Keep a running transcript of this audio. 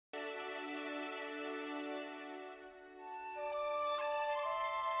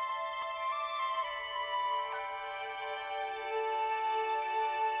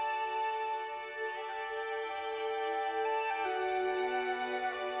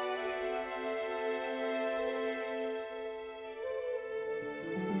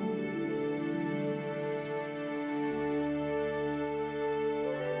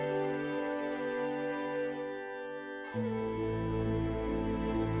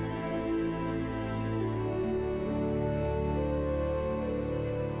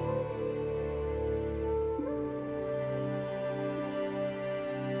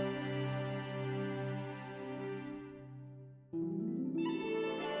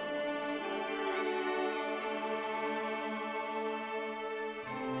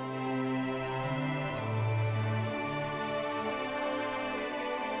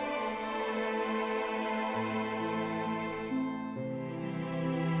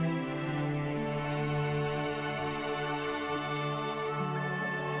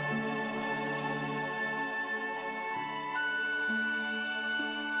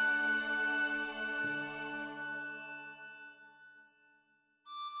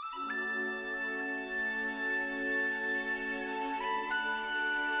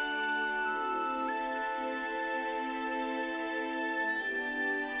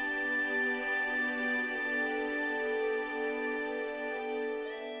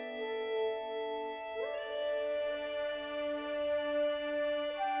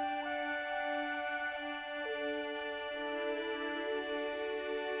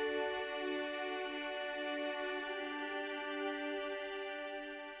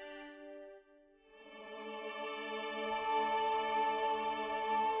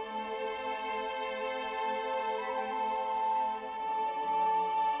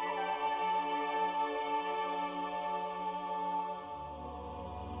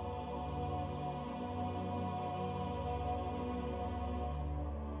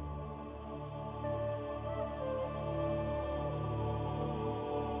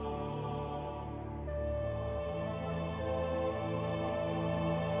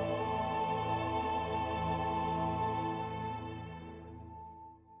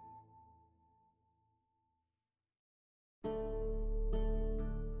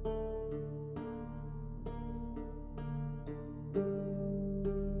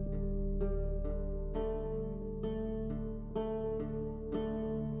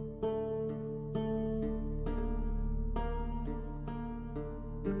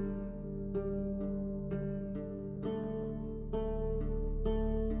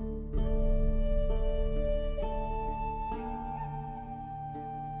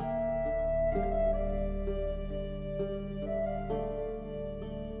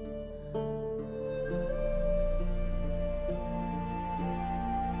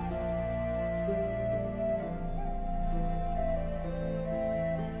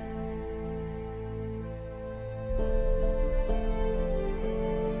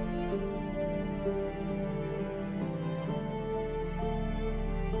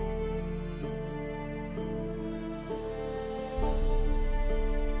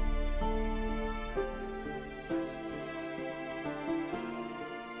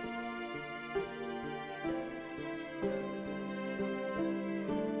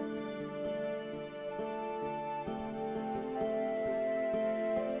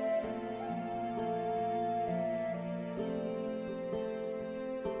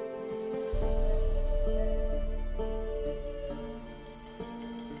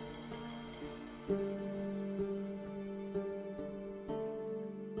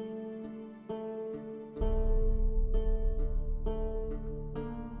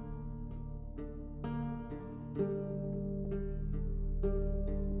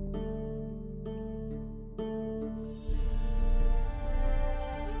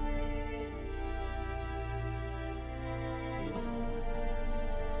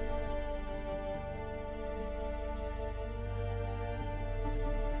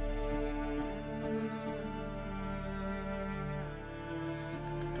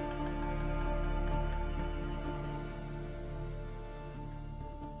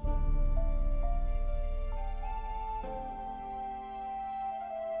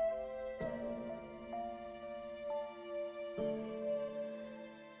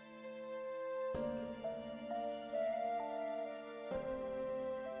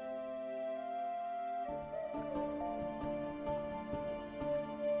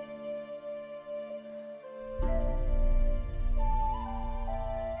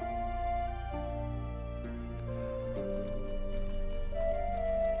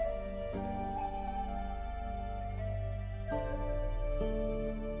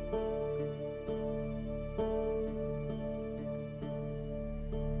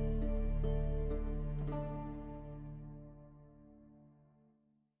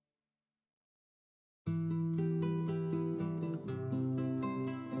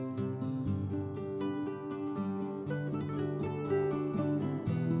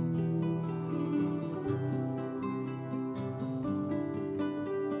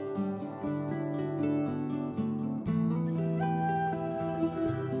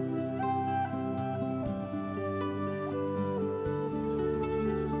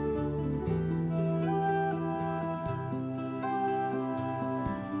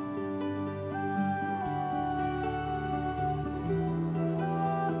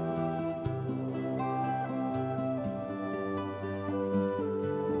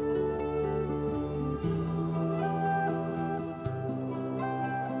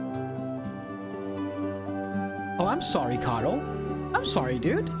I'm sorry, Carl. I'm sorry,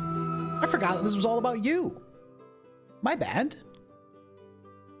 dude. I forgot that this was all about you. My bad.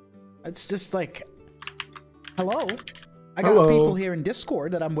 It's just like, hello. I got people here in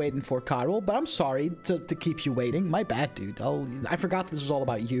Discord that I'm waiting for, Carl, but I'm sorry to keep you waiting. My bad, dude. I forgot this was all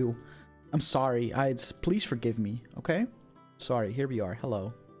about you. I'm sorry. Please forgive me, okay? Sorry. Here we are.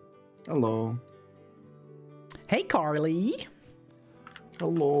 Hello. Hello. Hey, Carly.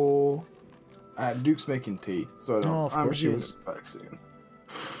 Hello. Duke's making tea, so I'm shooting it back soon.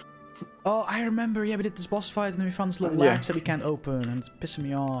 Oh, I remember. Yeah, we did this boss fight, and then we found this little lax that we can't open, and it's pissing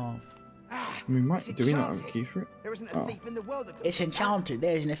me off. We might. Do we not have a key for it? There isn't a thief in the world that could It's enchanted.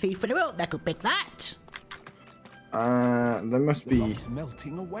 There isn't a thief in the world that could pick that. There must be. It's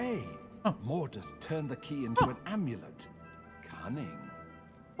melting away. Oh. Mordas turned the key into an amulet. Cunning.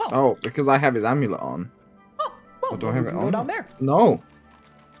 Oh, because I have his amulet on. Oh, well, Or do I have it on? Go down there. No.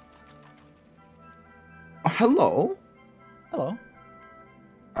 Oh, hello. Hello.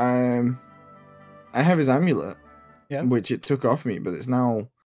 I have his amulet. Yeah. Which it took off me, but it's now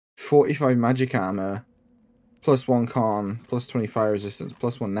 45 magic armor, +1 con, +20 fire resistance,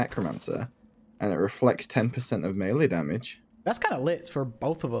 +1 necromancer, and it reflects 10% of melee damage. That's kind of lit for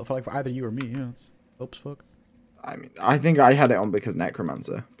both of us, for either you or me. Yeah, it's dope as fuck. I mean, I think I had it on because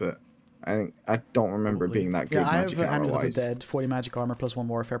necromancer, but I don't remember it being that good. Yeah, I have magic Amulet of armor-wise. the Dead, 40 magic armor, +1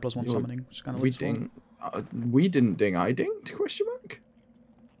 warfare, +1 summoning, which is kind of We lit. didn't. We didn't ding. I dinged? Question mark.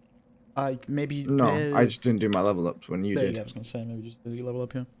 Maybe. No, I just didn't do my level ups when you did. I was gonna say maybe just did you level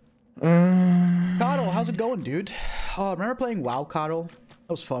up here. Uh, Carl, how's it going, dude? Oh, remember playing WoW, Carl? That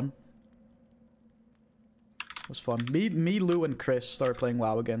was fun. It was fun. Me, Lou, and Chris started playing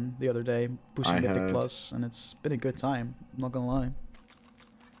WoW again the other day, boosting Mythic Plus, and it's been a good time. I'm not gonna lie.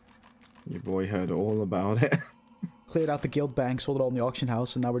 Your boy heard all about it. Cleared out the guild bank, sold it all in the auction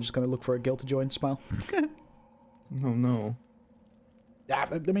house, and now we're just gonna look for a guild to join. Smile. Oh no. Yeah,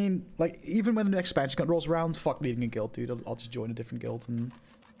 I mean, like, even when the next expansion rolls around, fuck leaving a guild, dude. I'll just join a different guild and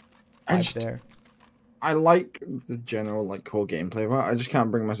I like the general, like, core gameplay of it. I just can't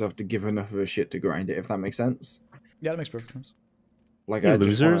bring myself to give enough of a shit to grind it, if that makes sense. Yeah, that makes perfect sense. Like, Hey, I just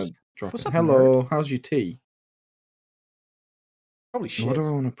losers. want to drop What's it. up, Hello, how's your tea? Probably shit. What do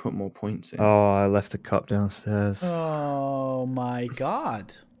I want to put more points in? Oh, I left a cup downstairs. Oh my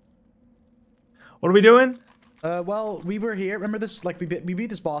god. What are we doing? Well, we were here. Remember this? Like, we beat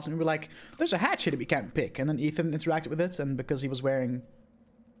this boss, and we were like, "There's a hatch here that we can't pick." And then Ethan interacted with it, and because he was wearing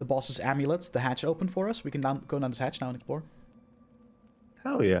the boss's amulet, the hatch opened for us. We can go down this hatch now and explore.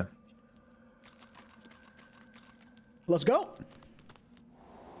 Hell yeah. Let's go.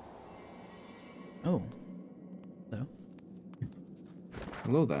 Oh. Hello.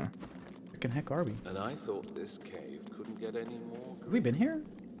 Hello there. Freaking heck are we? And I thought this cave couldn't get any more. Have we been here?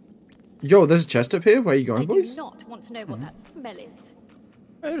 Yo, there's a chest up here. Where are you going, I boys? do not want to know what that smell is.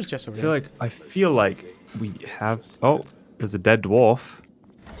 Oh, there's just over I here. feel like we have. Oh, there's a dead dwarf.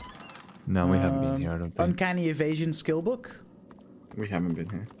 No, we haven't been here. I don't think. Uncanny Evasion skill book. We haven't been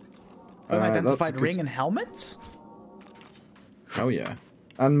here. Unidentified ring and helmet. Oh yeah.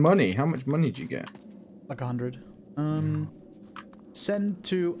 And money. How much money did you get? Like 100. Send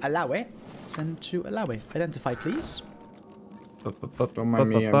to Alawe. Send to Alawe. Identify, please. Don't mind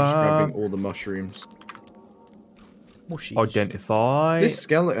me. I'm just grabbing all the mushrooms. Mushies. Identify. This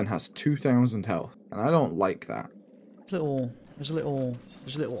skeleton has 2,000 health, and I don't like that. There's a little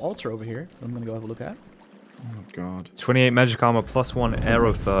altar over here that I'm gonna go have a look at. Oh god. 28 magic armor +1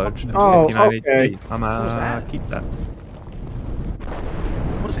 arrow surge. And Oh, 59 okay. HP. I'm What was that? keep that.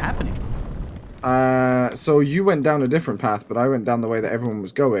 What is happening? So you went down a different path, but I went down the way that everyone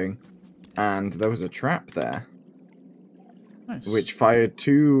was going, and there was a trap there, Nice. which fired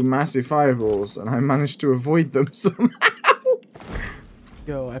 2 massive fireballs, and I managed to avoid them somehow.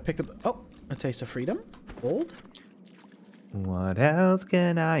 Yo, I picked up. Oh, a taste of freedom. Gold. What else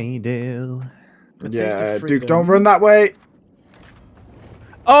can I do? A taste Yeah, of Duke, freedom. don't run that way.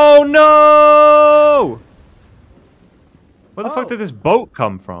 Oh no! Where the fuck Oh. did this boat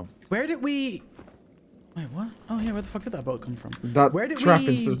come from? Where did we? Wait, what? Oh yeah, where the fuck did that boat come from? That Where did trap we...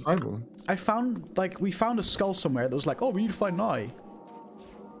 instead of fireball. we found a skull somewhere that was like, oh, we need to find an eye.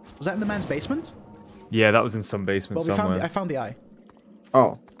 Was that in the man's basement? Yeah, that was in some basement Well, somewhere. I found the eye.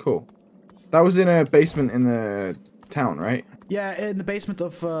 Oh, cool. That was in a basement in the town, right? Yeah, in the basement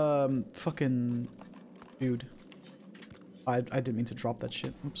of fucking dude. I didn't mean to drop that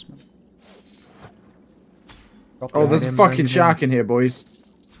shit. Oops, man. Drop Oh, the there's eye. a fucking shark in here, boys.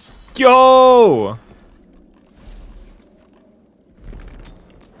 Yo!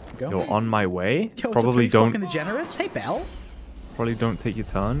 Go. Yo, on my way. Yo, Probably don't. Fucking degenerates. Hey, Belle. Probably don't take your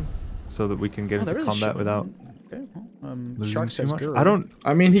turn, so that we can get Oh, there into is a combat ship. without Okay, well, Losing Shark too says much? guru. I don't.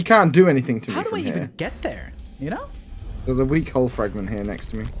 I mean, he can't do anything to me How do from I here. even get there? You know? There's a weak hull fragment here next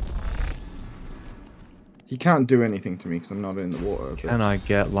to me. He can't do anything to me because I'm not in the water. But Can I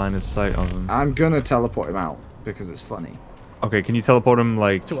get line of sight of him? I'm gonna teleport him out because it's funny. Okay, can you teleport him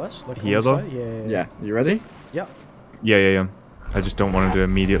like To us? Like here on the though? side? Yeah. Yeah, you ready? Yep. Yeah. I just don't want him to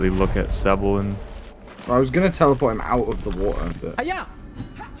immediately look at Sebel and. Well, I was gonna teleport him out of the water, but Yeah.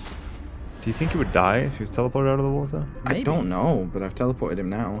 Do you think he would die if he was teleported out of the water? I don't know. But I've teleported him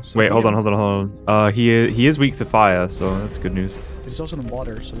now. So Wait, hold on. He is weak to fire, so that's good news. But he's also in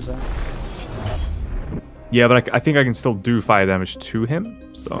water, so does that? Yeah, but I think I can still do fire damage to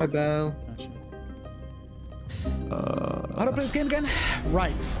him. So. Bye, Belle. Gotcha. How do I play this game again?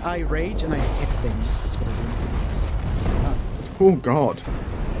 Right. I rage and I hit things. That's what I do. Oh God.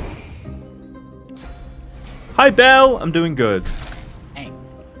 Hi, Belle. I'm doing good. Dang.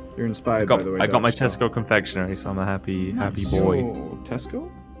 You're inspired by the way. I got my Dodge, so- Tesco confectionery, so I'm a happy Nice. boy. Yo, Tesco?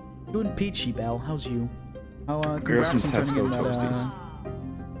 Doing peachy, Belle. How's you? Oh, Here's congrats some on turning in Tesco that, toasties.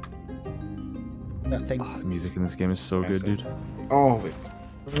 that thing. The music in this game is so Yes, good, sir. dude. Oh, it's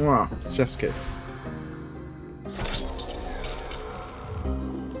mwah, chef's kiss.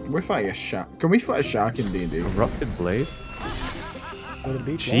 We're fighting a shark. Can we fight a shark in D&D? Erupted blade? Go to the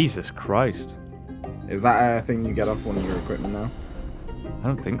beach. Jesus Christ. Is that a thing you get off one of your equipment now? I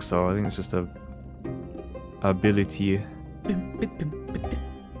don't think so. I think it's just a ability. Dude,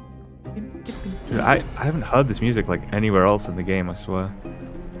 I haven't heard this music like anywhere else in the game, I swear. I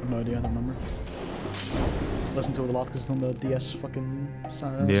have no idea. I don't remember. Listen to it a lot because it's on the DS fucking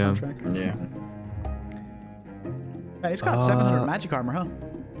soundtrack. Yeah. Man, it's got 700 magic armor, huh?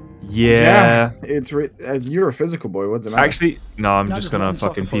 Yeah. It's you're a physical boy. What's it matter? Actually, no, I'm No, just just gonna one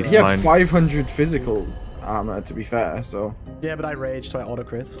fucking sucker peace for he it. had mine. 500 physical armor to be fair. So Yeah, but I rage, so I auto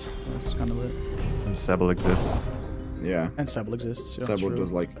crit. That's kind of it. Sebel exists. yeah, And Sebel exists. Yeah, Sebel true.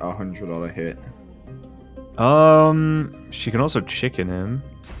 does like 100 on a hit. She can also chicken him.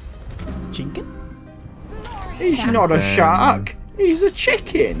 Chinkin? He's not a shark. He's a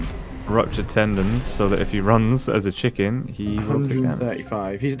chicken. Rupture tendons, so that if he runs as a chicken, he will take damage.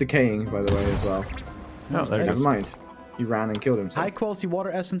 135. He's decaying, by the way, as well. No, there he Never goes. mind. He ran and killed himself. High quality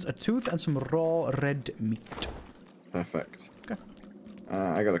water essence, a tooth, and some raw red meat. Perfect. Okay.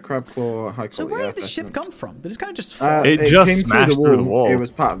 I got a crab claw, high quality So where earth did the ship essence. come from? Did it kind of just fall? It just came smashed through the wall. It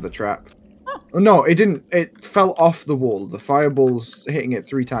was part of the trap. Oh, no, it didn't. It fell off the wall. The fireballs hitting it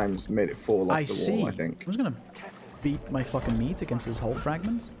 3 times made it fall off I the see. wall, I think. I was gonna beat my fucking meat against his hull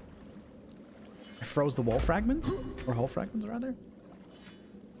fragments. I froze the wall fragment? Or hull fragments, rather?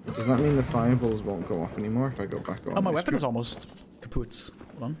 Does that mean the fireballs won't go off anymore if I go back on? Oh, my this weapon is trip? almost kaput.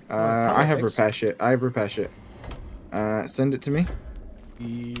 Hold on. I have fix? repair shit. I have repair shit. Send it to me.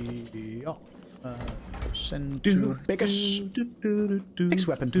 Yeah. Send to biggest. Fix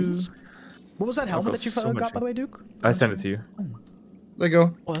weapon, please. What was that helmet that you so much got, by the way, Duke? I sent it to you. There you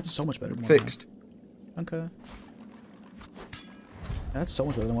go. Oh, that's so much better than what I have. Fixed. Okay. That's so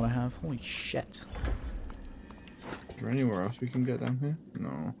much better than what I have. Holy shit. Is there anywhere else we can get down here?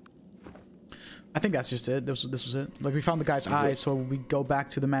 No. I think that's just it. This was it. Like, we found the guy's eye, so we go back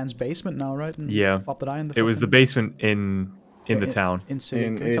to the man's basement now, right? And Yeah. pop that eye in the It was the fucking- basement in the town. In City.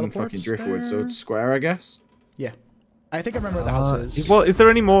 In Teleports fucking Driftwood, so there? it's square, I guess. Yeah. I think I remember what the house is. Well, is there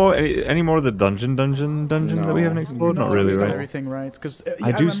any more of the dungeon that we haven't No. explored? No, Not really, we've done right? everything right. Because I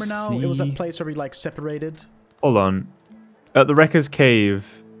I do remember now, it was that see- place where we, like, separated. Hold on. At the Wrecker's Cave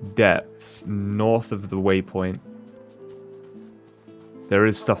depths, north of the waypoint, there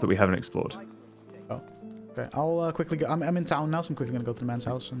is stuff that we haven't explored. Oh. Okay, I'll quickly go. I'm in town now, so I'm quickly gonna go to the man's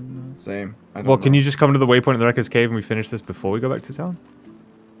house and... Same. I don't Well, can know. you just come to the waypoint in the Wrecker's Cave and we finish this before we go back to town?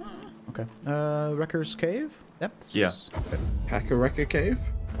 Okay. Wrecker's Cave? Depths? Yeah. Hacker Wrecker Cave?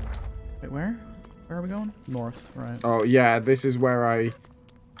 Wait, where? Where are we going? North, right. Oh, yeah, this is where I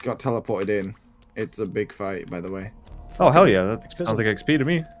got teleported in. It's a big fight, by the way. Oh, hell yeah. That Expizzle. sounds like XP to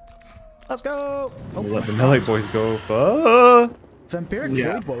me. Let's go! Oh, We'll let the melee boys go for... Vampiric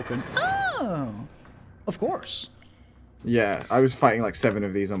Yeah. Void Woken. Oh! Of course. Yeah, I was fighting like 7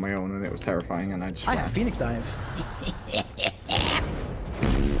 of these on my own, and it was terrifying, and I just I ran. have Phoenix Dive.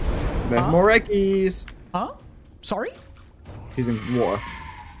 There's more Ekkies! Huh? Sorry? He's in water.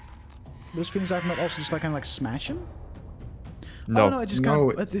 Does Phoenix Dive not also just like kind of like smash him? No. Oh, no, it just No,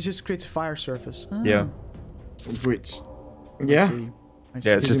 kind of, it just creates a fire surface. Oh, Yeah. Which... I Yeah, see. I see.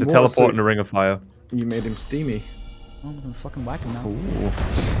 Yeah, it's He's just a in water, teleport so- and a ring of fire. you made him steamy. Oh, I'm gonna fucking whack him now. Ooh.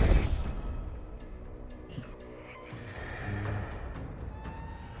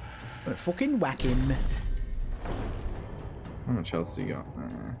 I'm gonna fucking whack him. How much health has he got?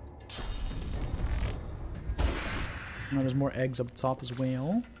 No, there's more eggs up top as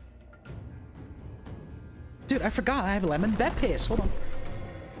well. Dude, I forgot I have lemon bet piss. Hold on.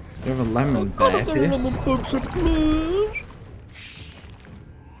 You have a lemon bear piss?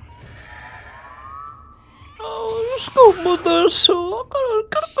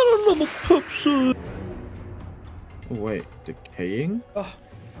 Oh, wait, decaying? Oh.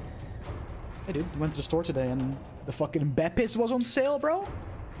 Hey dude, went to the store today and the fucking bet piss was on sale, bro.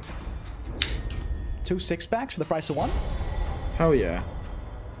 2 6-packs for the price of 1. Hell yeah.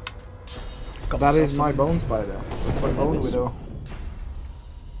 That is my bone spider. It's my bone widow.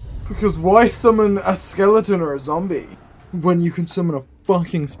 Because why summon a skeleton or a zombie when you can summon a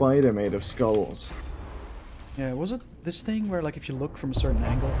fucking spider made of skulls? Yeah, was it this thing where like if you look from a certain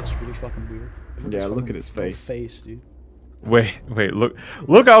angle, it's really fucking weird? Yeah, look at his face. Dude. Wait,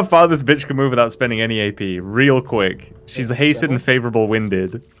 look how far this bitch can move without spending any AP, real quick. She's hasted and favorable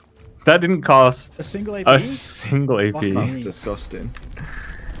winded. That didn't cost a single AP. A single AP. That's disgusting.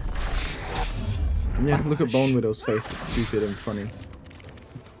 Yeah, look at Bone Widow's face. It's stupid and funny.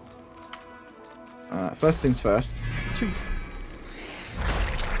 First things first.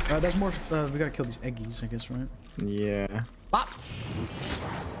 There's more. We gotta kill these eggies, I guess, right? Yeah. Ah!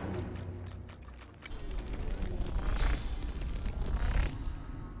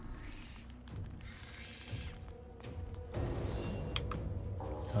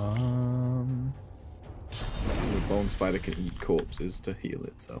 The bone spider can eat corpses to heal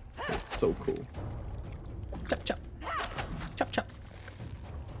itself. It's so cool. Chop chop. Chop chop.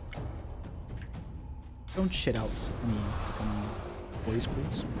 Don't shit out any fucking boys,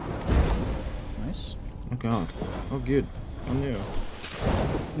 please. Nice. Oh god. Oh good. Oh no.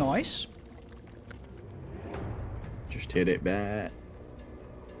 Nice. Just hit it back.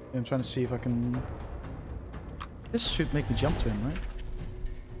 I'm trying to see if I can... This should make me jump to him, right?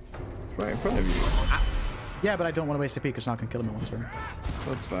 Right in front of you. Yeah, but I don't want to waste AP because it's not going to kill him in one turn.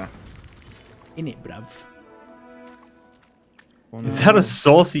 That's fair. In it, bruv. Oh, Is that a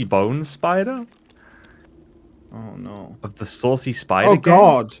saucy bone spider? Oh no. Of the saucy spider Oh game?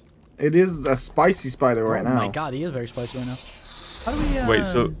 god! It is a spicy spider right now. Oh my god, he is very spicy right now. How do we, Wait,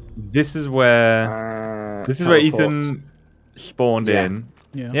 so this is where... this is where Ethan spawned in.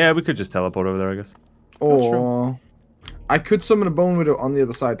 Yeah. Yeah, we could just teleport over there, I guess. Or... I could summon a Bone Widow on the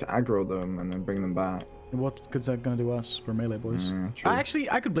other side to aggro them and then bring them back. What good's that gonna do us? We're melee boys. True. I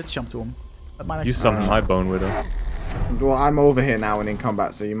could blitz jump to him. That might You summoned my Bone Widow. Well, I'm over here now and in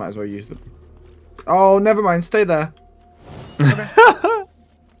combat, so you might as well use the... Oh, never mind. Stay there.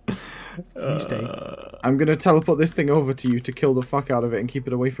 You stay. I'm gonna teleport this thing over to you to kill the fuck out of it and keep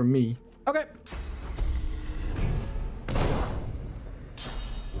it away from me. Okay.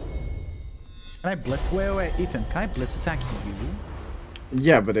 Can I blitz? Wait, Ethan. Can I blitz attack you?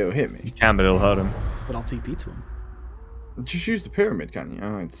 Yeah, but it'll hit me. You can, but it'll hurt him. But I'll TP to him. Just use the pyramid, can you?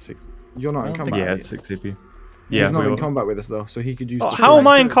 Oh, it's 6. You're not in combat. Yeah, are it's you? 6 AP. Yeah, he's not in combat with us though, so he could use. Oh, how am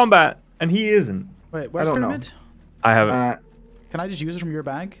I in combat and he isn't? Wait, where's I don't pyramid? know. I haven't. Can I just use it from your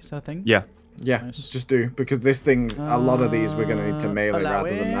bag? Is that a thing? Yeah. Yeah, Nice. just do because this thing. A lot of these we're gonna need to melee allow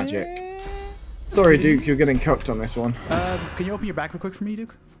rather than it. magic. Sorry, Duke, you're getting cooked on this one. Can you open your back real quick for me,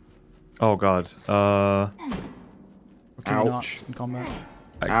 Duke? Oh god. Or can you Ouch. not in combat?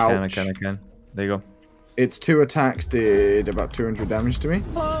 I Ouch. can. There you go. Its 2 attacks did about 200 damage to me.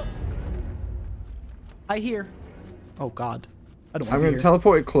 Hello. I hear. Oh god. I don't I'm want to gonna hear.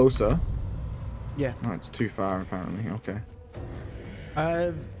 teleport it closer. Yeah. No, it's too far apparently. Okay.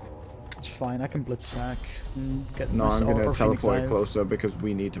 It's fine. I can blitz attack. And get No, I'm myself gonna or Phoenix teleport it Dive. closer because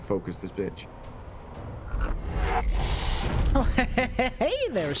we need to focus this bitch. Oh, hey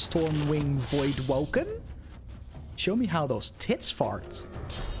there, Stormwing Voidwoken. Show me how those tits fart.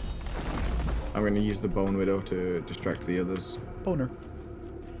 I'm gonna use the Bone Widow to distract the others. Boner.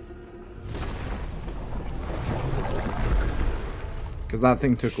 Because that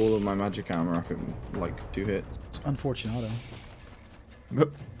thing took all of my magic armor off in like 2 hits. It's unfortunate.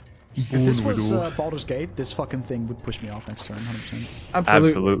 If this was Baldur's Gate, this fucking thing would push me off next turn, 100%.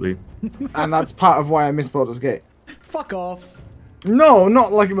 Absolutely. And that's part of why I miss Baldur's Gate. Fuck off. No,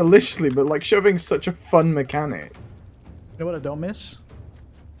 not like maliciously, but like shoving's such a fun mechanic. You know what I don't miss?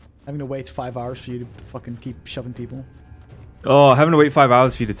 Having to wait 5 hours for you to fucking keep shoving people. Oh, having to wait 5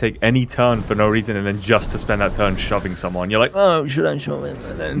 hours for you to take any turn for no reason and then just to spend that turn shoving someone. You're like, oh, should I shove him?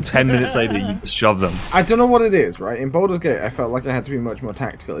 And then 10 minutes later, you just shove them. I don't know what it is, right? In Baldur's Gate, I felt like I had to be much more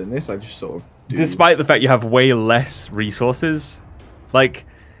tactical. In this, I just sort of do. Despite the fact you have way less resources, like,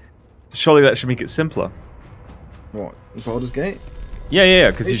 surely that should make it simpler. What? Baldur's Gate?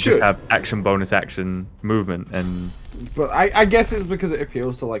 Yeah, because It you just should. have action, bonus action, movement, and But I guess it's because it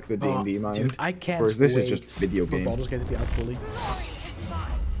appeals to like the D&D Oh, mind. dude, I can't Whereas this wait is just video for game. Baldur's Gate to be out fully.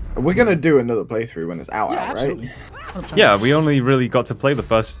 We're gonna do another playthrough when it's out, Yeah, right? absolutely. 100%. yeah, we only really got to play the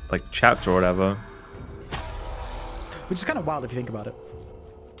first like chapter or whatever. Which is kind of wild if you think about it.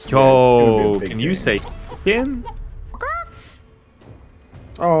 Yo, gonna be a big can you game. say in?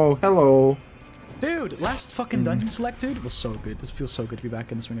 Oh, hello. Dude, last Hmm. fucking dungeon select, dude, was so good. This feels so good to be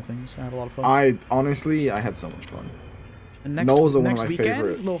back in the swing of things. I had a lot of fun. I honestly, I had so much fun. And next, Knolls are one of next my weekend,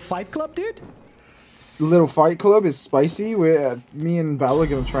 favorite. little fight club, dude. Little Fight Club is spicy. Where me and Belle are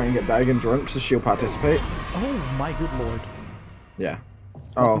gonna try and get Dagon drunk so she'll participate. Oh my good lord. Yeah.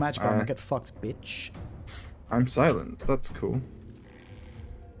 Oh, Oh, magic armor, get fucked, bitch. I'm silenced. That's cool.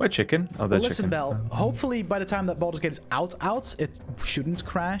 What chicken? Oh, Well, they're listen, chicken. Bell. Hopefully, by the time that Baldur's Gate is out, it shouldn't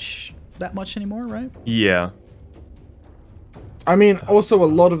crash that much anymore, right? Yeah. I mean, also a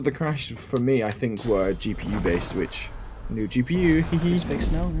lot of the crashes for me, I think, were GPU based, which new GPU. It's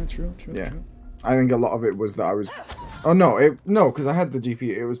fixed now. Yeah, true. Yeah. True. I think a lot of it was that I was. Oh no, because I had the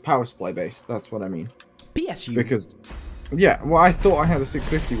GPU. It was power supply based. That's what I mean. PSU. Because, yeah, well, I thought I had a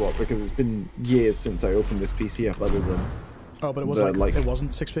 650 watt because it's been years since I opened this PC up. Other than Oh, but it was the, like it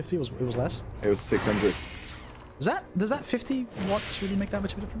wasn't 650. It was less. it was 600. Does that 50 watts really make that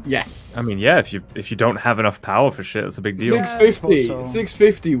much of a difference? Yes. I mean, yeah, if you don't have enough power for shit, it's a big deal. Yeah, I 650. suppose so.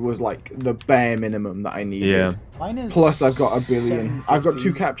 650 was like the bare minimum that I needed. Yeah. Mine is. Plus, I've got a billion. I've got 2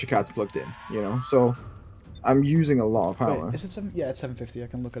 750. capture cards plugged in. You know, so I'm using a lot of power. Wait, is it 7? Yeah, it's 750. I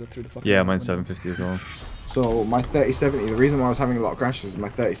can look at it through the fucking. Yeah, mine's window. 750 as well. So my 3070. The reason why I was having a lot of crashes is my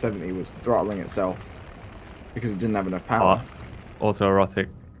 3070 was throttling itself because it didn't have enough power. Autoerotic.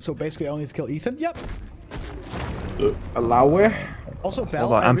 So basically, I only need to kill Ethan. Yep. Allow where? Also, Bell.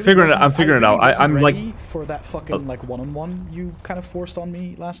 Hold on, I I'm really figuring it- wasn't- I'm figuring it I out. really I'm wasn't like- ready for that fucking like one-on-one you kind of forced on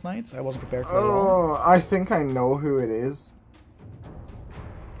me last night. I wasn't prepared for that at all. Oh, I think I know who it is,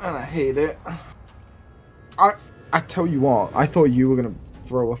 and I hate it. I tell you what, I thought you were gonna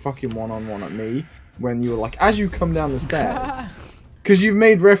throw a fucking one-on-one at me when you were like, as you come down the stairs, because you've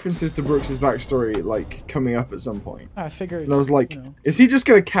made references to Brooks's backstory like coming up at some point. I figured. And I was like, you know. is he just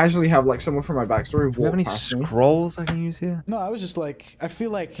gonna casually have like someone from my backstory Do you have walk any past me? scrolls I can use here? No, I was just like, I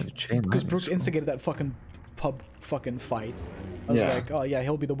feel like Gotta chain because lightning Brooks scroll. instigated that fucking pub fucking fight. I was Yeah. like, oh yeah,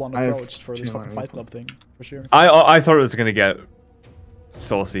 he'll be the one I have approached for this chain fucking lightning fight club thing for sure. I thought it was gonna get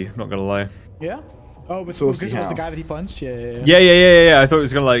saucy. Not gonna lie. Yeah. Oh, but Saucy because it was the how? guy that he punched. Yeah. Yeah. I thought it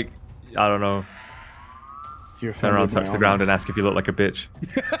was gonna like, I don't know, You turn around, offended my touch the honor. ground, and ask if you look like a bitch.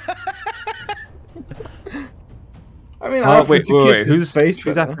 I mean, I offered to kiss his Who's face,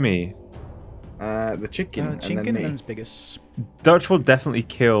 who's but, after me? The chicken, and Chinkin then me. and Spigus. Dutch will definitely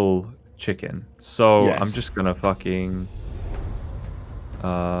kill chicken, so Yes. I'm just gonna fucking.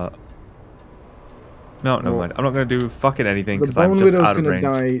 No, never Well, mind. I'm not gonna do fucking anything The because I'm Bone just Widow's out of gonna range.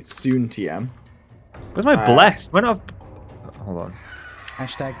 die soon, TM. Where's my blessed? Why not? Hold on.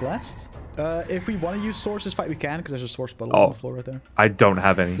 Hashtag blessed. If we want to use sources fight, we can because there's a source bottle Oh. on the floor right there. I don't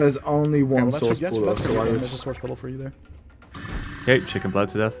have any. There's only Okay, one well, source that's pool, for so you I then. would... There's a source bottle for you there. Okay, chicken bled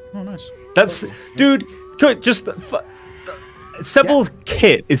to death. Oh, nice. That's dude. Just Sebel's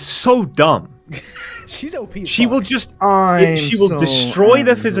kit is so dumb. She's OP. as She fuck. will just I'm she will so destroy their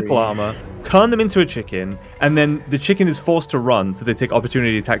angry. physical armor, turn them into a chicken, and then the chicken is forced to run, so they take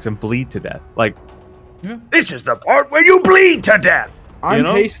opportunity attacks and bleed to death. Like, Yeah. this is the part where you bleed to death. I'm you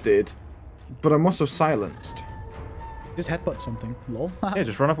know? hasted, but I'm also silenced. Just headbutt something. Lol. Yeah,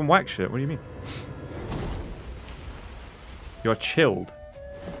 just run up and whack shit. What do you mean? You're chilled.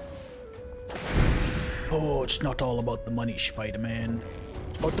 Oh, it's not all about the money, Spider-Man.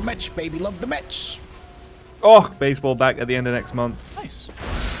 It's about the match, baby. Love the match. Oh, baseball back at the end of next month. Nice.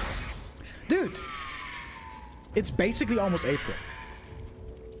 Dude. It's basically almost April.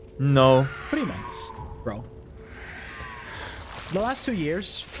 No. 3 months, bro. The last 2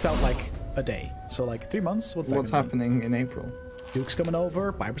 years felt like a day. So, like, 3 months? What's that What's gonna be? happening in April? Duke's coming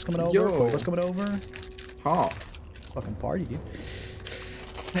over. Piper's coming over. Yo. Cobra's coming over. Hot. Fucking party, dude.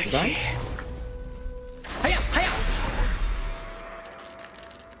 Right? Hiya! Hiya!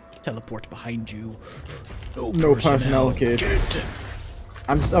 Teleport behind you. No personnel, kid.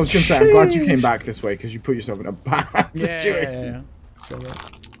 I was gonna say, I'm glad you came back this way because you put yourself in a bad situation. Yeah. So,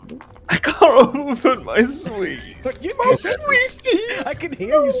 I can't open my sweet. you My sweeties! I can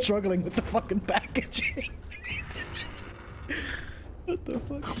hear you struggling with the fucking packaging. What the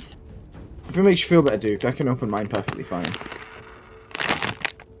fuck? If it makes you feel better, Duke, I can open mine perfectly fine.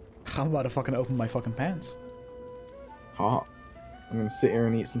 I'm about to fucking open my fucking pants. Hot. I'm gonna sit here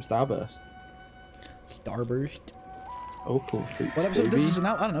and eat some Starburst. Starburst. Oh, cool. Freaks, What episode baby. this is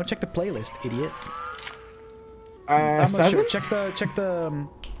now? I don't know. Check the playlist, idiot. I'm I'm not 7? sure. Check the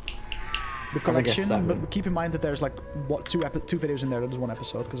collection, seven. but keep in mind that there's like two videos in there. That is one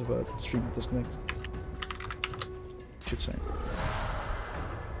episode because of a stream disconnect. Should say.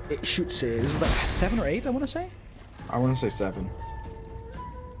 It should say this is like 7 or 8. I want to say. I want to say 7.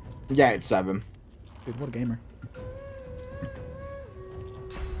 Yeah, it's 7. Dude, what a gamer.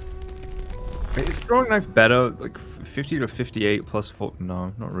 Wait, is throwing knife better? Like 50 to 58 plus 4?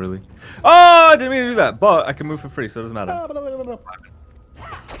 No, not really. Oh, I didn't mean to do that, but I can move for free, so it doesn't matter.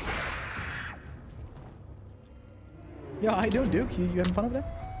 Yeah, how you doing, Duke? You having fun over there?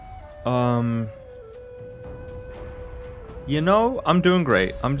 You know, I'm doing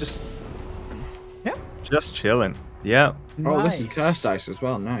great. I'm just chilling. Yeah. Oh, this is Nice. cursed dice as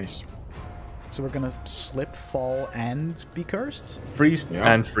well. Nice. So we're gonna slip, fall, and be cursed? Freeze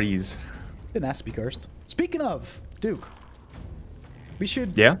Yeah. and freeze. Didn't ask to be cursed. Speaking of, Duke, we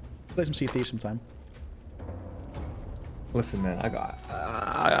should play some Sea of Thieves sometime. Listen, man,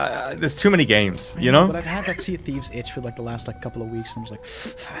 there's too many games, you know? But I've had that Sea of Thieves itch for like the last couple of weeks, and I'm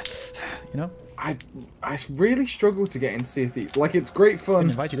just like, you know? I really struggle to get in Sea of Thieves. Like, it's great I fun.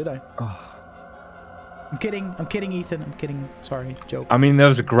 didn't invite you, did I? I'm kidding. I'm kidding, Ethan. I'm kidding. Sorry, joke. I mean, there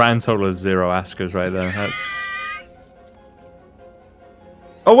was a grand total of 0 askers right there. That's...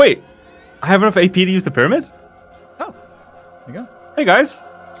 Oh, wait. I have enough AP to use the pyramid? Oh, there you go. Hey, guys.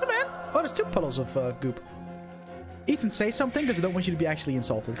 Hey, man. Oh, there's 2 puddles of goop. Ethan, say something, because I don't want you to be actually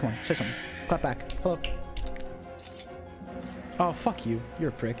insulted. Come on, say something. Clap back. Hello. Oh, fuck you. You're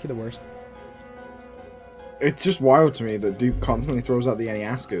a prick. You're the worst. It's just wild to me that Duke constantly throws out the any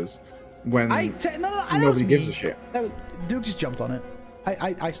askers when nobody gives a shit. Duke just jumped on it.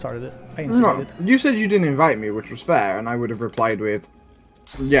 I started it. I instigated. No, you said you didn't invite me, which was fair, and I would have replied with,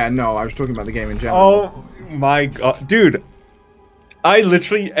 yeah, no, I was talking about the game in general. Oh, my God. Dude, I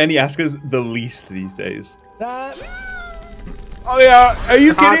literally any askers the least these days. Oh, yeah. Are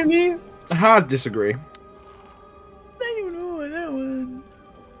you kidding me? Hard disagree. I don't know that one.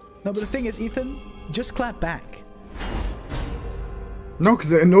 No, but the thing is, Ethan, just clap back. No,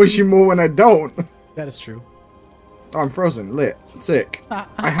 because it annoys you more when I don't. That is true. Oh, I'm frozen. Lit. Sick.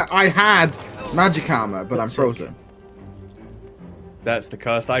 I had magic armor, but I'm frozen. That's the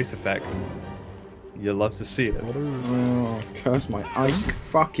cursed ice effect. You'll love to see it. Oh, curse my ice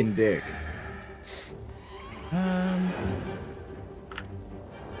fucking dick.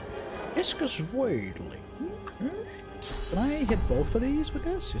 Iscus Voidly. Can I hit both of these with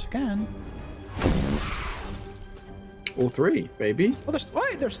this? Yes, I can. All 3, baby. Oh, there's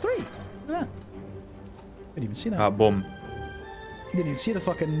 3. Yeah. Didn't even see that. Boom. Didn't even see the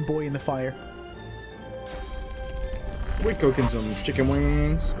fucking boy in the fire. We're cooking some chicken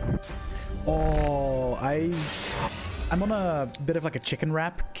wings. Oh, I'm on a bit of like a chicken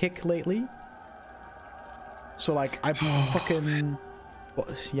wrap kick lately. So like I fucking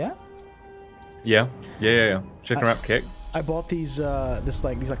what? Yeah. Yeah. Chicken wrap kick. I bought these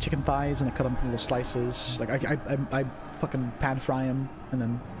these chicken thighs and I cut them into little slices. Like I fucking pan fry them and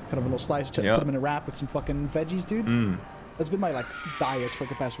then cut them in little slices. Put them in a wrap with some fucking veggies, dude. That's been my like diet for like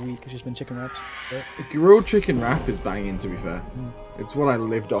the past week. It's just been chicken wraps. Yeah. Grilled chicken wrap is banging, to be fair. It's what I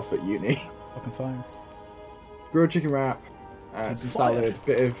lived off at uni. Fucking fire. Grilled chicken wrap, some salad,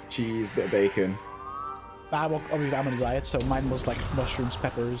 bit of cheese, bit of bacon. Obviously I'm on a diet, so mine was like mushrooms,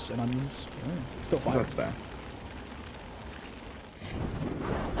 peppers, and onions. Still fire. That's fair.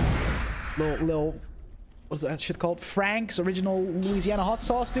 Little, what's that shit called? Frank's original Louisiana hot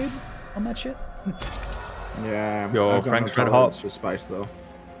sauce, dude. On that shit. Yeah. Yo, I've got Frank's no Red tolerance Hot. for spice though.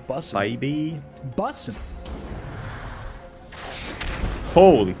 Bussin'. Baby. Bussin'.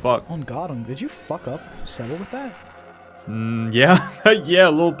 Holy fuck. On God, did you fuck up Settle with that? Yeah. Yeah,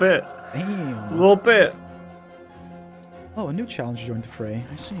 a little bit. Damn. A little bit. Oh, a new challenger joined the fray.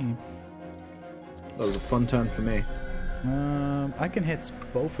 I see. That was a fun turn for me. I can hit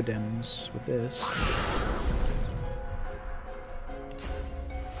both of them with this.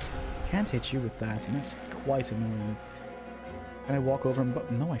 Can't hit you with that, and that's quite annoying. Can I walk over him?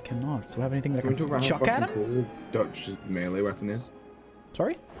 But no, I cannot. Do I have anything that I Can we talk can about how chuck at fucking him? cool Dutch's melee weapon is?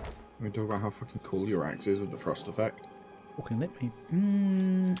 Sorry? Can we talk about how fucking cool your axe is with the frost effect? Okay, let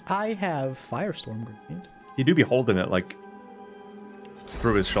me. I have Firestorm Grenade. You do be holding it like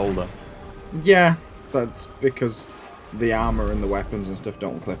through his shoulder. Yeah, that's because the armor and the weapons and stuff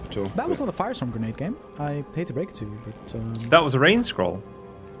don't clip at all. That was not a Firestorm Grenade game. I hate to break it to you, but That was a rain scroll.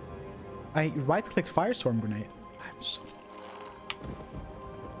 I right-clicked Firestorm Grenade. I'm so...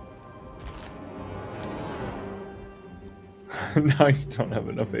 Now you don't have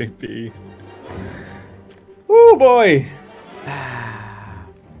enough AP. Oh boy.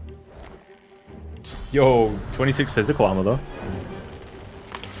 Yo, 26 physical armor though.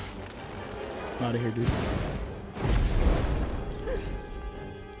 I'm out of here, dude.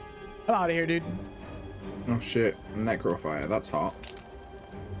 I'm out of here, dude. Oh shit, necrofire, that's hot.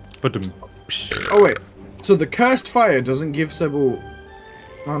 But Oh wait, so the cursed fire doesn't give Sybil...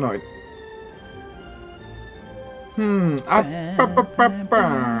 Oh no.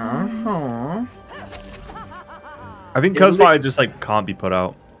 I think Curse Fire just like can't be put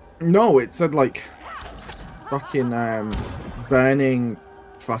out. No, it said like fucking burning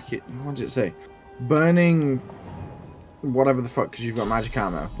fucking what did it say? Burning whatever the fuck because you've got magic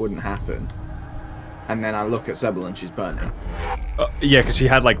armor wouldn't happen. And then I look at Sybil and she's burning. Yeah, because she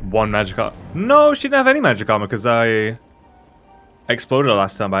had like one magic armor. No, she didn't have any magic armor because I exploded her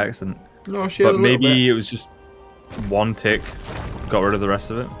last time by accident. No, she had but a little maybe bit. it was just one tick, got rid of the rest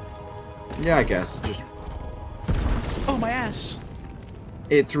of it. Yeah, I guess. Just Oh, my ass.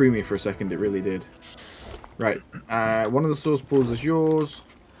 it threw me for a second, it really did. Right. One of the source pools is yours.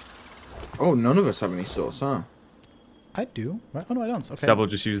 Oh, none of us have any source, huh? I do. Right? Oh, no, I don't. Okay. Seville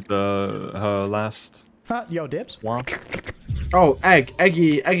just used her last Yo, dibs. one. Oh, egg.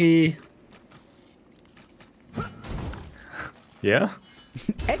 Eggy. Yeah?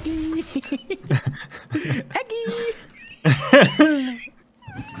 Eggy. Eggy.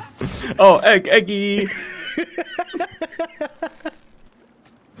 Oh, eggy.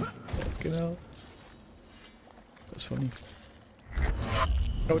 Fucking hell. That's funny. Oh,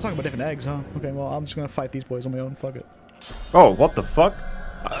 we're talking about different eggs, huh? Okay, well, I'm just gonna fight these boys on my own. Fuck it. Oh, what the fuck?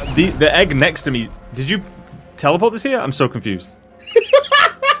 The egg next to me. Did you teleport this here? I'm so confused.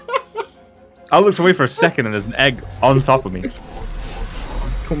 I looked away for a second and there's an egg on top of me.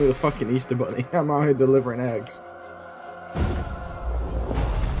 Call me the fucking Easter Bunny. I'm out here delivering eggs.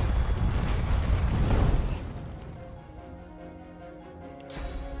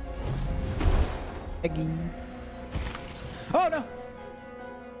 Eggy. Oh no!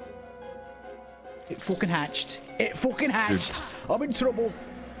 It fucking hatched. It fucking hatched. I'm in trouble.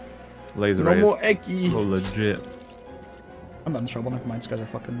 Laser No rays. more eggy. Oh, legit. I'm not in trouble. Never mind. These guys are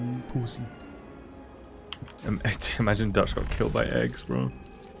fucking pussy. Imagine Dutch got killed by eggs, bro.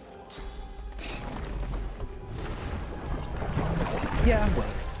 Yeah. Well,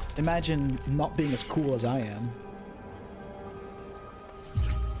 imagine not being as cool as I am.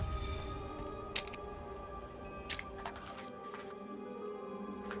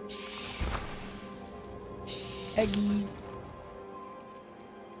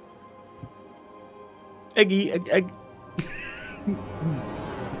 Eggy. Egg.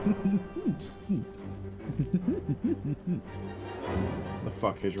 The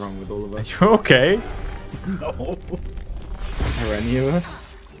fuck is wrong with all of Are us? you okay? No. Are any of us?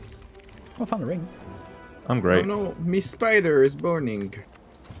 I found a ring. I'm great. Oh no, me spider is burning.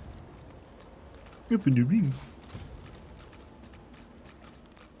 Open the ring.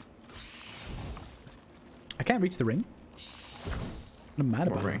 I can't reach the ring. I'm mad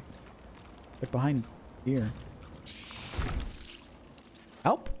What about ring? it. Like behind here.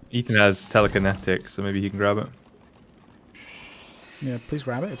 Help? Ethan has telekinetic, so maybe he can grab it. Yeah, please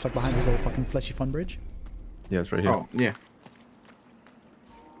grab it. It's like behind this little fucking fleshy fun bridge. Yeah, it's right here. Oh, yeah.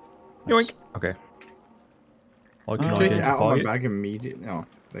 Nice. Yoink. Okay. I can can Take it out of my identify it. bag immediately. Oh,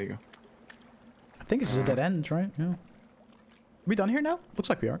 there you go. I think this is a dead end, right? Yeah. Are we done here now? Looks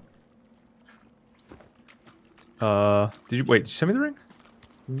like we are. Did you send me the ring?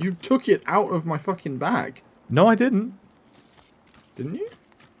 You took it out of my fucking bag, No, I didn't. didn't you?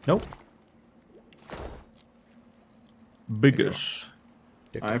 Nope. Biggest.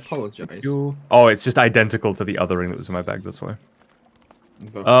 I apologize. Oh, it's just identical to the other ring that was in my bag, that's why.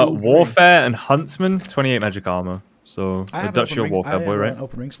 The full thing. Warfare and Huntsman, 28 magic armor. So, I the have Dutch an your open ring. Warfare I boy, have right? an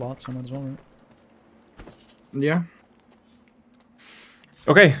open ring slot, so I might as well, right? Yeah.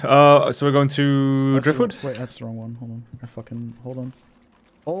 Okay, so we're going to That's the- Driftwood? wait, that's the wrong one. Hold on. Hold on.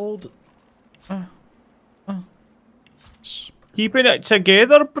 Hold. Keeping it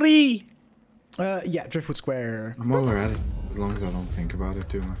together, Bree. Yeah, Driftwood Square. I'm all at it, as long as I don't think about it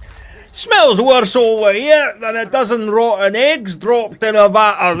too much. Smells worse over here than a dozen rotten eggs dropped in a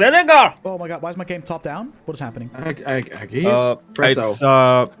vat of vinegar. Oh my god, why is my game top down? What is happening? Eggies? Press It's,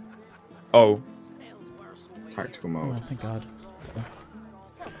 O. oh. Tactical Oh, mode. thank god.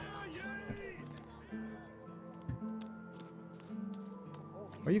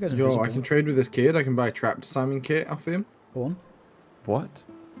 Where are you guys Yo, invisible? I can trade with this kid. I can buy a trap disarming kit off him. Go on. What?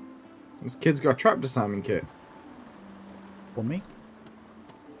 This kid's got a trap disarming kit. For me.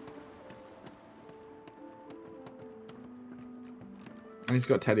 And he's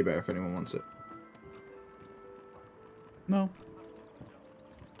got a teddy bear if anyone wants it. No.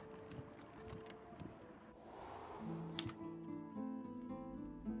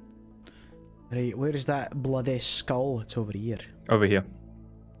 Right, where is that bloody skull? It's over here. Over here.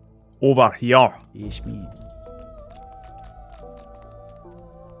 Over here. Yes, me.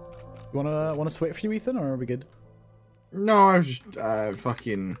 You want us to wait for you, Ethan, or are we good? No, I was just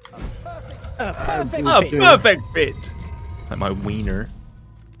fucking. Perfect fit. Like my wiener.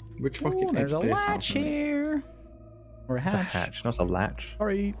 Which fucking Ooh, there's a FPS latch house, isn't it? here. Or a hatch. It's a hatch, not a latch.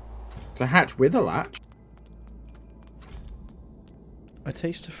 Sorry. It's a hatch with a latch. A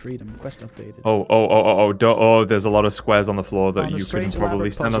taste of freedom. Quest updated. Oh, there's a lot of squares on the floor that Found a you strange could probably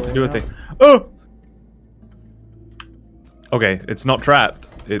elaborate stand on to puzzle, do a yeah. thing. Oh! Okay, it's not trapped.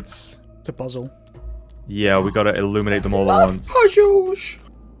 It's... It's a puzzle. Yeah, we gotta illuminate them all at once. Puzzles.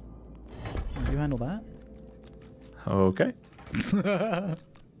 You handle that? Okay. Is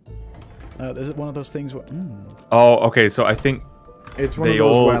it one of those things where... Oh, okay, so I think It's one they of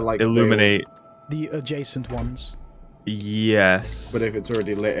those all where like they will- illuminate... The adjacent ones. Yes. But if it's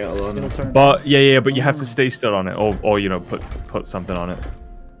already lit, It'll turn... But, yeah, but you have to stay stood on it, or you know, put something on it.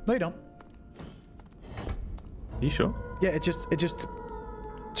 No, you don't. Are you sure? Yeah, it just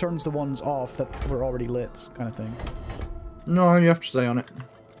turns the ones off that were already lit, kind of thing. No, you have to stay on it.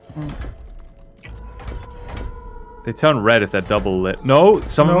 They turn red if they're double lit. No,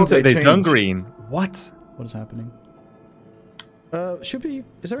 some No, of them they turn change. green. What? What is happening? Should be...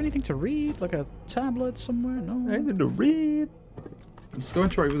 Is there anything to read? Like a tablet somewhere? No? Anything to read? Just go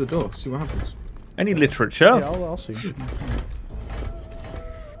into right with the door. See what happens. Any literature? Yeah, I'll see.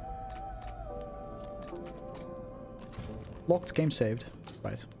 Locked, game saved.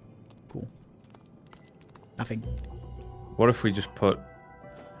 Right. Cool. Nothing. What if we just put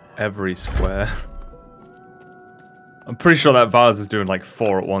every square? I'm pretty sure that vase is doing like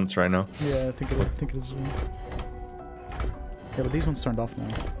 4 at once right now. Yeah, I think it is. Yeah, but these ones turned off now.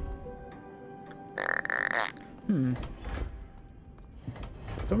 Don't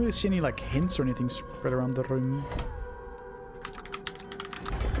really see any like hints or anything spread around the room.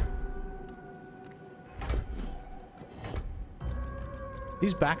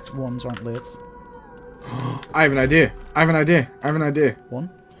 These backed ones aren't lit. I have an idea. I have an idea. One.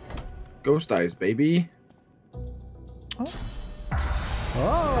 Ghost eyes, baby. Oh.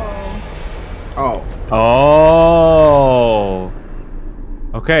 Oh. Oh. Oh.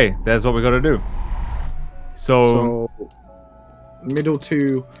 Okay, that's what we gotta do. So middle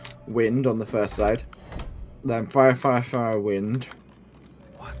 2 wind on the first side. Then fire, wind.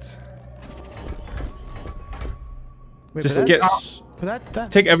 what? Wait, Just but get- that's- but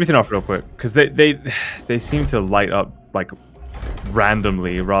that's... Take everything off real quick, because they seem to light up like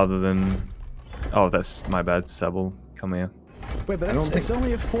randomly rather than. Oh, that's my bad. Sebel, come here. Wait, but I don't it's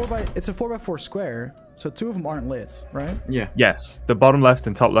only a 4x4 square, so 2 of them aren't lit, right? Yeah. Yes, the bottom left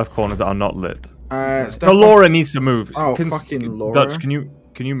and top left corners are not lit. Step So Laura needs to move. Oh, fucking Laura. Dutch, can you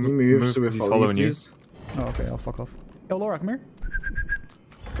You move so we He's follow following you, you. please. Oh, okay, I'll fuck off. Yo, Laura, come here.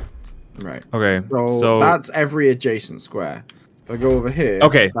 Right. Okay, So, so that's every adjacent square. If I go over here.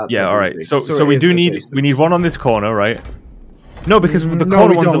 okay, that's yeah, all right. every- So it we is do need adjacent. one on this corner, right? No, because the No, corner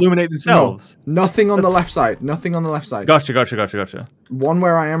we ones don't. illuminate themselves. No, nothing on the That's- left side. Nothing on the left side. Gotcha. One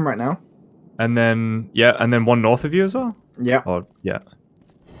where I am right now. And then and then one north of you as well. Yeah. Or yeah,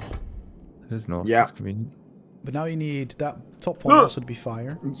 it is north. Yeah. That's convenient. But now you need that top one also to be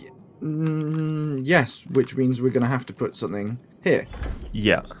fire. Yes, which means we're gonna have to put something here.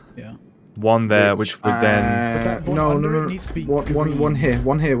 Yeah, Yeah. one there, which would then. But that one no, under no, it no. needs to be one green. here,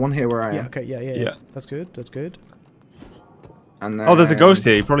 one here where I Yeah, am. okay, yeah. Yeah. That's good. And then, Oh, there's a ghost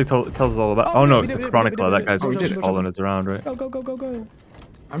here. He probably tells us all about. Oh, Oh no, we it's did the it. chronicler. That guy's Oh, we just did it. following us around, right? Go.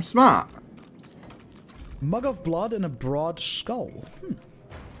 I'm smart. Mug of blood and a broad skull.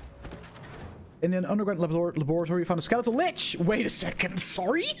 In an underground laboratory, you found a skeletal lich. Wait a second,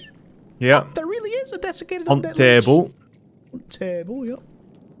 sorry? Yeah. There really is a desiccated On undead table. lich. On table, yep.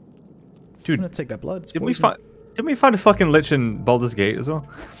 I'm Dude, gonna take that blood. It's didn't we poison. find a fucking lich in Baldur's Gate as well?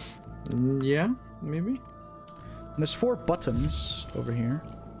 Yeah, maybe. And there's 4 buttons over here.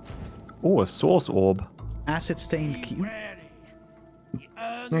 Oh, a source orb. Acid stained key.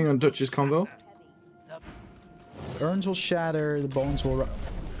 Hang on, Dutch's combo. Urns will shatter. The bones will.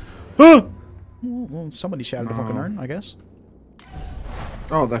 Ah! Well, somebody shattered the fucking urn, I guess.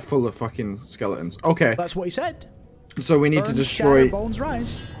 Oh, they're full of fucking skeletons. Okay, That's what he said. so we need to Urns destroy. shatter, bones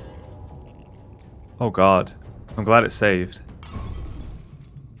rise. Oh god, I'm glad it saved.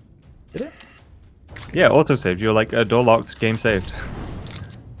 Did it? Yeah, auto saved. You're like door locked, game saved.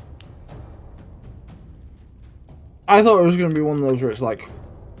 I thought it was gonna be one of those where it's like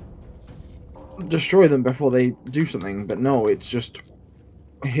destroy them before they do something, but no, it's just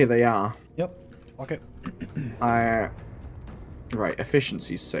here they are. Yep. Fuck it. Right,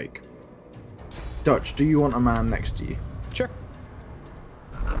 efficiency's sake. Dutch, do you want a man next to you? Sure.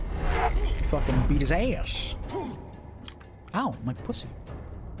 Fucking beat his ass. Ow, my pussy.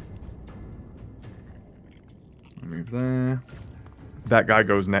 Move there. That guy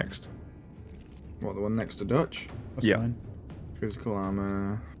goes next. What, the one next to Dutch? That's Yeah. fine. Physical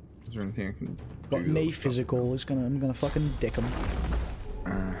armor. Is there anything I can Got do? nay physical. I'm gonna fucking dick him.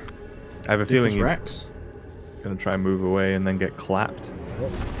 I have a feeling he's Rex. gonna try and move away and then get clapped.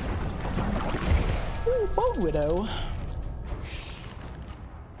 Ooh, Bone Widow.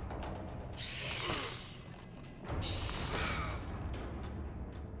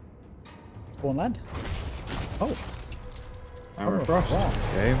 Go on, lad. Oh. Armor Armor Frost.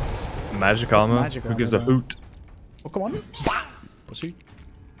 Frost. Okay, magic armor. magic Who gives a armor, though. hoot? Oh, come on. Pussy.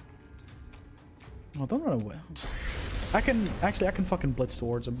 Oh, don't run away. I can fucking blitz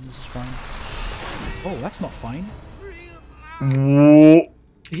towards him. This is fine. Oh, that's not fine. Whoa.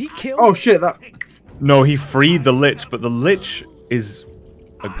 He killed. Oh shit, that No, he freed the Lich, but the Lich is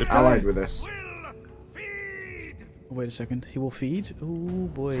a good guy. allied with this. Wait a second. He will feed. Oh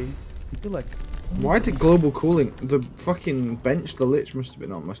boy. I feel like. Why did global cooling the fucking bench the Lich must have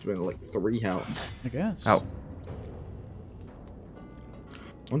been like 3 health. I guess. Ow.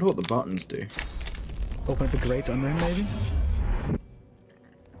 Wonder what the buttons do. Open up the grates under him, maybe.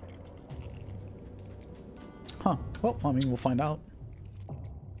 Huh. Well, I mean, we'll find out.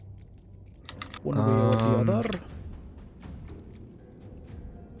 One way or the other.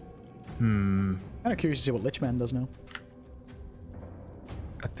 Kind of curious to see what Lichman does now.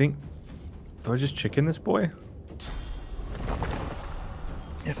 I think. Do I just chicken this boy?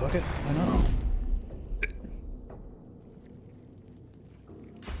 Yeah, fuck it. Why not?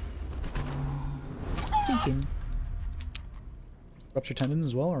 Thinking. Rupture tendons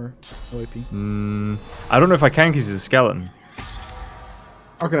as well, or OAP? I don't know if I can because he's a skeleton.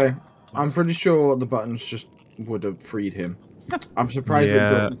 Okay, I'm pretty sure the buttons just would have freed him. I'm surprised Yeah.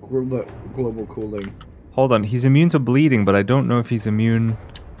 that the global cooling. Hold on, he's immune to bleeding, but I don't know if he's immune.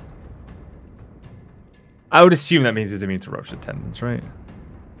 I would assume that means he's immune to ruptured tendons, right?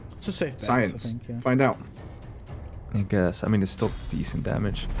 It's a safe bet, Science. I think, yeah. Find out. I guess. I mean, it's still decent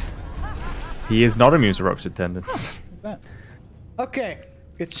damage. He is not immune to ruptured tendons. That. Okay,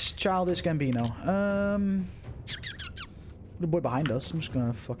 it's Childish Gambino. The boy behind us. I'm just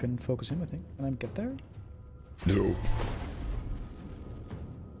gonna fucking focus him, I think. Can I get there? No.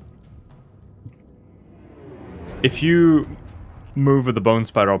 If you move with the bone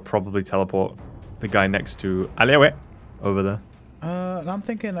spider, I'll probably teleport the guy next to Alewe over there. And I'm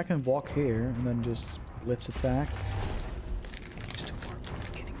thinking I can walk here and then just blitz attack. He's too far. Are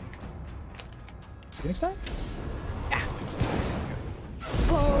you kidding me? Phoenix Dive? Yeah, Phoenix Dive. Okay.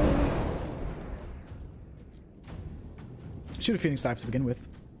 Hello. Shoot a Phoenix Dive to begin with.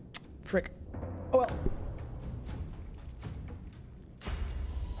 Frick. Oh well.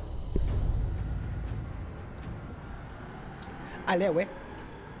 Alewe.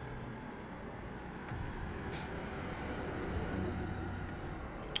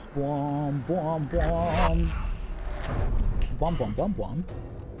 Bwom, bwom, bwom. Bwom, bwom, bwom, bwom.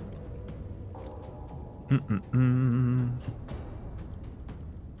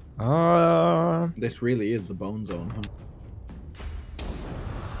 This really is the bone zone, huh?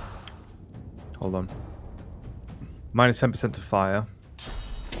 Hold on. Minus 10% to fire.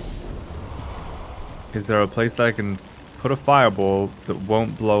 Is there a place that I can put a fireball that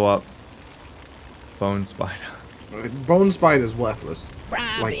won't blow up Bone Spider? Bone spider's worthless.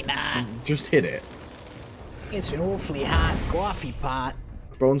 Probably Like, not. just hit it. It's an awfully hot coffee pot.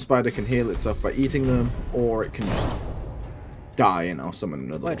 Bone spider can heal itself by eating them, or it can just die and I'll summon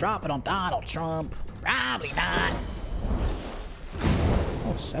another Well, one. drop it on Donald Trump. Probably not.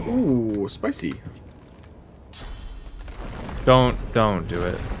 Oh, 7. Ooh, spicy. Don't do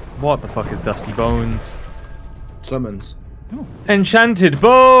it. What the fuck is Dusty Bones? Summons. Enchanted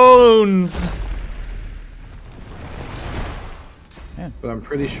Bones! But I'm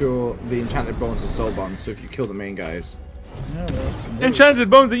pretty sure the enchanted bones are soul bonds, so if you kill the main guys. No, that's Enchanted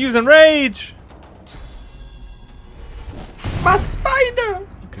Bones that use Enrage! My spider!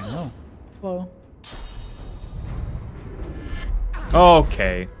 Okay, no. Hello.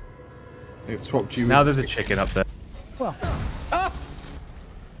 Okay. It swapped you. Now there's a chicken up there. Well.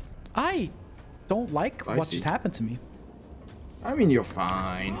 I don't like what Spicy. just happened to me. I mean, you're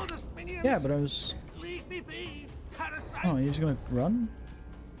fine. Yeah, but I was... Oh, you're just gonna run?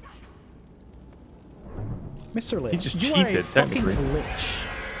 Mr. Lich, He just you are a cheated, fucking technically. lich.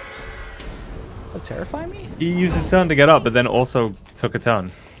 That terrify me? He used his turn to get up, but then also took a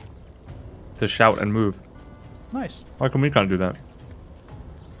turn to shout and move. Nice. Why come we can't do that?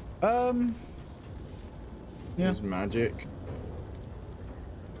 Yeah. There's magic.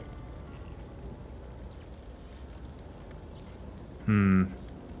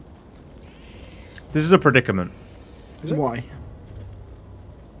 This is a predicament. Why?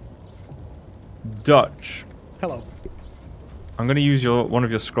 Dutch. Hello. I'm gonna use one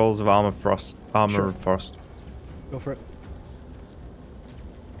of your scrolls of armor frost. Sure. Of frost. Go for it.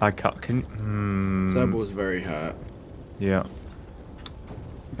 I can't. Can. Seb was very hurt. Yeah.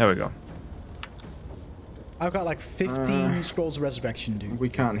 There we go. I've got like 15 scrolls of resurrection, dude. We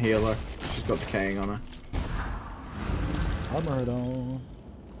can't heal her. She's got decaying on her. Armor though.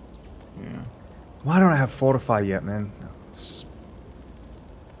 Yeah. Why don't I have fortify yet, man?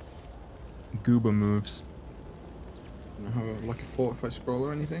 Goober moves. Do you have like a fortify scroll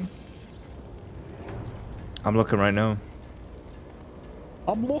or anything? I'm looking right now.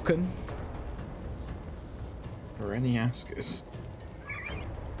 I'm looking. Or any askers?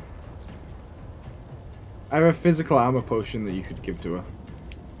 I have a physical armor potion that you could give to her.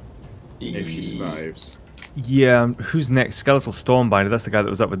 If she survives. Yeah, who's next? Skeletal Stormbinder. That's the guy that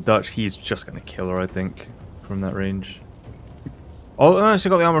was up with Dutch. He's just gonna kill her, I think, from that range. Oh, no, she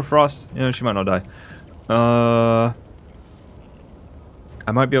got the armor frost. You know, she might not die.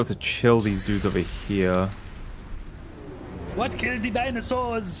 I might be able to chill these dudes over here. What killed the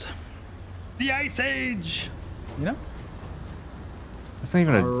dinosaurs? The Ice Age. You know? That's not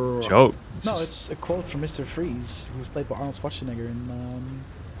even a joke. No, it's a quote from Mr. Freeze, who's played by Arnold Schwarzenegger in.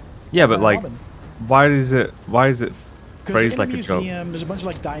 Yeah, but like, Robin. why is it phrased in like the a joke? museum, there's a bunch of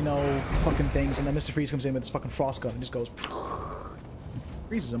like dino fucking things, and then Mr. Freeze comes in with his fucking frost gun and just goes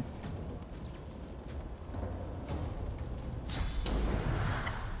freezes him.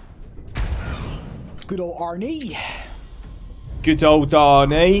 Good old Arnie. Good old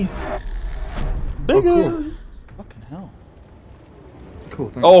Arnie. Oh, cool. Fucking hell. Cool,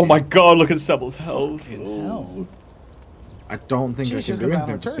 thank Oh you. my god, look at Sebel's health. Fucking hell. I don't think She's I just can do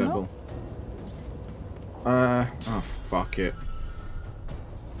gonna anything for turn, Sybil. Oh, fuck it.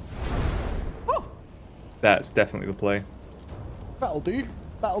 Oh, That's definitely the play. that'll do.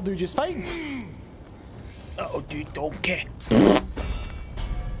 That'll do just fine. Oh, dude, donkey.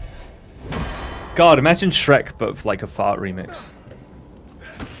 God, imagine Shrek, but with, like a fart remix.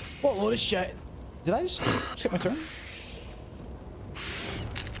 What load of shit? Did I just skip my turn?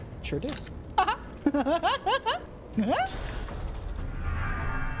 Sure did.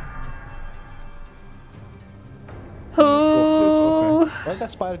 Oh. Why did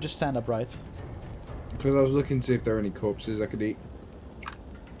that spider just stand upright? Because I was looking to see if there are any corpses I could eat.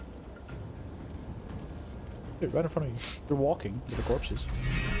 Dude, right in front of you. You're walking with the corpses.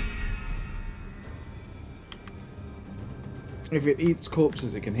 If it eats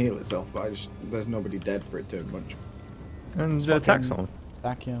corpses, it can heal itself, but there's nobody dead for it to munch. And It's attack fucking- someone.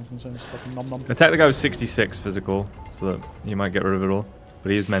 Back, yeah, I was gonna say, it's fucking nom nom. Attack the guy with 66 physical, so that you might get rid of it all.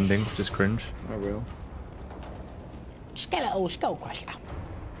 But he is mending, just cringe. I will. Skeletal skull crusher.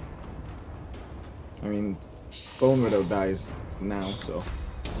 I mean, Bone Widow dies now, so.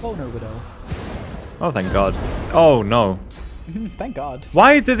 Boner widow. Oh, thank God. Oh, no. Thank God.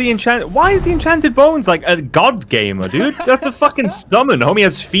 Why is the Enchanted Bones like a god gamer, dude? That's a fucking summon. Homie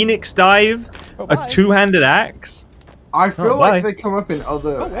has Phoenix Dive, Oh, a bye. two-handed axe. I feel Oh, like bye. they come up in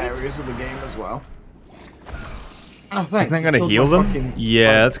other wait. areas of the game as well. Oh, thanks. Isn't that you gonna killed heal my them? fucking-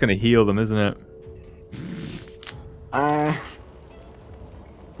 Yeah, that's gonna heal them, isn't it?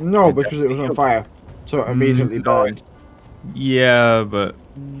 No, because it was on fire, so it immediately burned. Yeah, but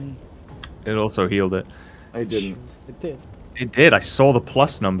it also healed it. I didn't. It did. It did. I saw the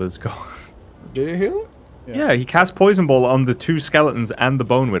plus numbers go. Did it heal? Yeah, he cast Poison Ball on the two skeletons and the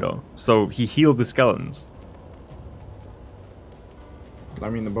Bone Widow, so he healed the skeletons. I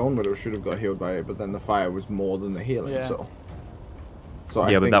mean, the Bone Widow should have got healed by it, but then the fire was more than the healing, Yeah. so. So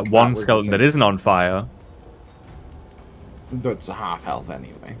I Yeah, but think that one was the skeleton that same. isn't on fire. That's a half health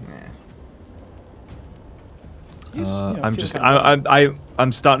anyway. He's, you know, I'm feeling just, kinda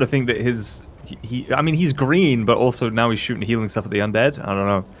I'm starting to think that I mean, he's green, but also now he's shooting healing stuff at the undead. I don't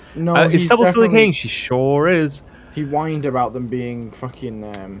know. No, Is he's Sebel still definitely- decaying? She sure is. He whined about them being fucking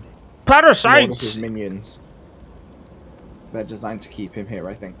Lord of his Parasites! minions. They're designed to keep him here,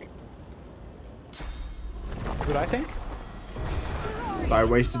 I think. What I think? I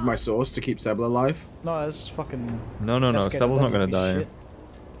wasted my source to keep Sebel alive. No, that's fucking. No. that's getting Sebel's not legend gonna die. shit.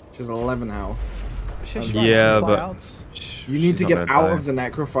 She has 11 health. She's Yeah, fly but- out. You need She's to not get gonna out die. of the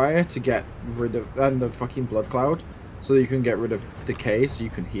necrofire to get rid of and the fucking blood cloud, so that you can get rid of decay, so you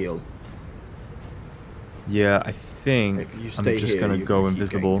can heal. Yeah, I think If you I'm stay just here, gonna you go keep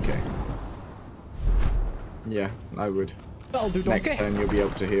invisible. going, okay. Yeah, I would. That'll do, Next donkey. turn you'll be able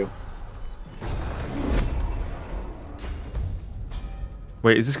to heal.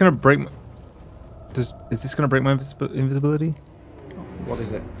 Wait, is this gonna break? Is this gonna break my invisibility? What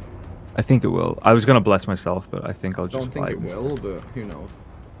is it? I think it will. I was gonna bless myself, but I think I'll just. Don't think buy it will, but who knows?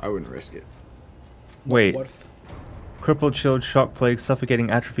 I wouldn't risk it. Wait. Worth. Crippled, chilled, shock, plague, suffocating,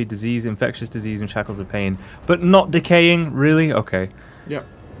 atrophy, disease, infectious disease, and shackles of pain, but not decaying. Really? Okay. Yep.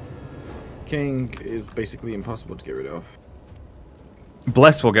 King is basically impossible to get rid of.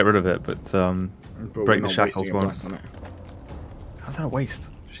 Bless will get rid of it, but But break we're the not shackles wasting a won't. bless on it. How's that a waste?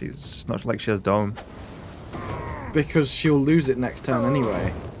 She's not like she has dome. Because she'll lose it next turn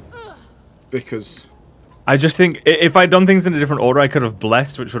anyway. Because I just think if I'd done things in a different order, I could have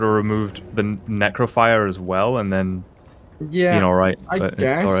blessed, which would have removed the necrofire as well, and then yeah, you know, right? I But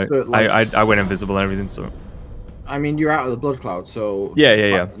guess, it's all right. but like, I went invisible and everything, so I mean, you're out of the blood cloud, so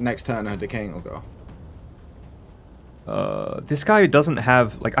yeah. Next turn, her decaying will go. This guy doesn't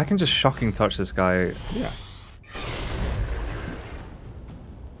have like I can just shocking touch this guy. Yeah.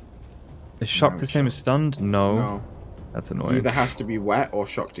 Is shocked the same as stunned? No. No. That's He annoying. either has to be wet or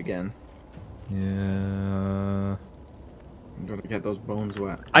shocked again. Yeah. I'm gonna get those bones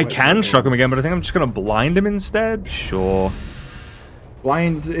wet. I Wet can bones. shock him again, but I think I'm just gonna blind him instead. Sure.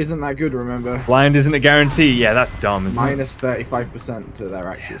 Blind isn't that good, remember? Blind isn't a guarantee. Yeah, that's dumb, isn't it? Minus 35% to their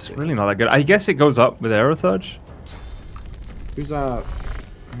accuracy. Yeah, it's really not that good. I guess it goes up with Aerothurge. Who's our...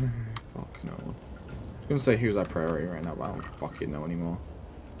 Fuck no. I was gonna say who's our priority right now, but I don't fucking know anymore.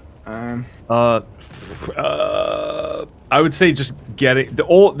 I would say just get it.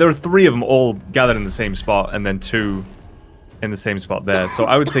 There are 3 of them all gathered in the same spot, and then 2 in the same spot there. So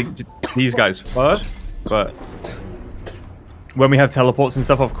I would say these guys first, but when we have teleports and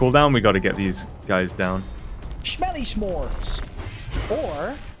stuff off cooldown, we got to get these guys down. Schmelly s'mores.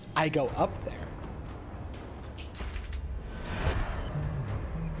 Or I go up there.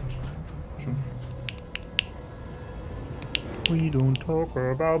 We don't talk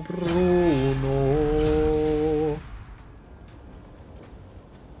about Bruno.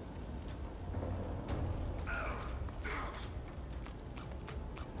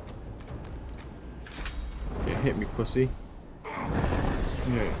 Yeah, hit me, pussy.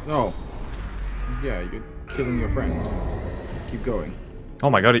 Yeah. Oh. Yeah, you're killing your friend. Keep going. Oh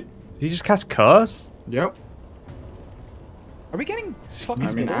my god, did he just cast Curse? Yep. Are we getting fucking I'm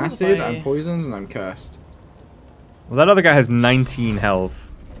in killed acid, by- I'm poisoned, and I'm cursed. Well, that other guy has 19 health.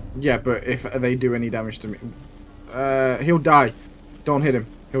 Yeah, but if they do any damage to me... he'll die. Don't hit him.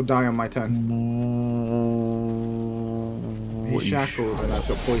 He'll die on my turn. He's shackled, and I've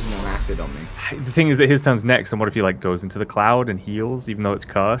got poison and acid on me. The thing is that his turn's next, and what if he like goes into the cloud and heals, even though it's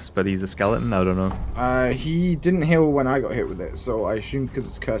cursed, but he's a skeleton? I don't know. He didn't heal when I got hit with it, so I assume because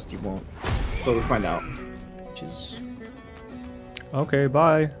it's cursed he won't. But we'll find out. Which is... Okay,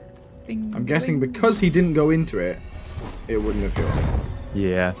 bye. Bing, I'm guessing bing. because he didn't go into it, it wouldn't have healed him.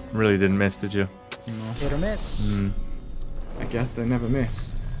 Yeah, really didn't miss, did you? Hit or miss. I guess they never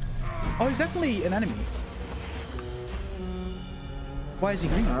miss. Oh, he's definitely an enemy. Why is he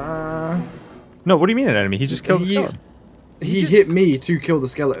green? No, what do you mean an enemy? He just killed the skeleton. He just- hit me to kill the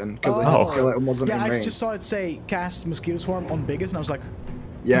skeleton because Oh. the skeleton wasn't Yeah, in I range. just saw it say cast mosquito swarm on biggest, and I was like,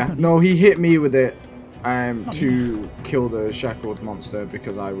 Yeah, no, he hit me with it to kill the shackled monster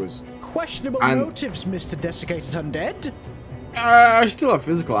because I was... questionable And- motives, Mr. Desiccated Undead. I still have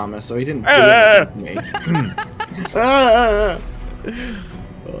physical armor, so he didn't do anything to me.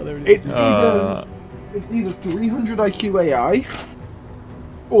 Oh, there it It's is. it's either 300 IQ AI,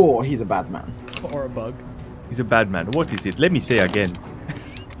 or he's a bad man. Or a bug. He's a bad man. What is it? Let me say again.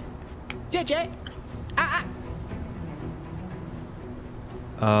 JJ!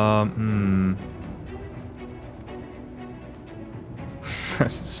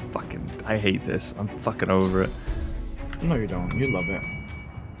 This is fucking... I hate this. I'm fucking over it. No, you don't. You love it.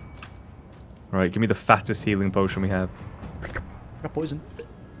 Alright, give me the fattest healing potion we have. Got poison.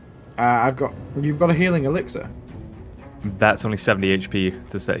 You've got a healing elixir. That's only 70 HP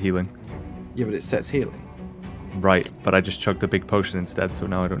to set healing. Yeah, but it sets healing. Right, but I just chugged a big potion instead, so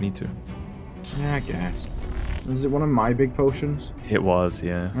now I don't need to. Yeah, I guess. Is it one of my big potions? It was,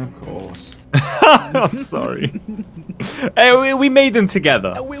 yeah. Of course. I'm sorry. Hey, we made them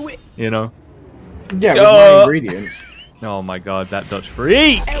together. Wait. You know? Yeah, with my ingredients. Oh my god, that Dutch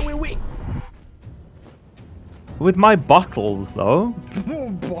free! Wait. With my bottles, though.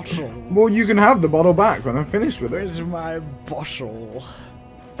 Bottle. Well, you can have the bottle back when I'm finished with it. Where's my bottle?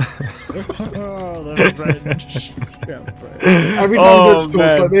 Oh, the French. Every time Dutch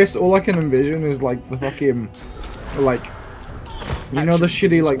talks like this, all I can envision is like the fucking, like, you know, the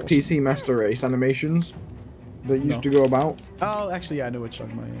shitty like PC Master Race animations that used to go about. Oh, actually, yeah, I know what you're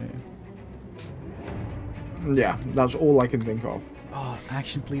talking about. Yeah, that's all I can think of. Oh,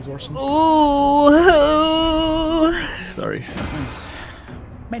 action, please, Orson. Oh, sorry. Nice.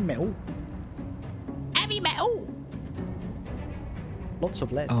 Main metal. Heavy metal. Lots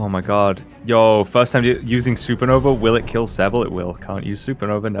of lead. Oh my god. Yo, first time using Supernova. Will it kill Sebel? It will. Can't use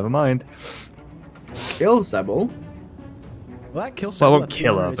Supernova. Never mind. Kill Sebel? Well, that kills. Well, I won't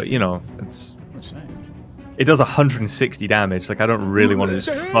kill her, but you know, it does 160 damage. Like I don't really want to just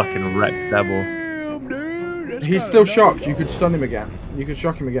fucking wreck Sebel. He's still shocked. You could stun him again. You could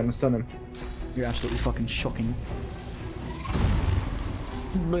shock him again and stun him. You're absolutely fucking shocking.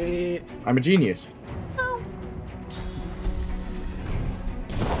 I'm a genius.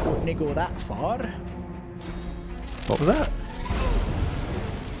 Wouldn't go that far. What was that?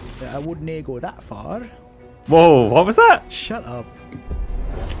 I wouldn't go that far. Whoa, what was that? Shut up.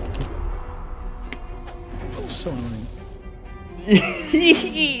 Oh, so annoying.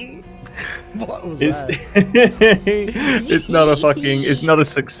 What was that? It's not a fucking. It's not a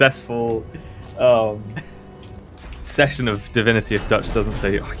successful session of Divinity if Dutch doesn't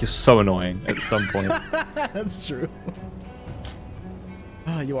say, "Oh, you're so annoying" at some point. That's true.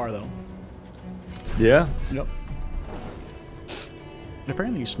 You are though. Yeah. Yep. And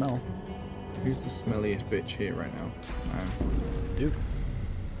apparently you smell. Who's the smelliest bitch here right now? Dude.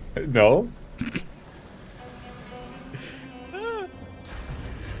 No.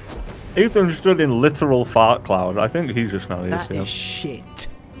 Ethan stood in literal fart cloud. I think he's the smelliest. That is shit.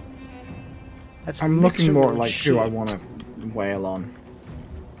 That's I'm looking more literal like shit. who I want to wail on.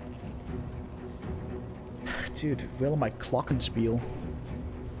 Dude, wail on my glockenspiel.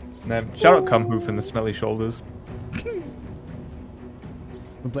 Shout out Kumhoof and the smelly shoulders.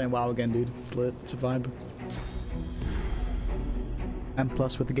 I'm playing WoW again, dude. It's lit. It's a vibe. And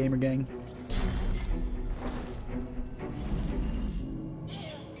plus with the gamer gang.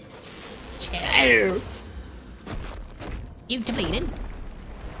 You bleeding?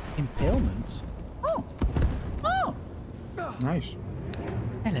 Impalement? Oh. Oh. Nice.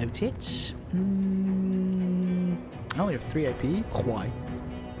 Hello, tits. I only have 3 AP. Why?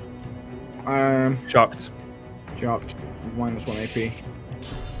 Shocked. Shocked. -1 AP.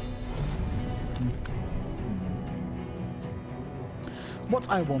 What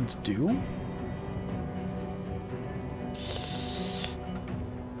I want to do...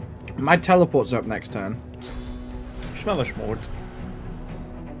 My teleport's up next turn. Smellish mode.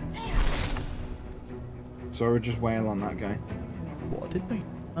 So I would just wail on that guy. What did we?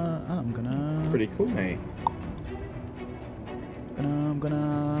 And I'm gonna... Pretty cool, mate. I'm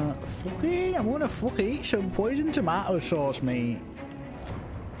gonna fucking eat some poison tomato sauce, mate.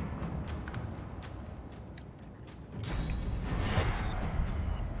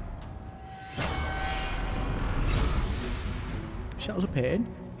 Shadows of Pain.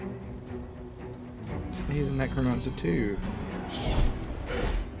 He's a necromancer too.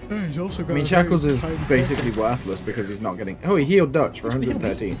 He's also got I mean, Shackles is basically worthless because he's not getting... Oh, he healed Dutch for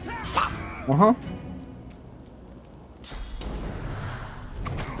 113. Uh-huh.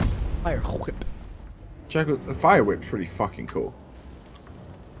 Fire whip. Shackles... The fire whip's pretty fucking cool.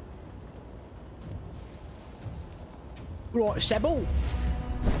 Right, Sebel.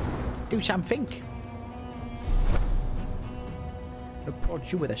 Do something. I'll prod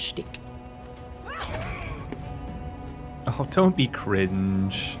you with a stick. Oh, don't be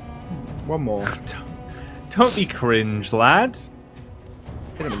cringe. One more. Don't be cringe, lad.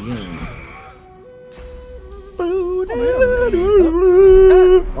 Hit him again. Oh.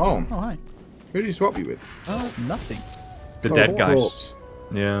 Oh, hi. Who did he swap you with? Oh, nothing. The Oh, dead guys. corpse.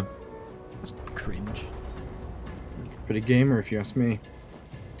 Yeah. That's cringe. Pretty gamer, if you ask me.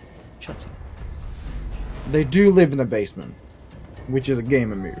 Shut up. They do live in a basement, which is a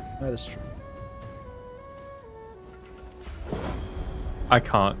gamer move. That is true. I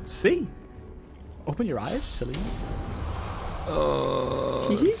can't see. Open your eyes, silly.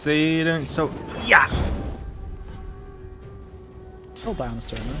 See, don't so. Yeah. I'll die on this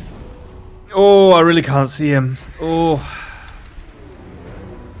turn, right? Oh, I really can't see him. Oh,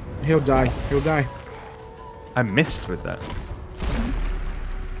 He'll die. He'll die. I missed with that.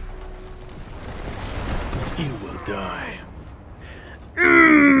 You will die.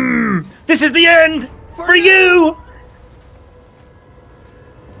 This is the end for you.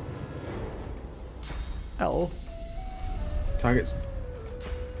 Hell. Target's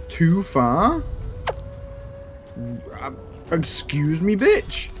too far. Excuse me,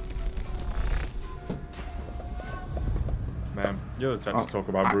 bitch. Man, you're the time to talk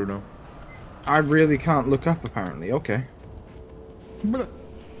about Bruno. I really can't look up, apparently. Okay.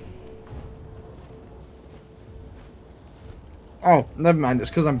 Oh, never mind. It's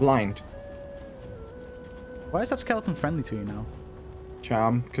because I'm blind. Why is that skeleton friendly to you now?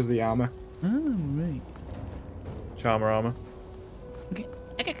 Charm, because of the armor. Oh, right. Charmer armor. Okay.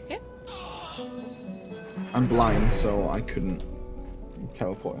 Okay. I'm blind, so I couldn't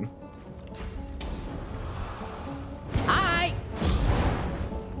teleport him. Hi!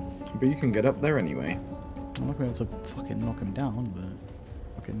 But you can get up there anyway. I'm not gonna be able to fucking knock him down, but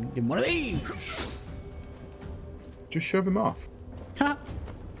fucking give him one of these! Just shove him off. Ha!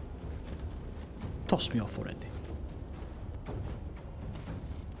 Toss me off already.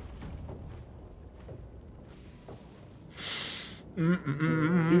 You're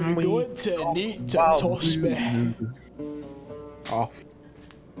going to need to toss me. Off.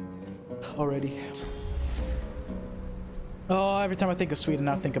 Already. Oh, every time I think of Sweden,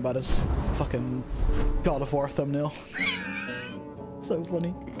 I think about his fucking God of War thumbnail. So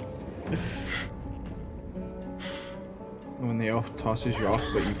funny. When the elf tosses you off,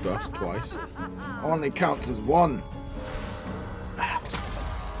 but you burst twice. Only counts as one.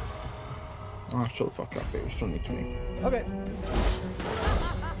 Oh, shut the fuck up, it was only 20. Okay.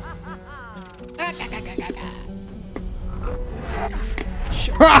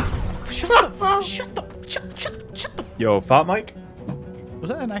 Shut the. Yo, fart mic? Was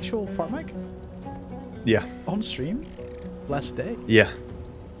that an actual fart mic? Yeah. On stream? Last day? Yeah.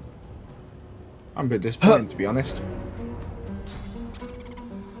 I'm a bit disappointed, to be honest.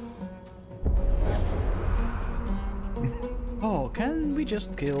 Oh, can we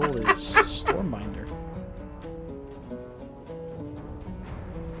just kill this Stormbinder?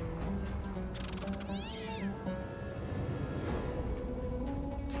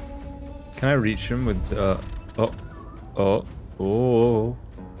 Can I reach him with oh. Whoa.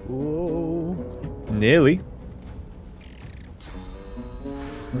 Nearly.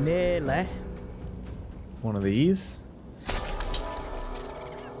 Nearly. One of these.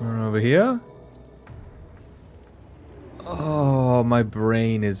 One over here. Oh, my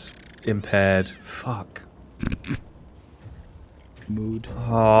brain is impaired. Fuck. Mood.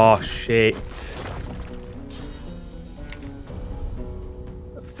 Oh, shit.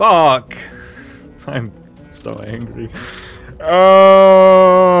 Fuck. I'm so angry.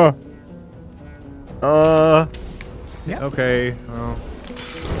 Yeah. Okay. Well.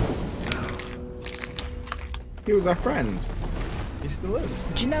 He was our friend. He still is.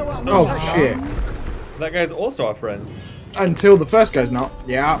 Do you know what? Oh, shit. That guy's also our friend. Until the first guy's not.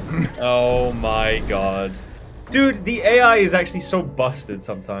 Yeah. Oh my god. Dude, the AI is actually so busted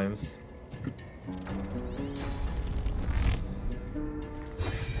sometimes.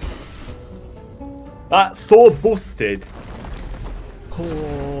 That's so busted.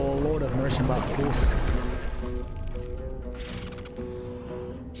 Oh, Lord of Mercy, about post.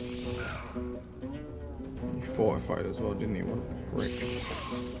 He fortified as well, didn't he? What a prick.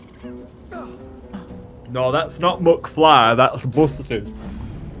 No, that's not McFly, that's Busted.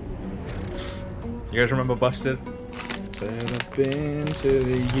 You guys remember Busted? Said I've been to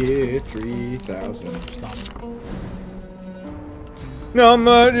the year 3000. Stop. Not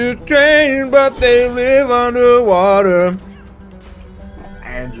much has changed, but they live underwater.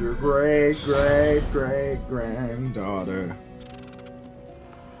 And your great-great-great-granddaughter.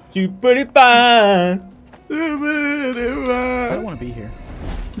 She's pretty fine. I don't want to be here.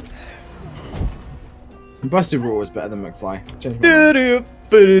 Busted Raw was better than McFly. Change my mind.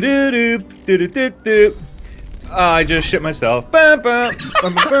 I just shit myself. That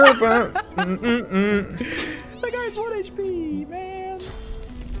guy's 1 HP, man.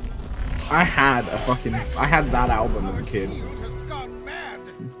 I had that album as a kid.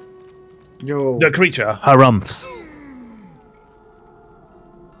 Yo. The creature harumphs.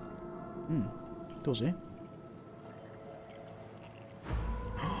 Does he?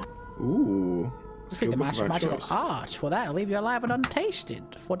 Ooh. Defeat the master magical art. For that, I'll leave you alive and untasted.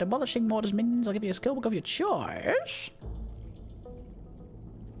 For demolishing Mortar's minions, I'll give you a skill book of your choice.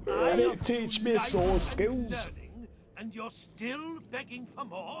 You'll teach me sword skills. And you're still begging for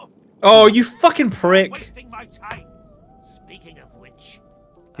more? Oh, you fucking prick. Wasting my time. Speaking of which,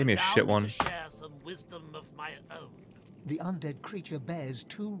 Give me a shit one. to share some wisdom of my own. The undead creature bears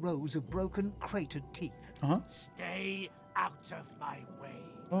 2 rows of broken, cratered teeth. Stay out of my way.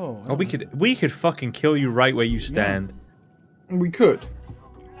 Oh, Oh, we could fucking kill you right where you stand. We could.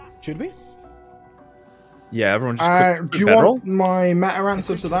 should we? Yeah, everyone just Do you want my meta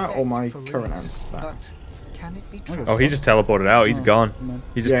answer to that or my current answer to that? Can it be trusted? Oh, he just teleported out. He's gone.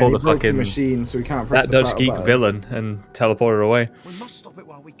 He just pulled he the broke the fucking machine, so we can't press that the Dutch battle geek button. villain and teleported away. We must stop it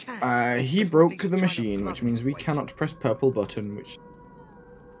while we can. He before it broke leads to the trying to machine, plug which means we the cannot press purple button, which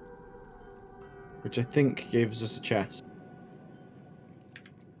I think gives us a chest.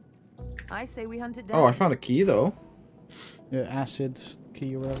 I say we hunt it down. Oh, I found a key though. Yeah, acid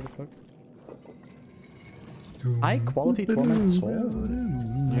key or whatever the fuck. High quality tormented soul.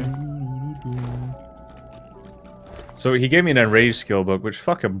 Yeah. So he gave me an enraged skill book, which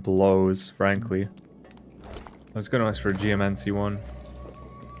fucking blows, frankly. I was gonna ask for a geomancy one.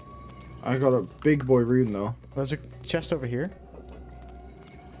 I got a big boy rune though. There's a chest over here.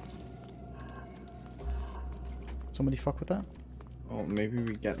 Somebody fuck with that? Oh, maybe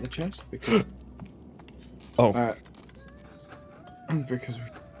we get the chest because Oh, because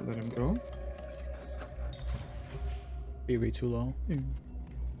we let him go. Be way too low.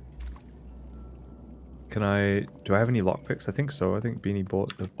 do I have any lockpicks? I think so. I think Beanie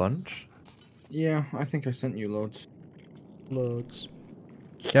bought a bunch. Yeah, I think I sent you loads. Loads.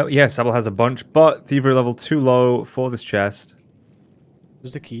 Yeah, Sable has a bunch, but thievery level too low for this chest.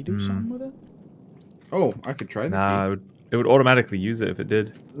 Does the key do something with it? Oh, I could try the Nah, key. it would automatically use it if it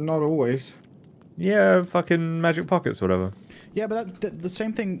did. Not always. Yeah, fucking magic pockets, whatever. Yeah, but the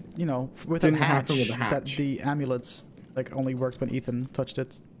same thing, you know, with Didn't that hatch, happen with the that hatch. the amulets like only worked when Ethan touched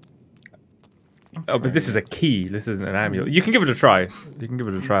it. Oh, but this is a key. This isn't an amulet. You can give it a try. You can give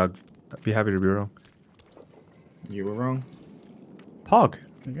it a try. I'd be happy to be wrong. You were wrong. Pog.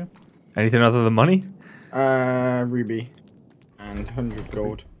 There you go. Anything other than money? Ruby. And 100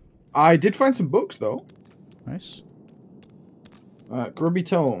 gold. I did find some books though. Nice. Grubby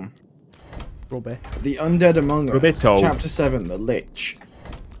Tome. Robe. The Undead Among Us. Grubby Tome. Chapter 7, The Lich.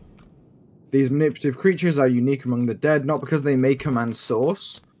 These manipulative creatures are unique among the dead, not because they may command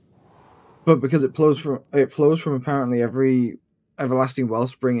source, but because it flows from apparently every everlasting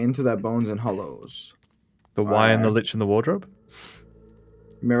wellspring into their bones and hollows. The why and the lich in the wardrobe?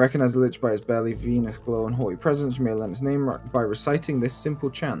 You may recognize the lich by its barely Venus glow and haughty presence. You may learn its name by reciting this simple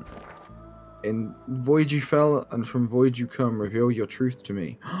chant. In void you fell, and from void you come, reveal your truth to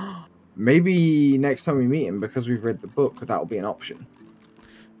me. Maybe next time we meet him, because we've read the book, that'll be an option.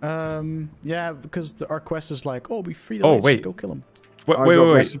 Yeah, because our quest is like, oh, we freed the Oh, lich, wait. go kill him. Wait, I wait, got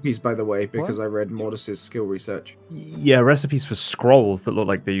wait. recipes, by the way, because I read Mortis's skill research. Yeah, recipes for scrolls that look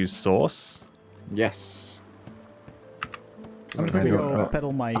like they use source. Yes. I'm gonna quickly I go got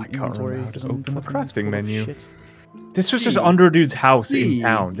pedal my can't inventory. remember how to 'cause I'm open the fucking crafting full of menu. shit. This was just under a dude's house in Gee.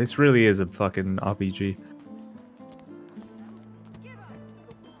 town. This really is a fucking RPG.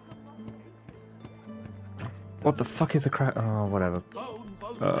 What the fuck is a crack? Oh, whatever.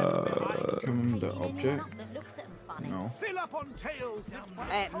 Come the object. No. Fill up on tails.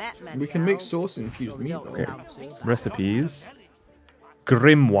 We can make sauce infused meat though. Recipes.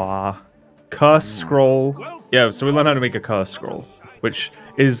 Grimoire. Curse scroll. Yeah, so we learn how to make a curse scroll. Which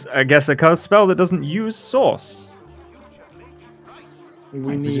is, I guess, a curse spell that doesn't use source.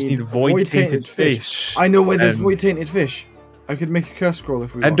 We just need void tainted fish. I know where there's And- void tainted fish. I could make a curse scroll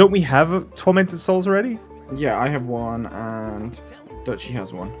if we And want. don't we have tormented souls already? Yeah, I have one and Dutchy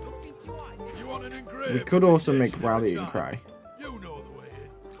has one. We could also make Rallying Cry.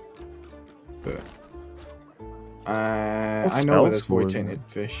 But I know where there's void tainted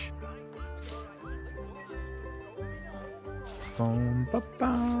fish. Boom, ba,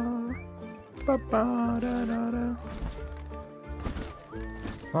 ba. Ba, ba, da, da, da.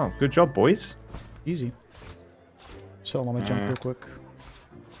 Oh, good job, boys. Easy. So let me jump real quick.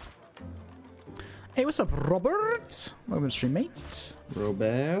 Hey, what's up, Robert? Welcome to the stream, mate.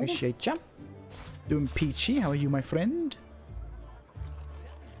 Robert. Appreciate ya. Doing peachy. How are you, my friend?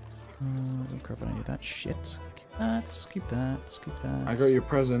 Don't care about any of that shit. Keep that. Keep that. Keep that. I got your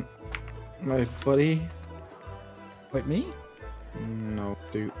present, my buddy. Wait, me? No,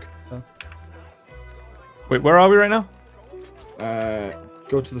 Duke. Wait, where are we right now?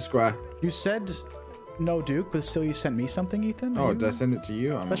 Go to the square. You said no, Duke, but still you sent me something, Ethan? Oh, Are did I you- send it to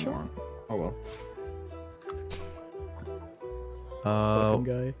you? I'm Special? wrong. Oh well. Fucking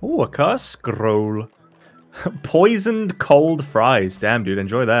guy. Oh, a curse scroll. Poisoned cold fries. Damn, dude,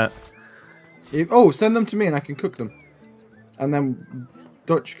 enjoy that. Oh, send them to me and I can cook them. And then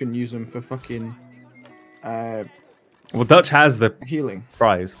Dutch can use them for fucking Well, Dutch has the healing.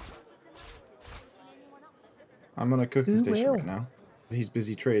 fries. I'm on a cooking Who station will? right now. He's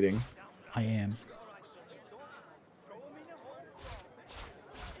busy trading. I am.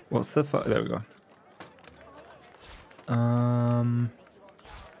 What's the fuck? There we go.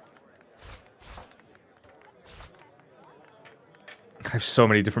 I have so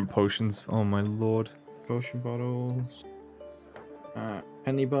many different potions. Oh my lord. potion bottles.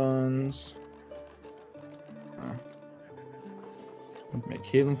 Penny buns. Make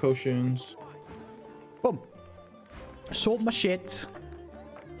healing potions. Boom. Sold my shit.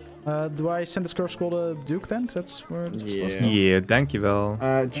 Do I send the scroll to Duke then? 'Cause that's where it's supposed to go. Yeah, thank you, Val.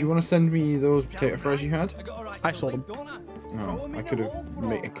 Do you want to send me those potato fries you had? I sold them. No, I could have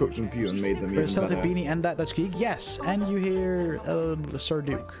cooked them for you and made them even There's Celtic better. Beanie and That's Geek. Yes, and you hear Sir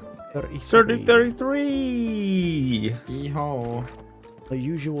Duke. 33. Sir Duke 33! Yeehaw. The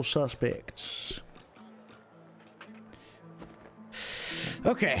usual suspects.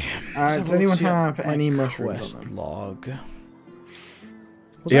 Okay. Does anyone have any mushrooms on them? Log.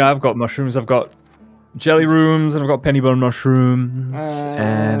 Yeah, I've got mushrooms. I've got jelly rooms, and I've got penny bone mushrooms,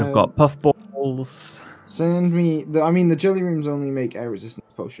 and I've got puff balls. Send me the jelly rooms only make air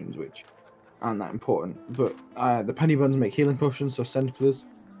resistance potions, which aren't that important. But the penny buns make healing potions, so send please.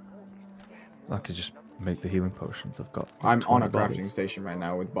 I could just make the healing potions. I've got. I'm on a 20 crafting bottles. station right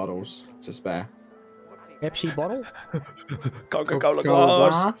now with bottles to spare. Pepsi bottle? Coca-Cola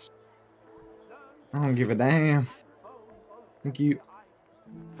glass. I don't give a damn. Thank you.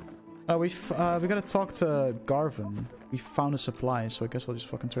 We gotta talk to Garvin. We found a supply, so I guess I'll just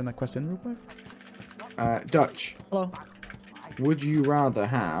fucking turn that quest in real quick. Dutch. Hello. Would you rather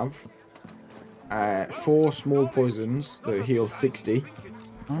have 4 small poisons that heal 60,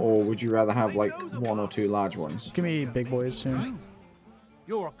 or would you rather have like 1 or 2 large ones? Give me big boys soon.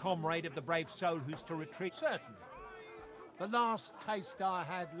 You're a comrade of the brave soul who's to retreat. Certainly. The last taste I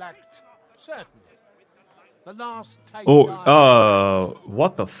had lacked. Certainly. The last taste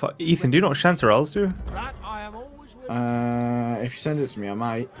What the fuck? Ethan, do you know what chanterelles do? That I am always willing. If you send it to me, I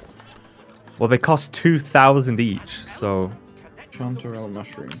might. Well, they cost 2,000 each, so... Chanterelle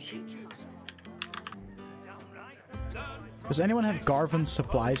mushrooms. Does anyone have Garvin's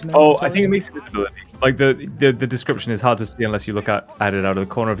supplies in their Oh, inventory? I think it makes visibility. Like, the description is hard to see unless you look at it out of the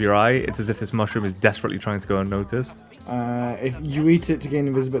corner of your eye. It's as if this mushroom is desperately trying to go unnoticed. If you eat it to gain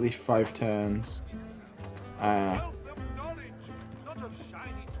invisibility 5 turns. And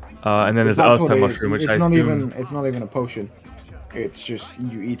then there's That's the what Earth it is. mushroom, which it's I not assume... it's not even a potion. It's just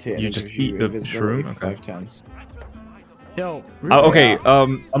you eat it. And You it just gives you eat the invisibility shroom? for Okay. 5 turns. Yo, okay,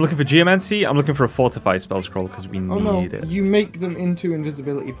 I'm looking for geomancy. I'm looking for a fortify spell scroll because we Oh no, need it. you make them into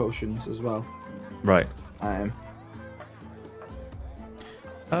invisibility potions as well. Right.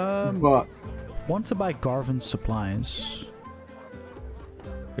 But want to buy Garvin's supplies.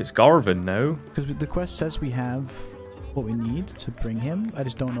 It's Garvin, no? Because the quest says we have what we need to bring him. I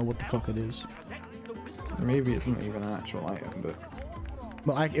just don't know what the fuck it is. maybe it's not even an actual item, but...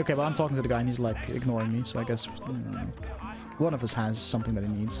 Well, okay, but I'm talking to the guy and he's like ignoring me, so I guess one of us has something that he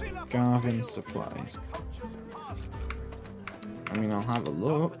needs. Garvin supplies. I mean, I'll have a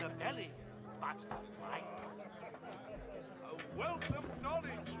look.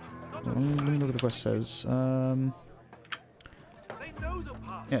 Let me look at the quest says.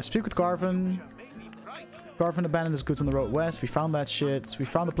 Yeah, speak with Garvin. Garvin abandoned his goods on the road west. We found that shit. We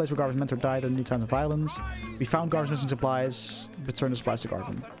found the place where Garvin's mentor died in the times of violence. We found Garvin's missing supplies. Return the supplies to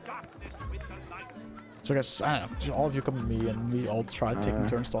Garvin. So I guess, I don't know, just all of you come to me and we all try taking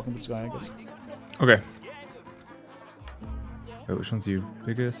turns talking to this guy, I guess. Okay. Wait, which one's you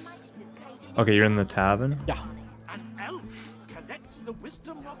biggest? Okay, you're in the tavern? Yeah. An elf collects the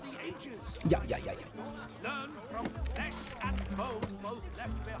wisdom of the ages. Yeah. Learn from flesh and bone both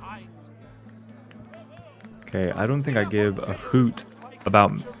left behind. Okay, I don't think I give a hoot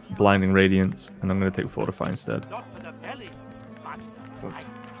about blinding radiance, and I'm gonna take fortify instead. Not for the belly, but the mind.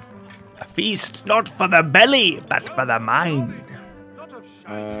 A feast not for the belly, but for the mind. Not of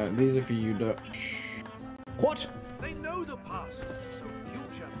shiny. These are for you, Dutch. What? They know the past, so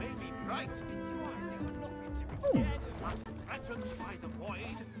future may be bright. Threatened by the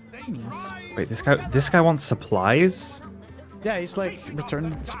void, they rise. Wait, this guy wants supplies? Yeah, he's like,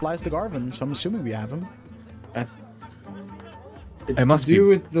 return supplies to Garvin, so I'm assuming we have him. It's It must to do be-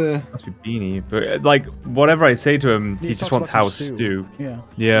 with the... Must be Beanie, but like whatever I say to him, he just talks wants about house some stew. Yeah,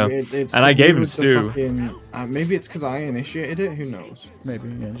 Yeah, It's and to I do gave him with the stew. fucking- maybe it's because I initiated it. Who knows? maybe,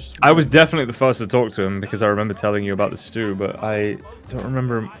 yeah, just... I was definitely the first to talk to him because I remember telling you about the stew, but I don't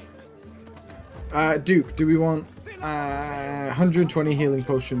remember. Duke, do we want 120 healing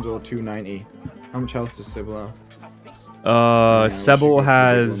potions or 290? How much health does Sybil have? we should go Sebel for the big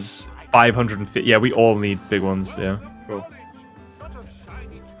has 550. Yeah, we all need big ones. Yeah. Cool.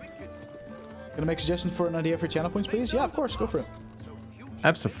 Gonna make suggestions for an idea for channel points, please? Yeah, of course, go for it.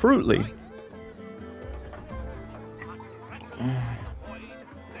 Absolutely.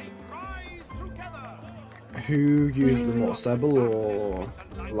 Who used the more, Sybil or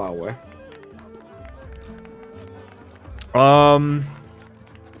Laue? I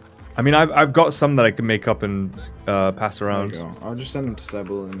mean, I've got some that I can make up and pass around. There you go. I'll just send them to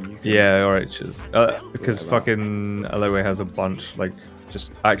Sebel and you can... Yeah, alright, cheers. Because fucking Aloe has a bunch, like,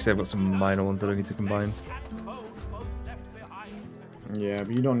 just... Actually, I've got some minor ones that I need to combine. Yeah,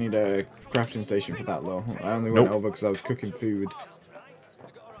 but you don't need a crafting station for that, though. I only went over because I was cooking food.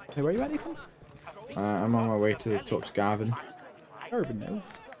 Hey, where are you at, Ethan? I'm on my way to talk to Gavin. Urban, no.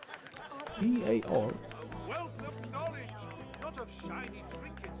 E-A-R. Wealth of knowledge, not of shiny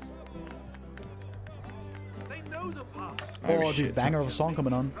trinkets. They know the past. Oh, dude, banger of a song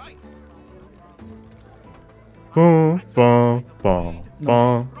coming on. Boom, boom, boom,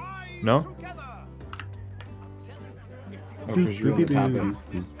 boom. No? Oh, because you're on the tab.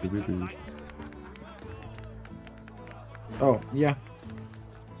 Oh, yeah.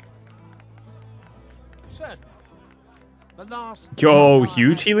 Certainly. The last Yo, taste I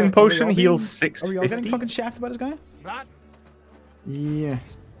huge had healing Are we potion all heals being- Are we all getting 650. fucking shafted by this guy? That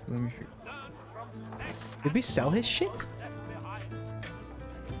Yes. Let me figure. Did we sell his shit?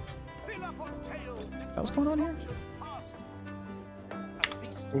 That was going on here?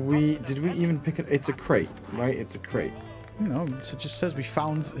 Did we even pick it? It's a crate, right? It's a crate. No, it just says we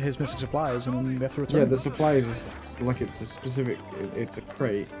found his missing supplies and then we have to return Yeah, them. the supplies is like it's a specific. It's a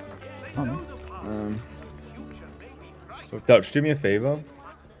crate. Oh, no. Dutch, do me a favor.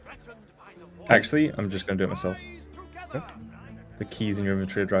 Actually, I'm just gonna do it myself. The keys in your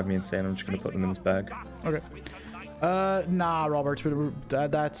inventory drive me insane. I'm just gonna put them in this bag. Okay. Nah, Robert.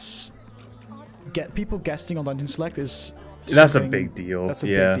 That's... People guesting on Dungeon Select is... That's a something- big deal. That's a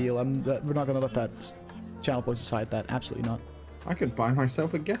yeah. big deal. We're not gonna let that channel points aside that. Absolutely not. I could buy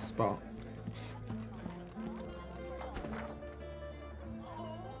myself a guest spot.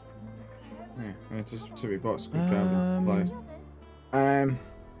 Yeah, it's a specific box called Gavin supplies. I'm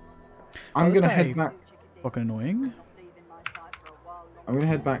this gonna guy- head back. Fucking annoying. I'm gonna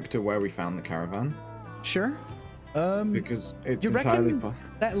head back to where we found the caravan Sure. because it's You entirely. reckon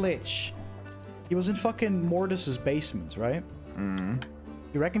that lich, he was in fucking Mordus's basement, right? Mm.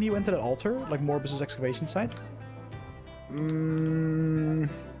 You reckon he went to that altar, like Morbus's excavation site?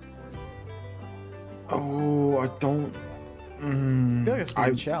 Oh, I don't. I feel like that's a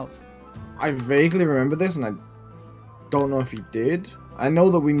pretty good shout. I vaguely remember this, and I don't know if he did. I know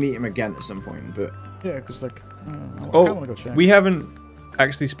that we meet him again at some point, but Yeah, because like, I kinda Oh, wanna go check. we haven't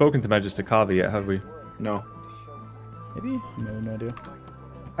actually spoken to Magister Carver yet, have we? no. Maybe? No idea.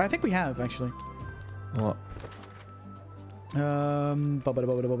 I think we have actually. What?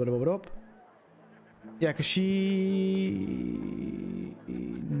 Ba-ba-da-ba-ba-da-ba-da-ba-da-ba. Yeah, cause she.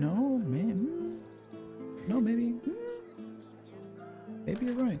 No, man. No, maybe. Maybe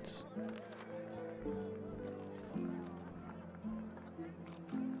you're right.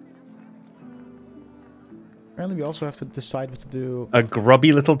 Apparently, we also have to decide what to do. A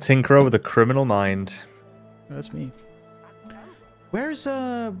grubby little tinkerer with a criminal mind. Oh, that's me. Where's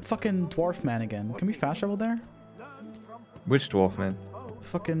fucking dwarf man again? Can we fast travel there? Which dwarf, man?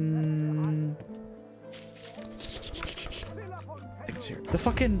 Fucking. I think it's here. The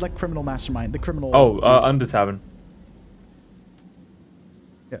fucking like criminal mastermind. The criminal. Oh, dude. under tavern.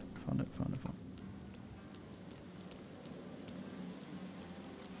 Yeah, found it.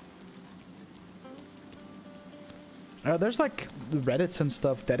 There's like Reddits and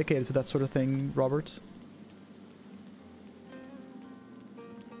stuff dedicated to that sort of thing, Robert.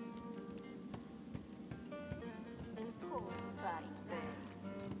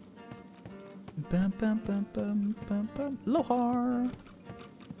 Bum, bum, bum, bum, bum, bum. Lohar.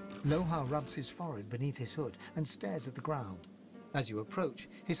 Lohar rubs his forehead beneath his hood and stares at the ground. As you approach,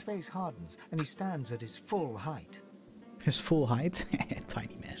 his face hardens and he stands at his full height. His full height?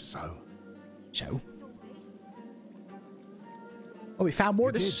 Tiny man. So? Oh, we found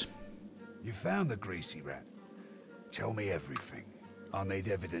Mortis. You found the greasy rat. Tell me everything. I'll need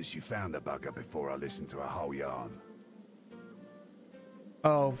evidence you found the bugger before I listen to a whole yarn.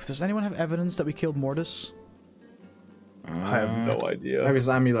 Oh, does anyone have evidence that we killed Mortis? I have no idea. I have his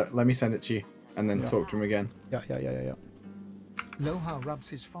amulet. Let me send it to you, and then talk to him again. Yeah. Lohar rubs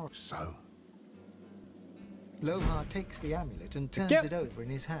his forehead. So? Lohar takes the amulet and turns Yep. it over in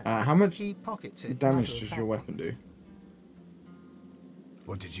his hand. How much He pockets it. damage does your weapon do?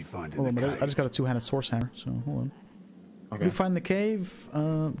 What did you find in Hold on, the but cave? I just got a two-handed source hammer, so hold on. Okay. We find the cave.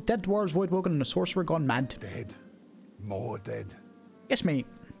 Dead dwarves, void woken, and a sorcerer gone mad. Dead? More dead? Yes, mate.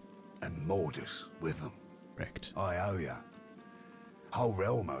 And Mordus with them. Correct. I owe you. Whole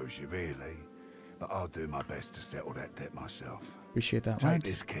realm owes you, really. But I'll do my best to settle that debt myself. Appreciate that, Take lad.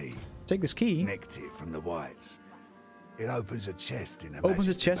 this key. Take this key. Nicked it from the whites. It opens a chest in a Opens a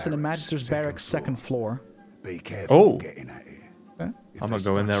Magister's chest in the Magister's barracks, second floor. Be careful getting at it. Okay. I'm gonna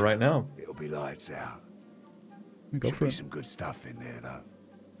go in there right now. It'll be lights out. Go Should for be it. some good stuff in there, though.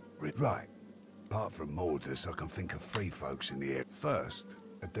 Right. Apart from Mortis, I can think of 3 folks in the air. First,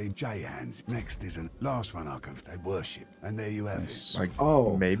 a Dean J hands. Next is an last one I can. They worship, and there you have it. Like,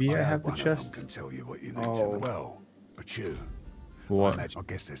 Oh. maybe I have the one of them chest. can tell you what you need to know. Well, but you. What? I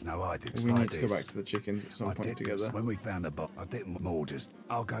guess there's no idea. We need to go back to the chickens at some point together. When we found the box, I didn't Mortis.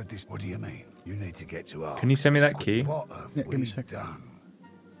 I'll go this. What do you mean? You need to get to our. Can you send me that key? What have Yeah, give me we a sec. done?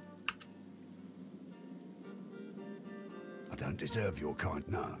 I don't deserve your kind.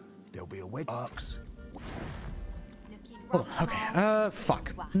 No, there'll be a wed ox. Hold on. Okay.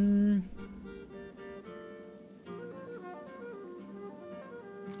 Fuck.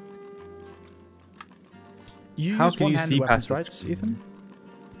 You How use can you one-handed see weapons, past right, this? Ethan?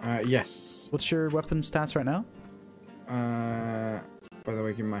 Yes. What's your weapon stats right now? By the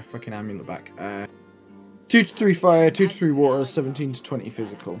way, give me my fucking amulet back. 2 to 3 fire, 2 to 3 water, 17 to 20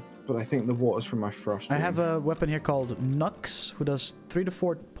 physical. But I think the water's from my frost. I have a weapon here called Nux, who does 3 to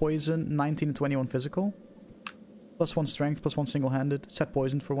 4 poison, 19 to 21 physical. +1 strength, +1 single-handed. Set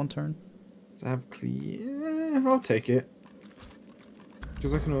poison for 1 turn. Does it have clear? I'll take it.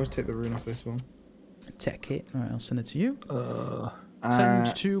 Because I can always take the rune off this one. Take it. Alright, I'll send it to you.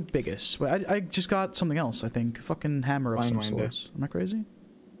 Send to biggest. Wait, I just got something else, I think. Fucking hammer of some sorts. Am I crazy?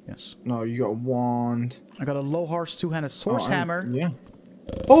 Yes. No, you got a wand. I got a low horse 2-handed source hammer. Yeah.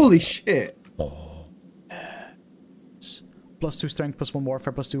 Holy shit! +2 strength, +1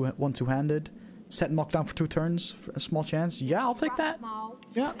 warfare, +1 two-handed. Set knockdown for 2 turns. For a small chance. Yeah, I'll take that.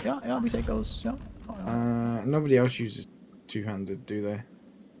 Yeah, we take those. Yeah. Nobody else uses two-handed, do they?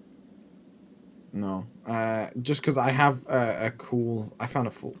 No. Just because I have a cool... I found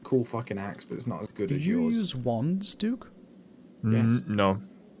a cool fucking axe, but it's not as good as yours. Do you use wands, Duke? Yes. No.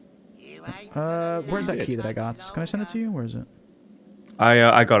 Where's that key that I got? Can I send it to you? Where is it?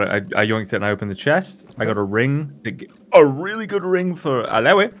 I got it. I yoinked it and I opened the chest. I got a ring. A really good ring for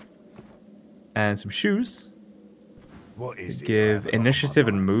Alewe. And some shoes. What is it? Give initiative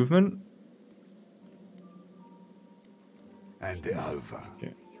and movement. Hand it over.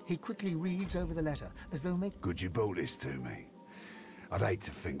 Okay. He quickly reads over the letter, as though make... Good you brought this to me. I'd hate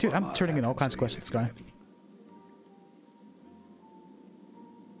to think... Dude, what I'm might turning in all happen kinds to of quests you with this guy. if you-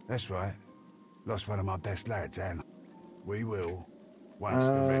 That's right. Lost one of my best lads, and we will. Once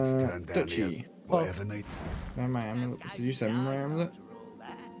the Reds turn down Dutchy. the... Whatever need... My amulet. Did you send me my amulet?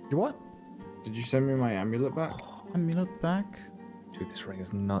 You what? Did you send me my amulet back? Amulet back? Dude, this ring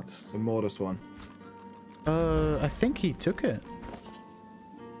is nuts. The Mortis one. I think he took it.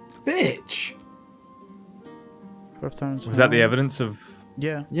 Bitch! Was that the evidence of...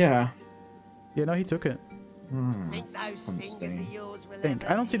 Yeah. Yeah. Yeah, no, he took it. Think those fingers of yours will I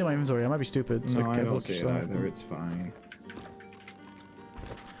don't see it in my inventory. I might be stupid. So No, I can't don't look see it yourself. either. It's fine.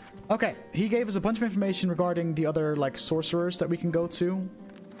 Okay, he gave us a bunch of information regarding the other, like, sorcerers that we can go to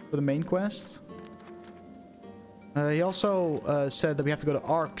for the main quest. He also said that we have to go to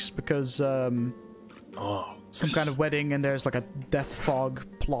Arcs because some kind of wedding and there's like a death fog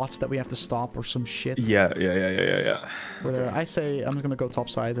plot that we have to stop or some shit. Yeah. But I say I'm just gonna go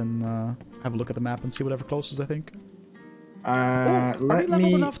topside and have a look at the map and see whatever closest I think. Are we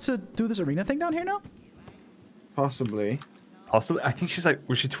leveled enough to do this arena thing down here now? Possibly. Possibly. I think she's like...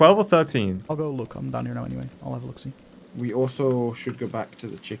 Was she 12 or 13? I'll go look. I'm down here now anyway. I'll have a look-see. We also should go back to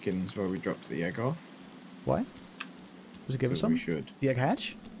the chickens where we dropped the egg off. Why? Does it give us some? We should. The egg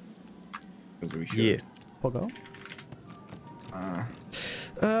hatch? Because we should. Yeah. We'll go.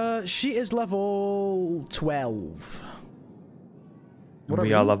 She is level 12.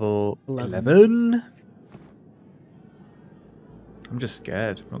 We are level 11. I'm just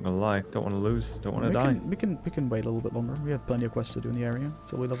scared. Not gonna lie. Don't want to lose. Don't want to die. We can wait a little bit longer. We have plenty of quests to do in the area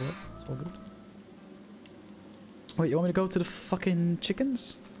until we level up. It's all good. Wait, you want me to go to the fucking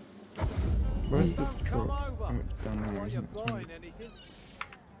chickens? Where's the Come troll? over. Oh, it's down there, Are isn't you it? buying anything?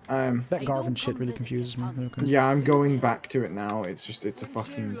 That Garvin shit really confuses me. Okay. Yeah, I'm going back to it now. It's just, it's a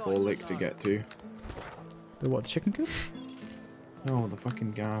fucking bollock to get to. The what, chicken coop? No, the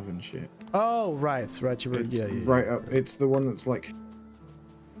fucking Garvin shit. Oh, right. You were, It's yeah. right up. It's the one that's like,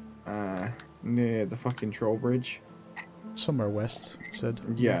 near the fucking troll bridge. Somewhere west, it said.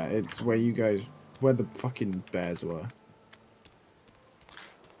 Yeah, it's where you guys, where the fucking bears were.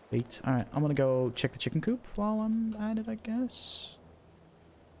 Wait, alright. I'm gonna go check the chicken coop while I'm at it, I guess.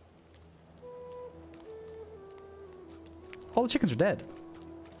 All the chickens are dead.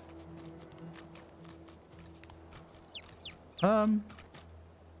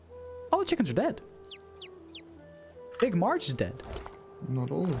 All the chickens are dead. Big Marge is dead.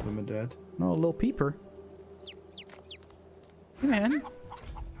 Not all of them are dead. No, little Peeper. Hey, man.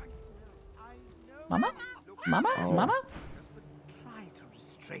 Mama? Mama? Oh. Mama? Try to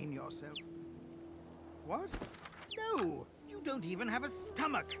restrain yourself. What? No, you don't even have a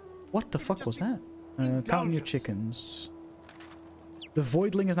stomach. What the fuck was that? Counting your chickens. The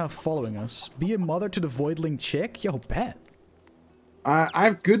voidling is now following us. Be a mother to the voidling chick? Yo, bet. I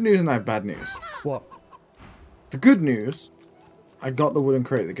have good news and I have bad news. What? The good news, I got the wooden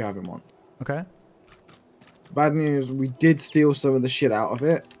crate that Gavin wants. Okay. Bad news, we did steal some of the shit out of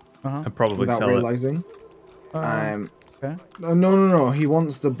it. And probably without sell realizing. Okay. No. He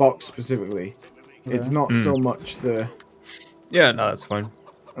wants the box specifically. Okay. It's not so much the. Yeah, no, that's fine.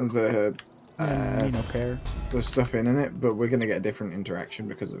 The. You don't care. The stuff in it, but we're gonna get a different interaction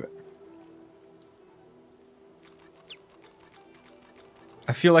because of it.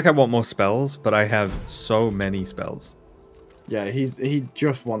 I feel like I want more spells, but I have so many spells. Yeah, he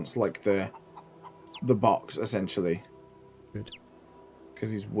just wants like the box essentially. Good.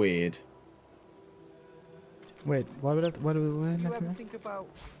 Because he's weird. Wait, why would I? Why do I? Think about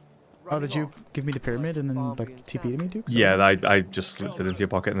Oh, did you give me the pyramid and then like TP to me, Duke? Yeah, I just slipped it into your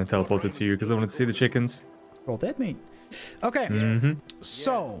pocket and then teleported to you because I wanted to see the chickens. Roll that, mate. Okay. Mm-hmm.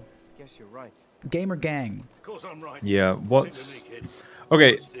 So. Guess you're right. Gamer gang. Of course I'm right. Yeah. What's?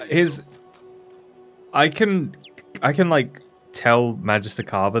 Okay. I can like tell Magister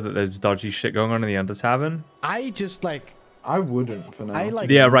Carver that there's dodgy shit going on in the Under Tavern. I just like. I wouldn't for now. I like.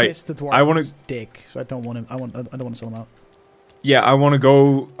 Yeah, right. Kiss the dwarf I want to dick, so I don't want him. I don't want to sell him out. Yeah, I want to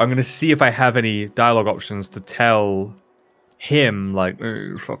go. I'm gonna see if I have any dialogue options to tell him, like,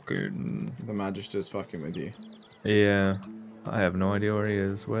 oh, fucking. The Magister's fucking with you. Yeah, I have no idea where he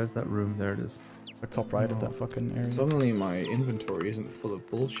is. Where's that room? There it is. Like top right of that fucking area. Suddenly my inventory isn't full of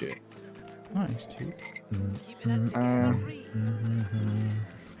bullshit. Nice, dude. Well,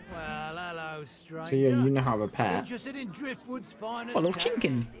 hello, stranger. So yeah, you now have a pet. Interested in Driftwood's finest. Hello,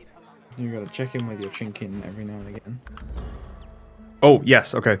 Chinkin. You gotta check in with your chinkin every now and again. Oh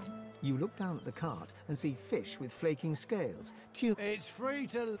yes, okay. You look down at the cart and see fish with flaking scales. It's free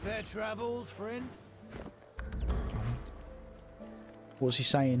to their travels, friend. What's he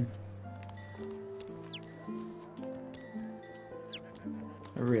saying?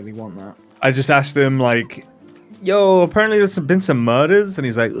 I really want that. I just asked him like, "Yo, apparently there's been some murders," and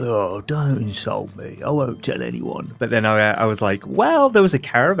he's like, "Oh, don't insult me. I won't tell anyone." But then I was like, "Well, there was a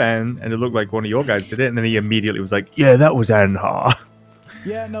caravan, and it looked like one of your guys did it." And then he immediately was like, "Yeah, that was Anhar."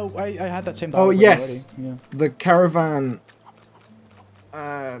 Yeah, no, I had that same. Oh yes, yeah. The caravan.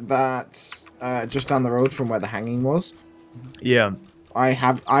 That's just down the road from where the hanging was. Yeah.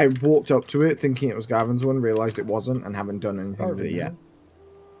 I walked up to it thinking it was Gavin's one, realized it wasn't, and haven't done anything with it yet.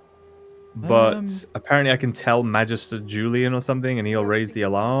 But apparently I can tell Magister Julian or something, and he'll raise the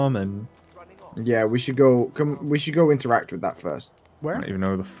alarm. And yeah, we should go. We should go interact with that first. Where? I don't even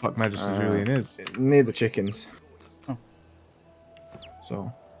know who the fuck Magister Julian is. Near the chickens. Oh.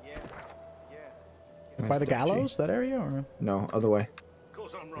 So. By the gallows, that area, or no, other way. Of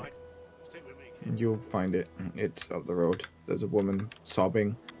course I'm right. Stick with me. You'll find it. It's up the road. There's a woman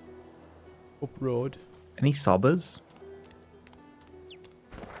sobbing. up road? Any sobbers?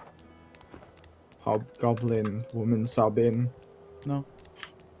 Hobgoblin woman sobbing. No.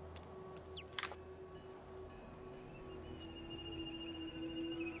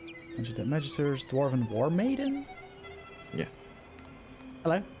 Magister's Dwarven War Maiden? Yeah.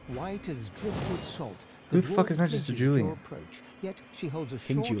 Hello. White as driftwood salt. Who the fuck is Magister Julian? Approach, yet she holds a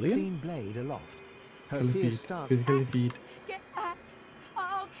King short, Julian? clean blade aloft. Her Physically fierce stance. feed. Get back!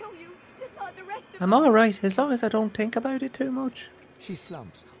 I'll kill you, just like the rest of I'm alright, as long as I don't think about it too much. She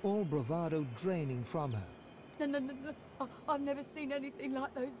slumps, all bravado draining from her. No. I've never seen anything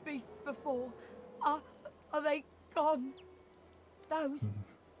like those beasts before. Are they gone? Those?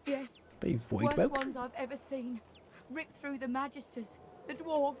 Yes. They void Worst milk? ones I've ever seen. Ripped through the Magisters. The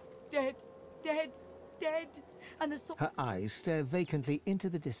dwarves. Dead. And the Her eyes stare vacantly into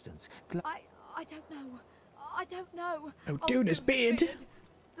the distance. I don't know. Oh, dude, his beard.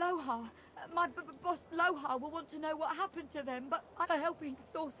 Lohar. My boss Lohar will want to know what happened to them, but I'm helping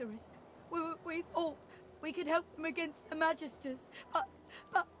sorcerers. We thought we could help them against the Magisters, but...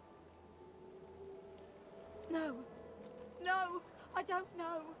 No, I don't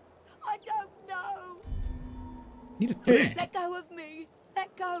know. Need a drink. Let go of me.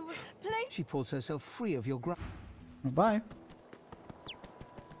 Let go, please. She pulls herself free of your grasp. Bye.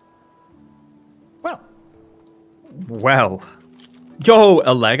 Well. Yo,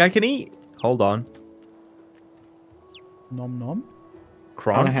 a leg I can eat? Hold on. Nom nom.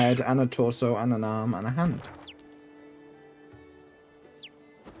 Crunch. And a head, and a torso, and an arm, and a hand.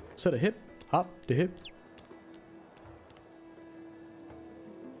 Set a hip. Hop the hip.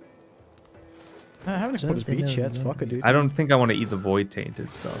 I haven't explored his beach yet. Fuck it, dude. I don't think I want to eat the void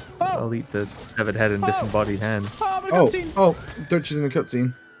tainted stuff. I'll eat the severed head and disembodied hand. Oh, Dutch is in a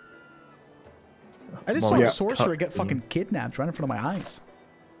cutscene. I just saw a sorcerer get fucking kidnapped right in front of my eyes.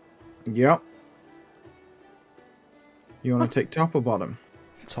 Yep. You want to take top or bottom?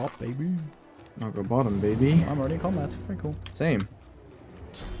 Top, baby. I'll go bottom, baby. I'm already in combat. Very cool. Same.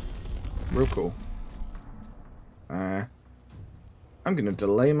 Real cool. I'm gonna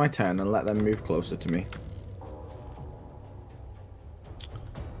delay my turn and let them move closer to me.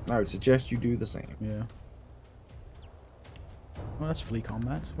 I would suggest you do the same. Yeah. Well, that's flea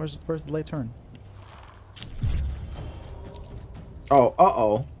combat. Where's the late turn? Oh,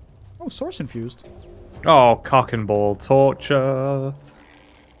 uh-oh. Oh, source infused. Oh, cock and ball torture.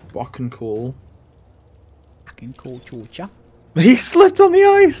 Walk and cool. Fucking cool torture. He slipped on the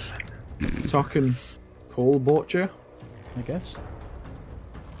ice. Talking coal butcher. I guess.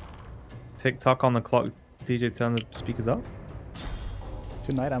 TikTok on the clock. DJ, turn the speakers up.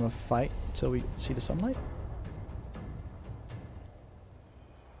 Tonight I'm a fight till we see the sunlight.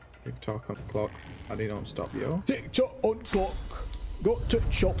 TikTok on the clock. I don't stop, yo. TikTok on clock. Got to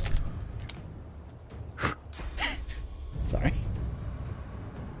chop. Sorry.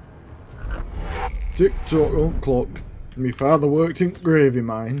 TikTok on clock. My father worked in gravy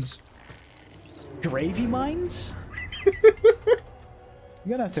mines. Gravy mines?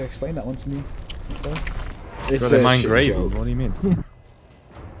 You're gonna have to explain that one to me. It's they mine shit gravy. joke. What do you mean?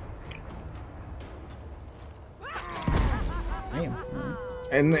 Damn.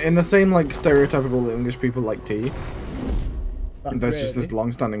 In the same like stereotypical English people like tea. Not There's just gravy. this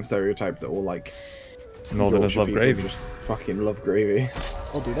long-standing stereotype that all like Northerners Yorkshire love people gravy. Just fucking love gravy.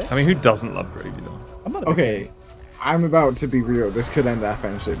 I'll do that. I mean, who doesn't love gravy though? I'm not a big Okay, I'm about to be real. This could end our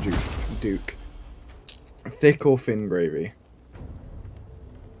friendship, Duke. Thick or thin gravy?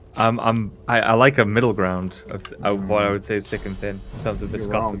 I like a middle ground of what I would say is thick and thin in terms of You're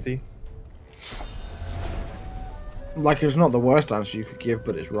wrong. viscosity. Like, it's not the worst answer you could give,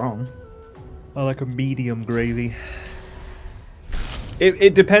 but it's wrong. I like a medium gravy.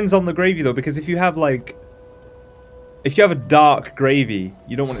 It depends on the gravy though, because if you have a dark gravy,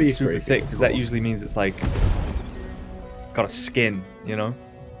 you don't want it Beef super gravy, thick of because that course. usually means it's like got a skin, you know.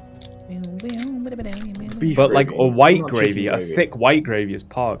 Beef But like gravy, a white not gravy, chicken a thick white gravy is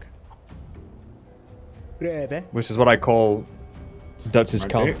pog, gravy. which is what I call Dutch's My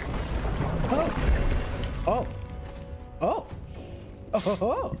cum. dick. Oh. Oh.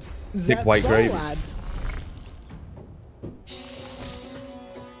 Oh. Thick white gravy. Lads?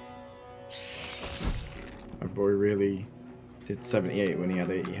 My boy really did 78 when he had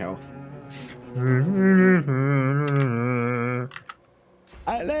 80 health.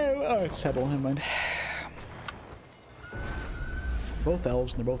 Hello. Oh, it's Sebble. Never mind. Both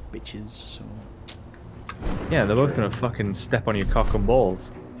elves and they're both bitches, so Yeah, they're both gonna fucking step on your cock and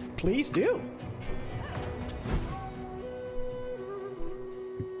balls. please do.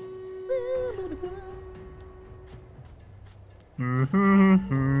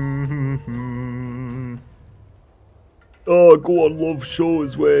 Oh, go on love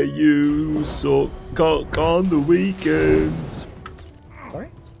shows where you suck cock on the weekends. Sorry?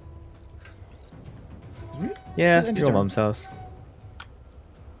 Yeah, Who's Andy's your turn? mum's house.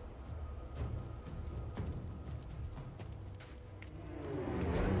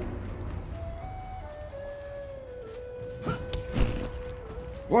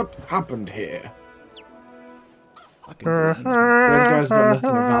 What happened here? Fucking That guy's got nothing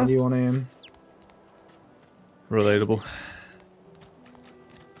of value on him. Relatable.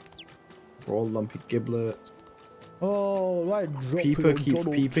 Raw lumpy giblets. Oh, right. Peeper keeps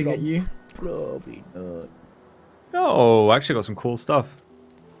peeping at you. Probably not. Oh, I actually got some cool stuff.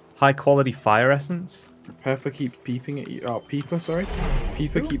 High quality fire essence. Pepper keeps peeping at you. Oh, Peeper, sorry.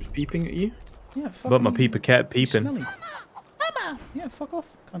 Peeper keeps peeping at you. Yeah, fuck But my peeper kept peeping. Smelly. Mama! Yeah, fuck off.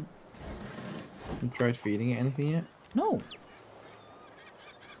 Cunt. You tried feeding it anything yet? No.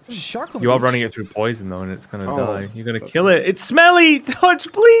 There's a shark on the You are beach. running it through poison though, and it's gonna Oh, die. You're gonna that's kill it. It's smelly!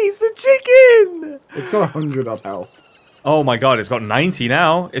 Touch, please! The chicken! It's got 100 odd health. Oh my god, it's got 90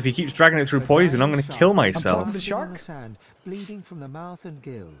 now. If he keeps dragging it through poison, I'm gonna kill myself. talking to the shark. On the sand, bleeding from the mouth and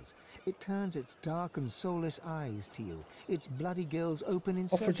gills. It turns its dark and soulless eyes to you. Its bloody gills open in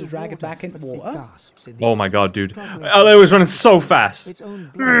Offer search to of drag it water, back into but it water? gasps in the Oh my air, god, dude. struggling Oh, it was running so fast. its own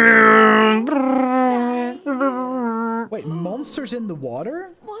blood. Wait, monsters in the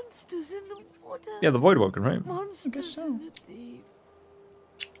water? Monsters in the water. Yeah, the Void Woken, right? Monsters so. in the sea.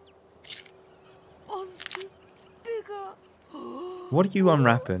 Monsters bigger. What are you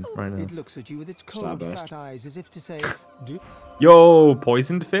unwrapping right now? It looks at you with its cold, Starburst. flat eyes as if to say, Yo,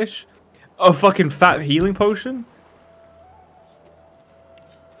 poisoned fish? A fucking fat healing potion?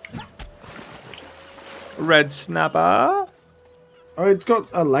 Red snapper. Oh, it's got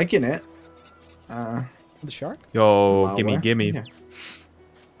a leg in it. The shark? Yo, gimme. Yeah.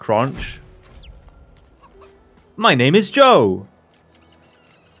 Crunch. My name is Joe.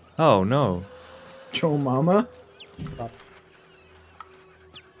 Oh, no. Joe Mama?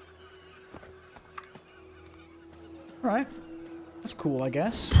 Alright. That's cool, I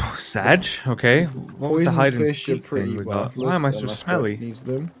guess. Sag? Okay. What was the Poison hide and fish are seek pretty thing we got? worthless Why am I so unless smelly? God needs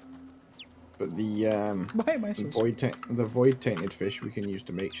them. But the Why am I so the void tainted fish we can use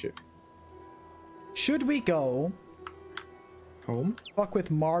to make shit. Should we go home? Fuck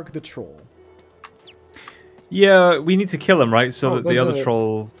with Marg the troll. Yeah, we need to kill him, right? So that the other there's a-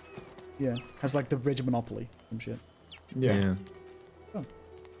 troll. Yeah, has like the bridge monopoly and shit. Yeah. Oh.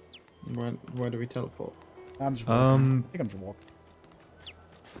 Where do we teleport? I'm just walking. I think I'm just walking.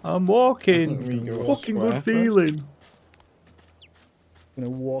 I'm walking. Walking with feeling. Gonna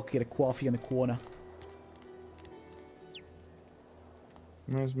walk, get a coffee in the corner.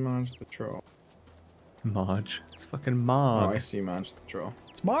 Where's Marge the troll? Marge. It's fucking Oh, Marge. I see Marge the troll.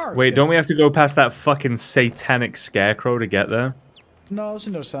 It's Marg. Wait, don't we have to go past that fucking satanic scarecrow to get there? No, it's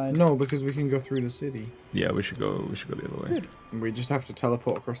no side. No, because we can go through the city. Yeah, we should go. We should go the other way. Good. And we just have to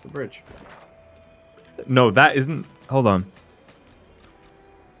teleport across the bridge. No, that isn't. Hold on.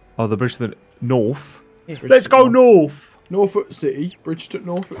 Oh, the bridge to the north. Yeah. Let's go north. Norfolk City. Bridge to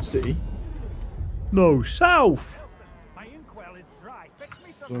Norfolk City. No, south.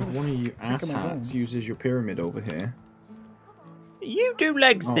 So if one of you asshats uses your pyramid over here. You do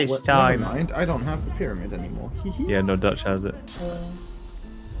legs Oh, this never time. mind. I don't have the pyramid anymore. Yeah, no, Dutch has it.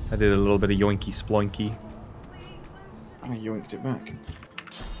 I did a little bit of yoinky sploinky. I yoinked it back.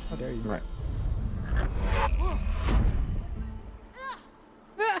 Oh, there you go. Right.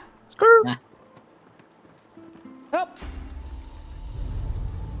 Screw. Up.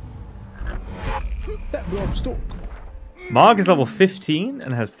 That blob stuck. Marg is level 15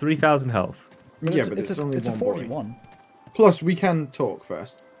 and has 3,000 health. But Yeah, but it's only it's a one 41. Plus, we can talk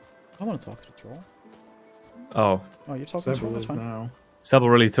first. I want to talk to the troll. Oh. Oh, you're talking to the troll. That's fine. now. Sebel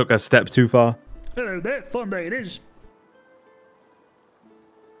really took a step too far. Hello there, fun day it is.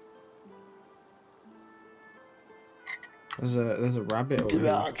 There's a rabbit over here.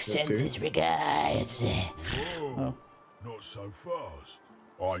 Grog sends his regards. Oh, not so fast.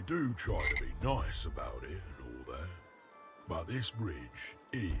 I do try to be nice about it and all that. But this bridge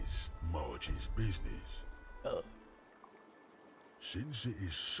is Marge's business. Since it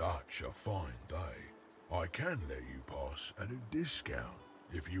is such a fine day, I can let you pass at a discount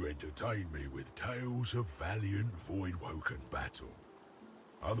if you entertain me with tales of valiant void-woken battle.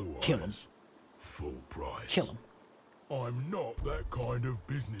 Otherwise, Kill him. Full price. Kill him. I'm not that kind of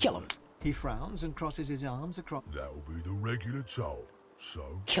businessman. Kill him. He frowns and crosses his arms across. That'll be the regular toll.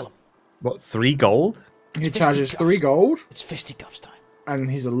 So Kill him. What, 3 gold? He charges 3 gold, It's fisticuffs time.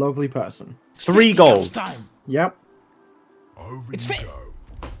 and he's a lovely person. It's 3 fisticuffs gold. time. Yep. over It's you fit.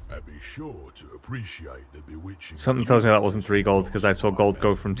 go. And be sure to appreciate the bewitching. Something tells me that wasn't 3 gold because I saw gold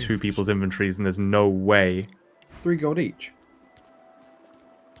go from 2 people's inventories and there's no way. 3 gold each.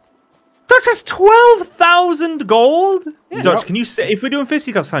 Dutch has 12,000 gold? Yeah. Dutch, can you say, if we're doing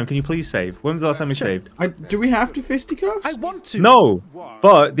fisticuffs time, can you please save? When was the last time we saved? Do we have to fisticuffs? I want to. No,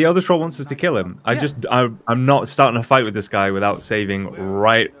 but the other troll wants us to kill him. Yeah. I'm not starting a fight with this guy without saving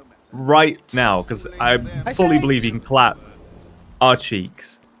right now because I fully saved. believe he can clap our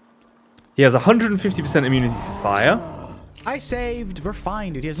cheeks. He has 150% immunity to fire. I saved. We're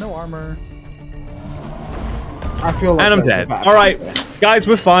fine, dude. He has no armor. I feel like And I'm that's a dead. bad Alright, idea. guys,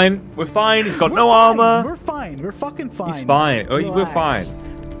 we're fine. We're fine. He's got no fine. armor. We're fine. We're fucking fine. He's fine. Oh, we're Relax.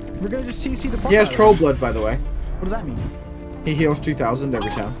 fine. We're gonna just CC the fuck He has out of troll him. blood, by the way. What does that mean? He heals 2,000 every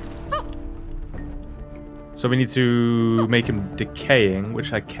time. So we need to make him decaying,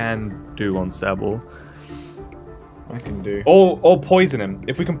 which I can do on Sebel. I can do Or poison him.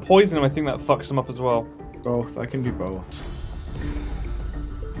 If we can poison him, I think that fucks him up as well. both. I can do both.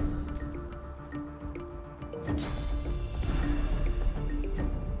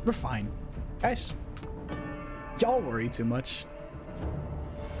 We're fine. Guys. Y'all worry too much.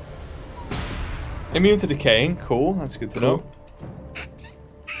 Immune to decaying, cool. That's good to know.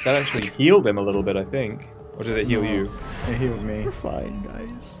 That actually healed him a little bit, I think. Or did it heal you? It healed me. We're fine,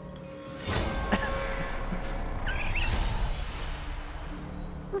 guys.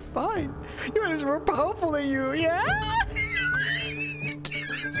 We're fine. You guys are more powerful than you, yeah?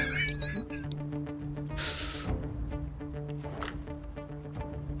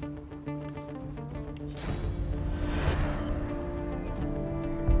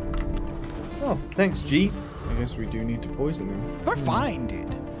 Oh, thanks, G. I guess we do need to poison him. We're fine,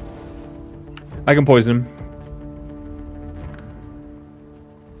 dude. I can poison him.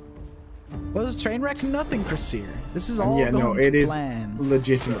 What was this train wreck? Nothing, Krasir. This is And all yeah, going no, to it is plan.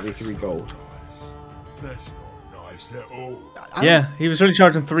 legitimately 3 gold. That's not nice at all. Yeah, he was only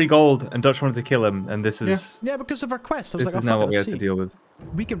charging 3 gold, and Dutch wanted to kill him, and this is... Yeah, because of our quest. I was This like, is oh, now fuck what it, we let's had to see. deal with.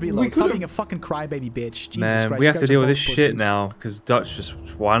 We can reload. We Stop could've- being a fucking crybaby bitch. Jesus Man, Christ, we have you to guys deal are with this both shit pussies. now, because Dutch just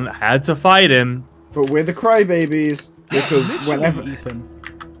had to fight him. But we're the crybabies. Because Literally, whenever... Ethan.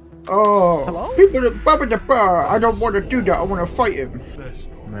 Oh, Hello? people at Bubba the Bar, I don't want to do that, I want to fight him.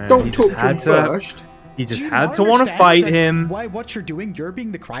 Man, Don't he talk just to him had first. He Do just you had not to want to understand fight that him. Why? What you're doing? You're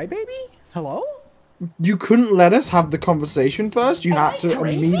being the crybaby? Hello? You couldn't let us have the conversation first, you had to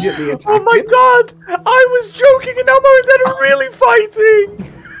crazy? immediately attack Oh my him. god! I was joking, and now Mom and Dad are really fighting!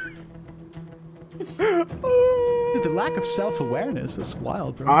 Dude, the lack of self-awareness. That's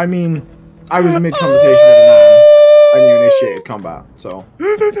wild, bro. I mean, I was mid-conversation with a man, and you initiated combat, so...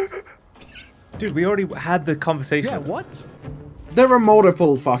 Dude, we already had the conversation. yeah, with him. what? There are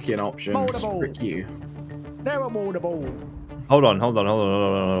multiple fucking options. Multiple. Frick you. Never multiple. Hold on.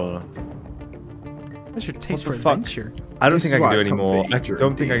 What's your taste What for the fuck? adventure? I don't This think is I can why do I any come more. for I you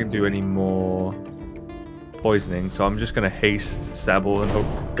don't think I during can do any more poisoning, so I'm just gonna haste Sable and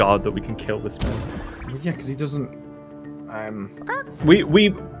hope to God that we can kill this man. Well, yeah, because he doesn't... We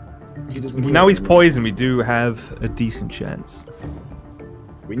He doesn't now heal he's anymore. poisoned. We do have a decent chance.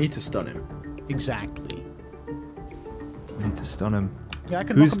 We need to stun him. Exactly. We need to stun him. Yeah, I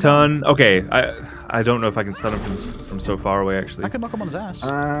can Whose knock him down. turn? Okay, I don't know if I can stun him from so far away. Actually, I can knock him on his ass.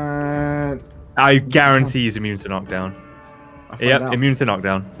 I guarantee he's immune to knockdown. I'll find Yep, out. immune to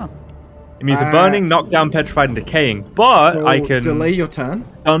knockdown. Huh. Immune to burning, knockdown, petrified, and decaying. But So I can delay your turn.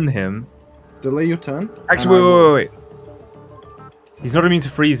 stun him. Delay your turn. Actually, and I will- wait. He's not immune to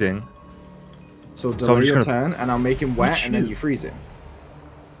freezing. So I'm delay just your gonna- turn, and I'll make him wet, and then you. you freeze him.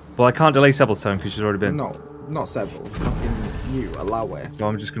 Well, I can't delay Seble's turn because she's already been. No, not several. Fucking you. Allow it. So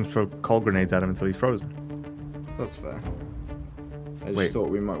I'm just gonna throw cold grenades at him until he's frozen. That's fair. I just Wait, thought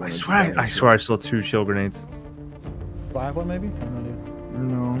we might I want to. swear, I swear, I saw 2 chill grenades. Do I have one, maybe? I have no idea.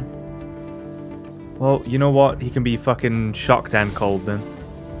 No. Well, you know what? He can be fucking shocked and cold then.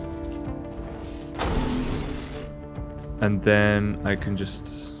 And then I can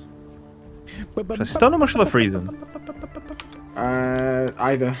just. Should I stun him or shall I freeze him?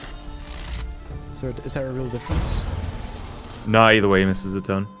 Either. Is there a real difference? No, either way, he misses a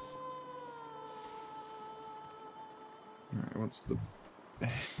turn. Alright,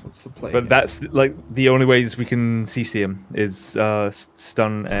 what's the play? But that's like the only ways we can CC him is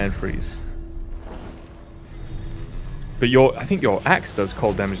stun and freeze. But I think your axe does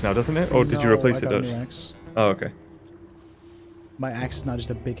cold damage now, doesn't it? Or did you No, replace I it, got a Dutch? new axe. Oh, okay. My axe is not just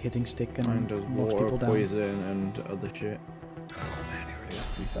a big hitting stick and Mine does knocks water, people down. poison, and other shit. Oh man, he already has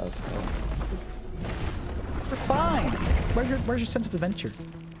 3,000 health. We're fine. Where's your sense of adventure?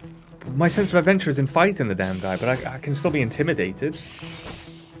 My sense of adventure is in fighting the damn guy, but I can still be intimidated. Seb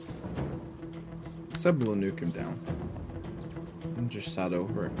will nuke him down. I'm just sad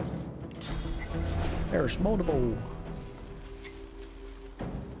over it. There's multiple.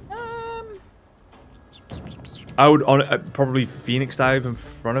 I would probably Phoenix dive in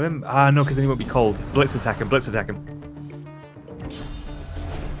front of him. Ah, no, because then he won't be cold. Blitz attack him. Blitz attack him.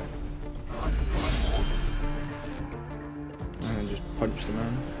 And just punch the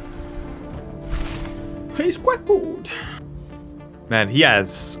man. He's crippled. Man, he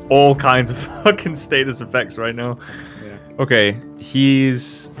has all kinds of fucking status effects right now. Yeah. Okay,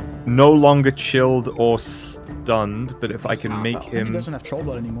 he's no longer chilled or stunned, but if I can make He him... doesn't have troll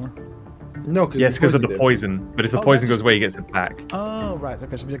blood anymore. No, because Yes, because of the poison. But if the Oh, poison that's- goes away, he gets it back. Oh right.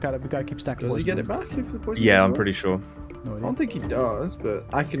 Okay, so we gotta keep stacking. Does he poison. get it back if the poison? Yeah, goes I'm away? pretty sure. No I idea. don't think he does, but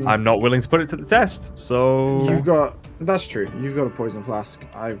I can. I'm not willing to put it to the test, so... You've got. That's true. You've got a poison flask.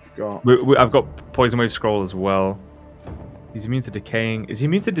 I've got. I've got Poison Wave Scroll as well. He's immune to decaying. Is he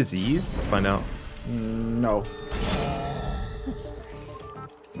immune to disease? Let's find out. No.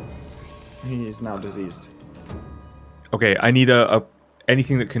 He is now diseased. Okay, I need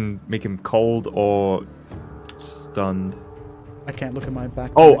anything that can make him cold or stunned. I can't look at my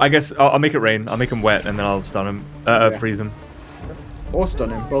back. Oh, I guess I'll make it rain. I'll make him wet and then I'll stun him. Yeah. Freeze him. Or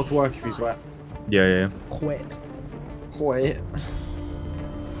stun him. Both work if he's wet. Yeah. Quit. Wait.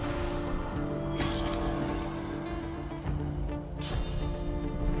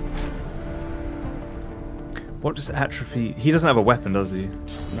 What does atrophy... He doesn't have a weapon, does he?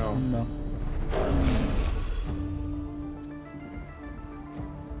 No. No.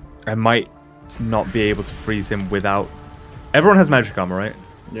 I might not be able to freeze him without... Everyone has magic armor, right?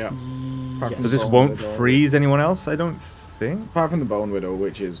 Yeah. Apart from So the this Bone won't Widow. freeze anyone else, I don't think. Apart from the Bone Widow,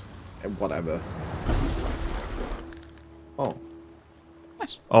 which is whatever. Oh.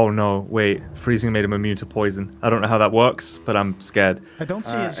 Oh no, wait. Freezing made him immune to poison. I don't know how that works, but I'm scared. I don't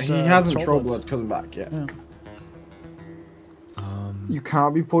see his. He hasn't troll troll blood. blood coming back yet. Yeah. You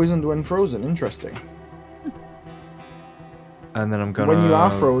can't be poisoned when frozen. Interesting. And then I'm gonna... When you are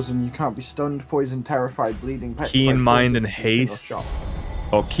frozen, you can't be stunned, poisoned, terrified, bleeding, petrified, Keen Mind poisoned, and sleeping, or Haste. shocked.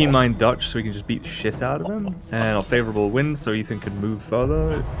 Or Keen Mind Dutch, so we can just beat the shit out of him. And a favorable wind, so Ethan can move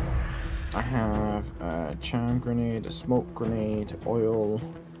further. I have a charm grenade, a smoke grenade, oil.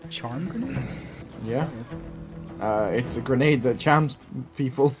 Charm grenade? Yeah. It's a grenade that charms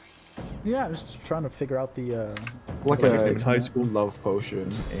people. Yeah, I was just trying to figure out the. Like Like a in high school. love potion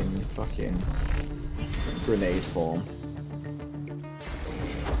in fucking grenade form.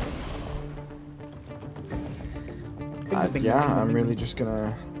 Yeah, I'm really just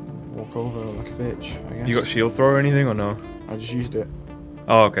gonna walk over like a bitch, I guess. You got shield throw or anything, or no? I just used it.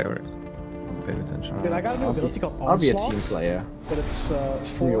 Oh, okay, right. Wasn't paying attention. Dude, I got a new ability called Onslaught. I'll be a team slayer. But it's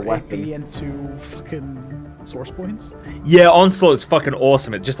From your 4 AP weapon. and 2 fucking source points. Yeah, Onslaught is fucking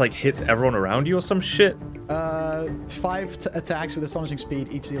awesome. It just like hits everyone around you or some shit. 5 attacks with astonishing speed,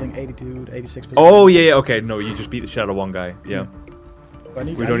 each dealing 82 to 86. Oh, yeah, okay. No, you just beat the shit out of one guy. Yeah.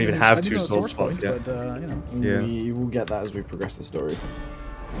 We don't even have 2 soul slots yet. But, you know. Yeah. We will get that as we progress the story.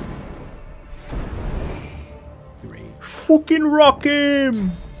 Fucking rock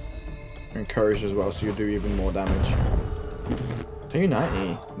him! Encouraged as well, so you'll do even more damage.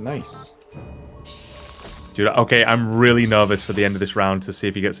 290. Nice. Dude, okay, I'm really nervous for the end of this round to see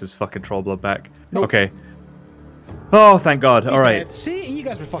if he gets his fucking troll blood back. Nope. Okay. Oh, thank God. He's Alright. dead. See, you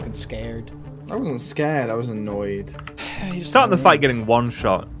guys were fucking scared. I wasn't scared, I was annoyed. Starting the fight getting one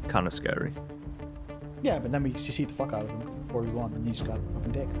shot, kind of scary. Yeah, but then we CC'd the fuck out of him before we won, and he just got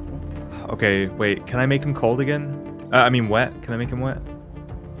fucking dicked. Okay, wait, can I make him cold again? I mean wet. Can I make him wet?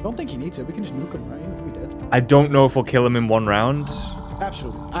 I don't think you need to. We can just nuke him, right? We did. I don't know if we'll kill him in one round.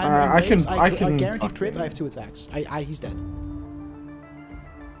 Absolutely. I can guaranteed fucking- crit. I have 2 attacks. He's dead.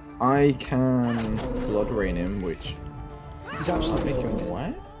 I can blood rain him, which He's absolutely make him dead.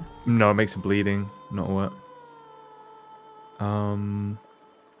 wet. No, it makes him bleeding, not wet.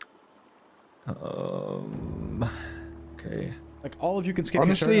 Okay. Like all of you can skip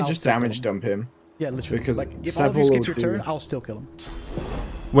Honestly, your turn. just damage dump him. Yeah, literally. Because like if all of you several skip your will turn, do. I'll still kill him.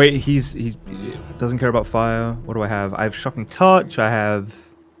 Wait, he doesn't care about fire. What do I have? I have shocking touch. I have.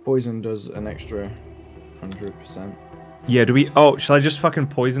 Poison does an extra 100%. Yeah. Do we? Oh, shall I just fucking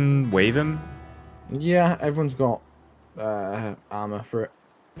poison wave him? Yeah, everyone's got armor for it.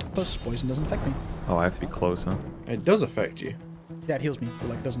 Plus, poison doesn't affect me. Oh, I have to be close, huh? It does affect you. Yeah, it heals me, but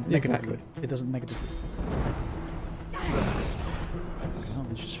like it doesn't Exactly. negatively. It doesn't negatively. Oh,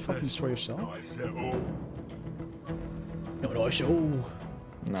 you just fucking destroy yourself. No, show.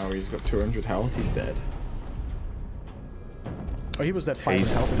 Now he's got 200 health. He's dead. Oh, he was that 5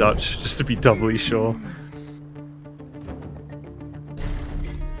 Haste health. Dutch, just to be doubly sure.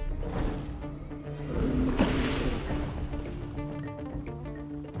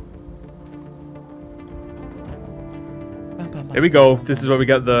 Here we go. This is where we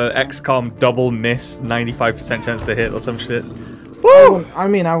get the XCOM double miss, 95% chance to hit or some shit. Woo! I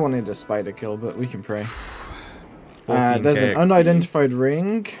mean, I wanted a spider kill, but we can pray. 14K. There's an unidentified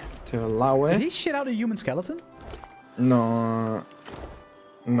ring to allow Did it. he shit out a human skeleton? No.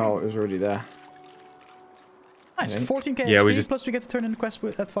 No, it was already there. Nice. I think. 14k Yeah, we XP, just- plus we get to turn in the quest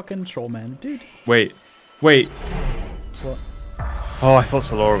with that fucking troll man. Dude. Wait. What? Oh, I thought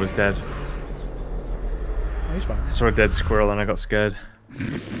Solora was dead. Oh, he's fine. I saw a dead squirrel and I got scared.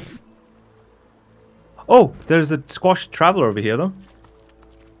 Oh, there's a squashed traveler over here, though.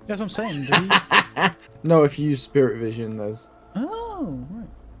 That's what I'm saying. Did he... No, if you use spirit vision, there's... Oh, right.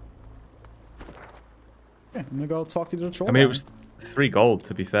 Okay, I'm gonna go talk to the troll. I mean, it man. was 3 gold,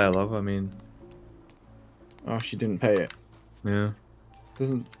 to be fair, love. I mean, Oh, she didn't pay it. yeah.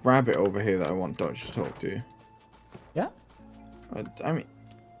 There's a rabbit over here that I want Dodge to talk to. Yeah? I mean,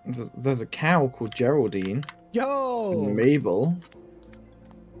 there's a cow called Geraldine. Yo! And Mabel.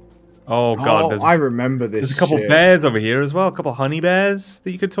 Oh god, I remember this. there's a couple shit. bears over here as well. A couple honey bears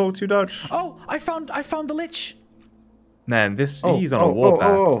that you could talk to, Dutch. Oh, I found the lich. Man, he's on a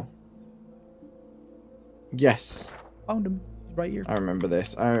warpath. Yes. Found him right here. I remember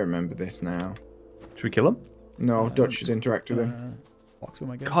this. I remember this now. Should we kill him? No, Dutch should interact with him. Walk through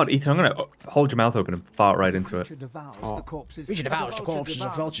my guess. God, Ethan, I'm gonna hold your mouth open and fart right into it. Creature devours Oh. the corpses. Creature as a devours the vulture corpses, a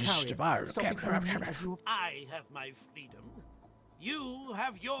devours vulture carrion, devours- stopping only as you- I have my freedom. You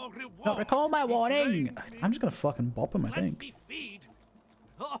have your reward. Don't recall my Betray warning. me. I'm just gonna fucking bop him, I Let think. me feed.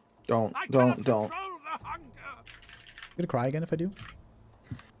 Oh, Don't. I'm gonna cry again if I do.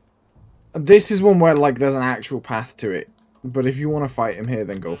 This is one where like there's an actual path to it. But if you want to fight him here,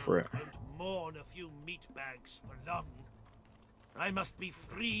 then go for it. Mourn a few meat bags for long. I must be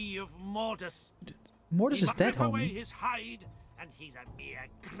free of Mortis. Mortis is dead, rip away homie. his hide, and he's a mere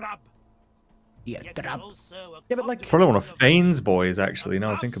grub. Yeah, Yet grub. also a Yeah, but like Probably one of Fane's boys, actually.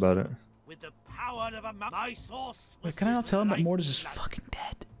 Now I think about it. with the power of a my source. Wait, can I not tell him that Mortis is fucking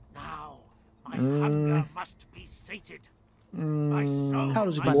dead? Now, my hunger must be sated. My soul, How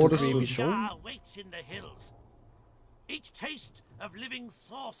does he my plan to soul free his soul? jar waits in the hills. Each taste of living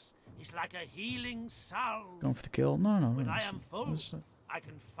source is like a healing salve. Going for the kill? No. When I am full, I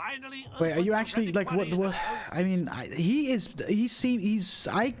can finally. Wait, are open you the actually like what? reliquary I mean, he's.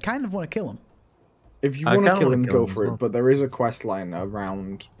 I kind of want to kill him. If you I want to kinda kill wanna him, kill go him as for well. it. But there is a quest line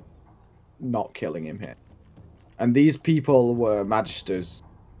around not killing him here. And these people were magisters.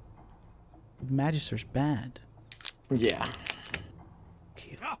 Magister's bad. Yeah.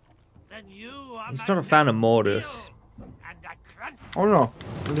 Then you are He's my not a fan of next Mortis. meal, and a crunch. Oh no,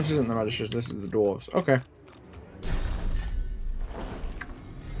 this isn't the magisters. This is the dwarves. Okay.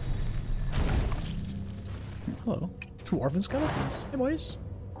 Hello. Dwarven skeletons. Hey, boys.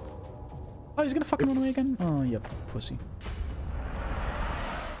 Oh, he's gonna fucking run away again? Oh, yep. Pussy.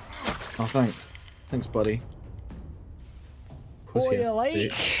 Oh, thanks. Thanks, buddy. Oh, Pussy you ass like?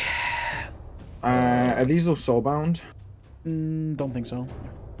 bitch. Are these all soulbound? Don't think so.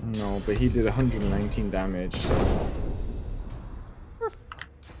 No, but he did 119 damage, so...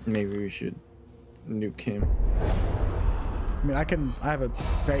 Maybe we should nuke him. I mean, I have a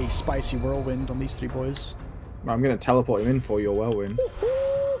very spicy whirlwind on these three boys. I'm gonna teleport him in for your whirlwind.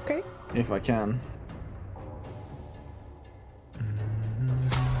 Okay. If I can.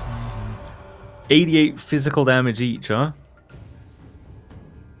 $88 physical damage each, huh?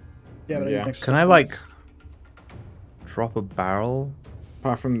 Yeah, but Yeah. Can I, like, drop a barrel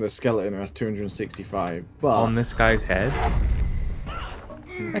Apart from the skeleton who has 265, but... on this guy's head?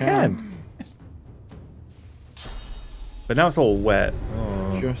 you I can. But now it's all wet.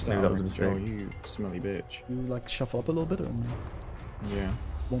 Oh, Just maybe out that was a of mistake. control, you smelly bitch. You like shuffle up a little bit, or Yeah.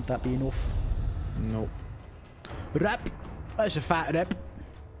 won't that be enough? Nope. Rep. That's a fat rep.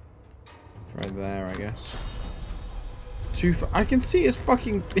 Right there, I guess. I can see his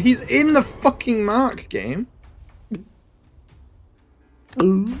fucking... He's in the fucking mark game.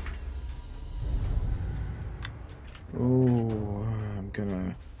 Oh, I'm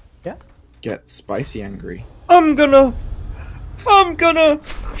gonna... Yeah? Get spicy angry. I'm gonna...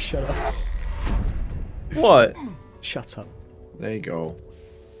 Shut up. What? Shut up. There you go.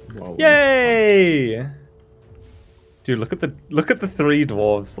 Well, Yay! Dude, look at the three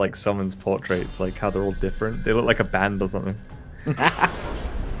dwarves like summons portraits, like how they're all different. They look like a band or something.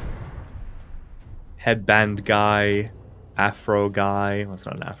 Headband guy, afro guy. Well, it's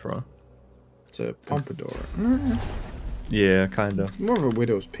not an afro. It's a pompadour. Yeah, kinda. It's more of a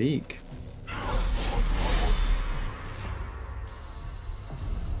widow's peak.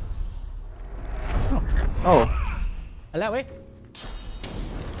 Oh. Hello, eh?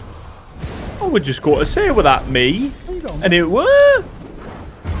 Oh, we just got to say with that me, Where you going? and it were.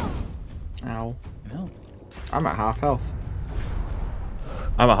 Ow. No. I'm at half health.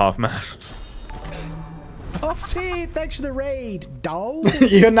 I'm a half mast. Oopsie, thanks for the raid, dog.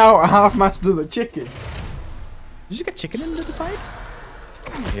 You're now at half mast as a chicken. Did you get chicken into the fight?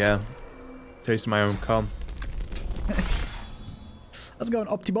 Yeah. Taste my own cum. Let's go,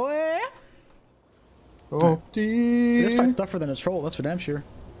 Opti boy. Opti. This fight's tougher than a troll, that's for damn sure.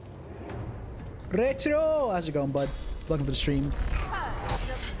 Retro! How's it going, bud? Welcome to the stream.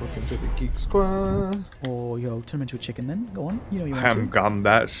 Welcome to the Geek Squad. Oh, yo, turn him into a chicken then. Go on. You know you want Ham gum,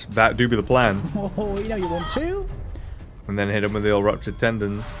 that do be the plan. to. Oh, you know you want to. And then hit him with the old ruptured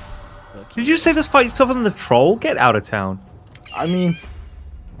tendons. Did you say this fight's tougher than the troll? Get out of town. I mean,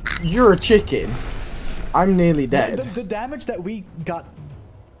 you're a chicken. I'm nearly dead. The damage that we got.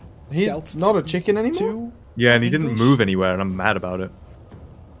 He's dealt not a chicken anymore? to Yeah, and he didn't English? move anywhere, and I'm mad about it.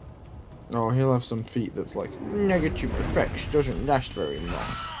 Oh, he'll have some feet that's like, negative effects doesn't last very long.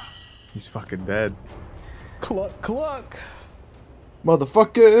 He's fucking dead. Cluck, cluck.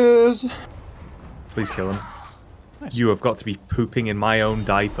 Motherfuckers! Please kill him. Nice. You have got to be pooping in my own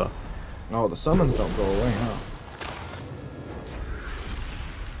diaper. Oh, the summons don't go away, huh?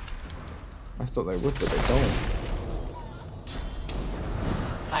 I thought they would, but they don't.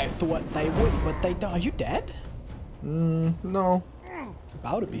 I thought they would, but they don't. Are you dead? No.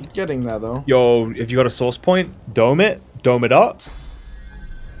 About to be. Getting there, though. Yo, if you got a source point, dome it up.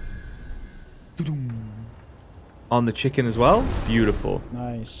 on the chicken as well. Beautiful.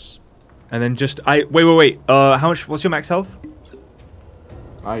 Nice. And then just wait. How much? What's your max health?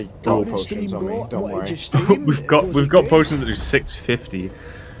 I got potions on me. Don't worry. we've got potions that do 650.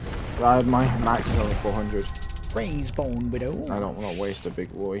 My max is only 400. Raise bone widow. I don't want to waste a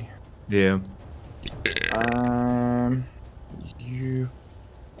big boy. Yeah. You.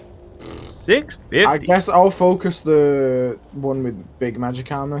 650. I guess I'll focus the one with big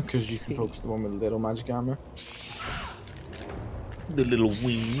magic armor because you can focus the one with little magic armor. The little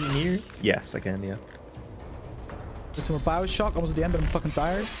wing here. Yes, I can. Yeah. Get some more Bioshock. Almost at the end, but I'm fucking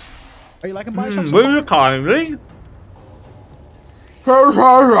tired. Are you liking Bioshock? We're kindly.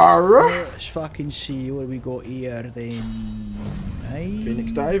 Let's fucking see what we got here then. Hey.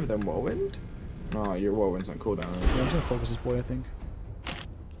 Phoenix Dive, then Whirlwind. Oh, your Whirlwind's on cooldown. Yeah, I'm just gonna focus this boy, I think.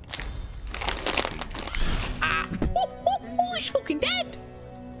 Oh, he's fucking dead!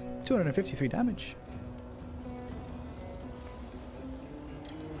 253 damage.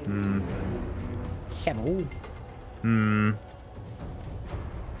 Hello.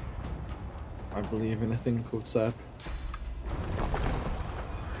 I believe in a thing called Seb.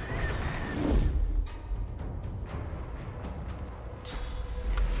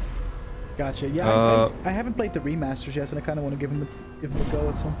 Gotcha. Yeah, I haven't played the remasters yet, and I kind of want to give them a go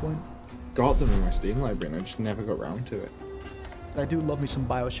at some point. Got them in my Steam library, and I just never got round to it. I do love me some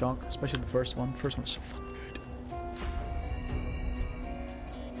Bioshock, especially the first one. First one's so fucking good.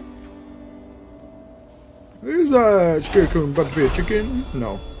 Who's that? Scarecrow about to be a chicken?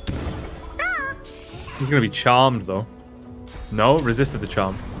 No. He's gonna be charmed though. No, resisted the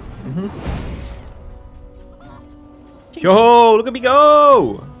charm. Yo, look at me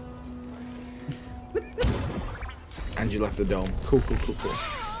go! And you left the dome. Cool.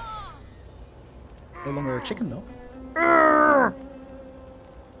 No longer a chicken though.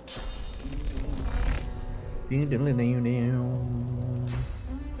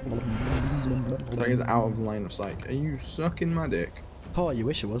 That is out of line of sight. Are you sucking my dick? Oh, you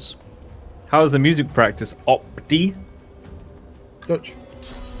wish it was. How's the music practice? Opti? Dutch.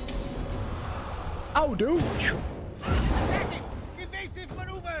 Oh, dude! Evasive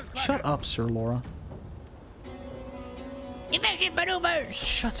maneuvers, Shut up, Sir Laura. Evasive maneuvers!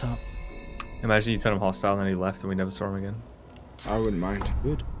 Shut up. Imagine you turn him hostile and then he left and we never saw him again. I wouldn't mind.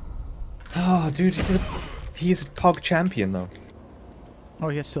 Good. Oh, dude, he's a Pog champion though. Oh,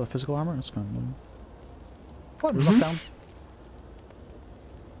 he has still a physical armor? That's kind of annoying. Come on, drop down.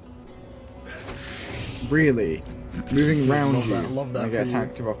 Really? Moving round Love you. that, love that I get for you.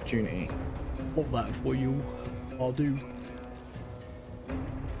 attacked of opportunity. Love that for you. I'll do.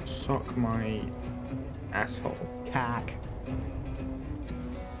 Suck my asshole. Cack.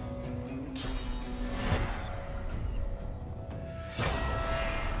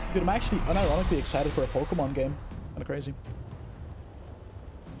 Dude, I'm actually unironically excited for a Pokemon game. Kinda crazy.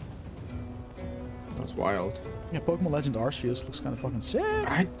 That's wild. Yeah, Pokemon Legends Arceus looks kind of fucking sick.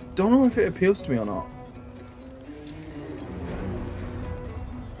 I don't know if it appeals to me or not.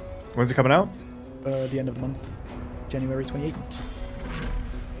 When's it coming out? The end of the month. January 28th.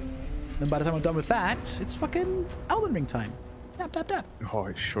 Then by the time I'm done with that, it's fucking Elden Ring time. Tap, tap, tap. Oh,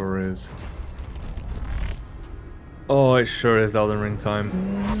 it sure is. Oh, it sure is Elden Ring time.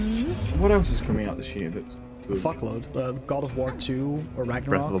 What else is coming out this year that's A fuckload. God of War 2 or Ragnarok.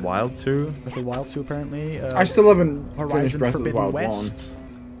 Breath of the Wild 2. Breath of the Wild 2 apparently. I still haven't finished Horizon Breath Forbidden of the Wild West.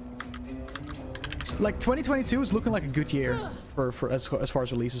 Like 2022 is looking like a good year for as far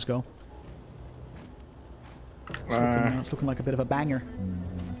as releases go. It's looking like a bit of a banger.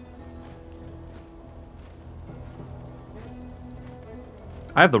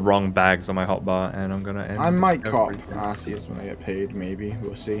 I have the wrong bags on my hotbar, and I'm gonna end. I might cop everything. Arceus when I get paid, maybe.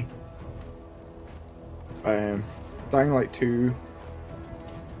 We'll see. Dying Light 2.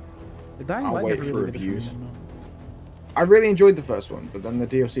 The Dying I'll Light wait never for really did it reviews. me, no. I really enjoyed the first one, but then the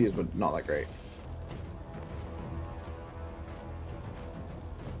DLCs were not that great.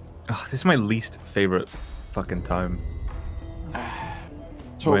 Oh, this is my least favorite fucking time.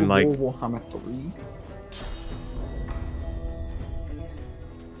 Total When, like- War Warhammer 3.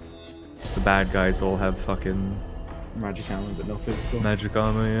 The bad guys all have fucking Magic armor, but no physical. magic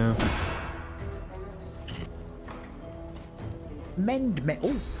armor, yeah. Mend me.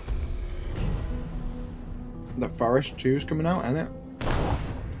 Oh, The Forest 2 is coming out, isn't it?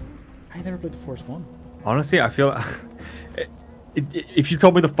 I never played the first one. Honestly, I feel if you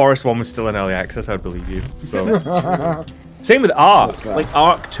told me the Forest one was still in early access, I'd believe you. So same with Ark. Like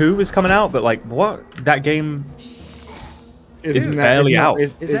Ark 2 is coming out, but like what? That game is barely out.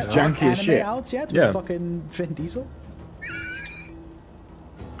 Is It's that janky as anime shit. out yet? Yeah. With fucking Vin Diesel?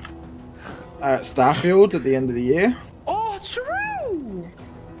 at Starfield at the end of the year. Oh, true!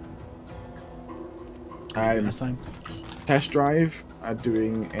 Last time. Test drive are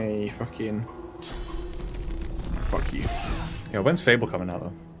doing a fucking... Fuck you. Yeah, when's Fable coming out,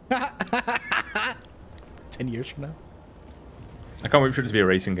 though? 10 years from now. I can't wait for it to be a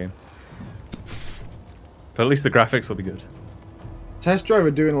racing game. But at least the graphics will be good. Test drive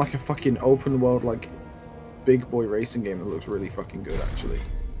are doing like a fucking open world, like, big boy racing game that looks really fucking good, actually.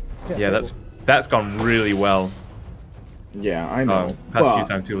 Yeah, that's gone really well. Yeah, I know. Past few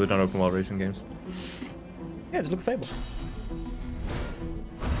times people have done open world racing games. Yeah, just look at Fable.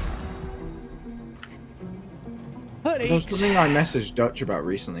 There was something I messaged Dutch about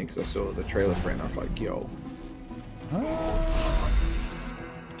recently because I saw the trailer for it and I was like, yo.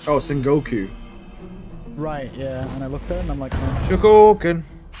 Oh, Sengoku. Right, yeah. And I looked at it and I'm like, oh. Shogoken.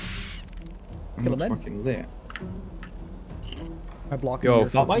 Kill him then. Fucking lit. I block Yo, him.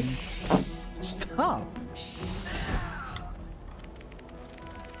 Fat Mike. Stop.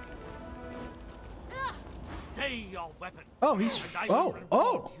 Stay your weapon. Oh, he's.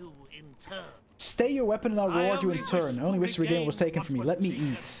 Oh. Stay your weapon and I'll reward you in turn. I only wish to regain what was taken from me. Let me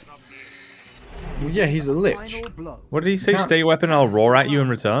eat. Well, yeah, he's a lich. What did he say? Stay your weapon, I'll roar at you in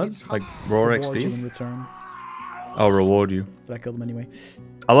return? Like, roar Reward XD? you in return. I'll reward you. But I killed him anyway.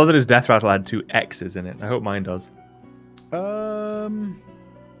 I love that his death rattle had 2 X's in it. I hope mine does.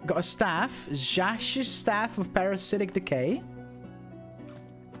 Got a staff. Zash's Staff of Parasitic Decay.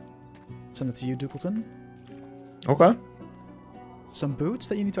 Send it to you, Duckleton. Okay. Some boots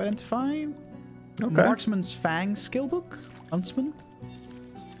that you need to identify. Okay. Marksman's Fang skill book. Huntsman.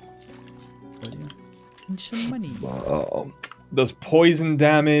 And some money. Does poison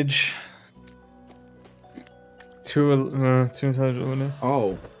damage. 2 intelligence.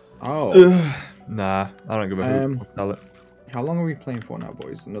 Oh. Nah, I don't give a hoot. I'll sell it. How long are we playing for now,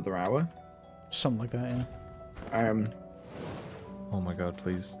 boys? Another hour? Something like that, yeah. Oh my god,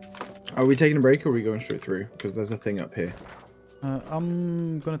 please. Are we taking a break or are we going straight through? Because there's a thing up here.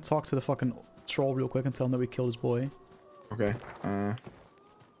 I'm gonna talk to the fucking troll real quick and tell him that we killed his boy. Okay. I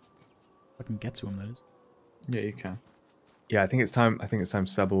can get to him, that is. Yeah, you can. Yeah, I think it's time.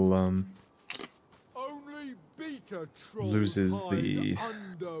 Sebel loses the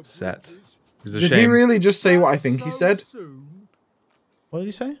set. Did he really just say what I think he said? What did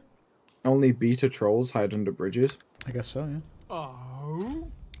he say? Only beta trolls hide under bridges. I guess so, yeah. Oh?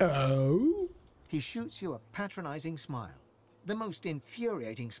 He shoots you a patronizing smile. The most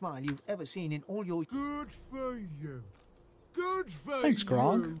infuriating smile you've ever seen in all your... Good for you. Good for Thanks, you.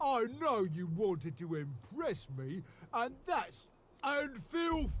 Grog. I know you wanted to impress me, and that's... And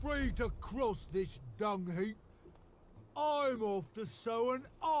feel free to cross this dung heap. I'm off to sew an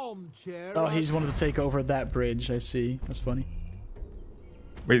armchair. Oh, he's wanted to take over that bridge, I see. That's funny.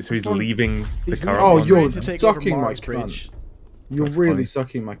 Wait, so he's leaving the current Oh, one? you're sucking my cunt. You're That's really funny.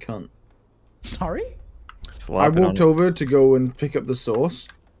 sucking my cunt. Sorry? I walked over to go and pick up the sauce,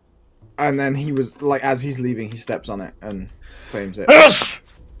 and then he was, like, as he's leaving, he steps on it and claims it. Bless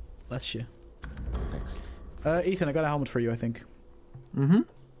you. Thanks. Ethan, I got a helmet for you, I think. Mm-hmm.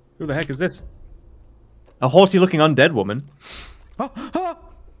 Who the heck is this? A horsey-looking undead woman. Oh!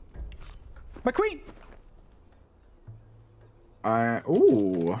 My queen!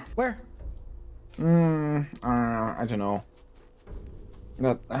 Ooh. Where? I don't know.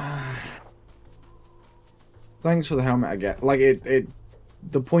 Thanks for the helmet I get. Like,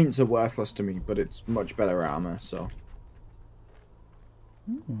 the points are worthless to me, but it's much better armor, so.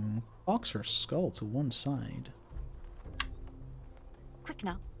 Boxer skull to one side. Quick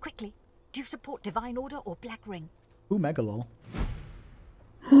now, quickly. Do you support Divine Order or Black Ring? Ooh, Megalol.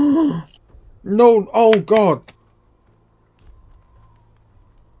 No, oh god.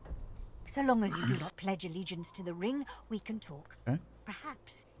 So long as you do not pledge allegiance to the ring, we can talk. Okay.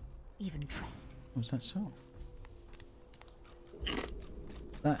 Perhaps even trade. Was that so?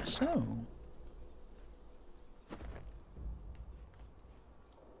 That's so.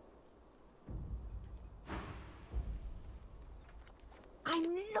 I'm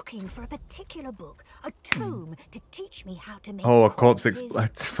looking for a particular book, a tome, to teach me how to make Oh, a corpse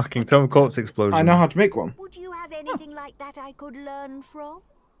corpses. fucking tome corpse explosion. I know how to make one. Would you have anything like that I could learn from?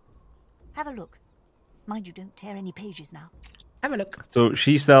 Have a look. Mind you, don't tear any pages now. Have a look. So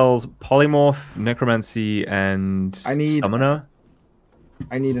she sells polymorph, necromancy, and summoner.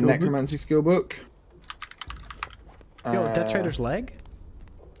 I need a necromancy skill book. Yo, Death Trader's leg?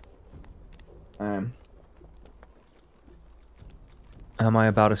 Am I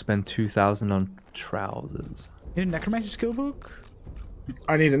about to spend 2,000 on trousers? You need a necromancy skill book?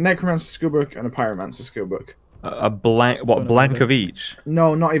 I need a necromancy skill book and a pyromancer skill book. A blank, what, blank of each?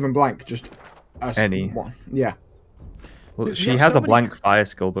 No, not even blank, just Any. One. Yeah. Well, she has a blank fire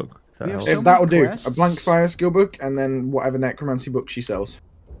skill book. That'll do. A blank fire skill book, and then whatever necromancy book she sells.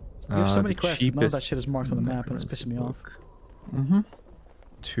 You have so many quests, but none of that shit is marked on the map, and it's pissing me off.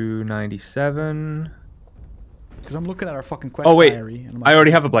 297. Because I'm looking at our fucking quest diary. And I'm like, I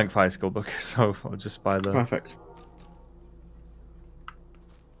already have a blank fire skill book, so I'll just buy the... Perfect.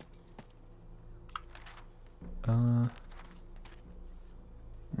 Now,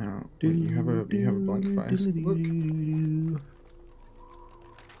 wait, you have a blank fire skill book?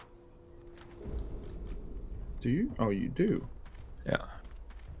 Do you? Oh, you do. Yeah.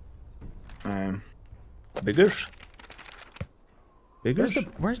 Biggers.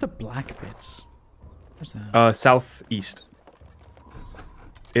 Where's the black bits? Where's that? Southeast.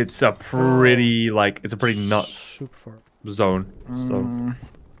 It's a pretty it's a pretty nuts zone. So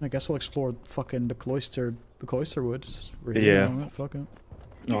I guess we'll explore fucking the cloister woods. Yeah. Fuck it.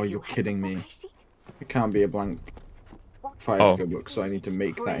 Oh, you're kidding me. It can't be a blank fire skill book, so I need to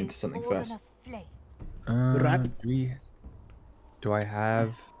make that into something first. Do I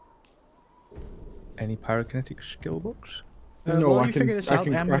have any pyrokinetic skill books? No, while I you can. figure this I out,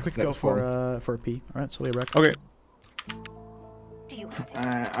 can I'm gonna craft quick go that one. for a pee. All right, so we wreck. Okay.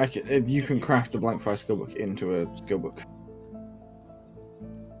 I can. You can craft the blank fire skill book into a skill book.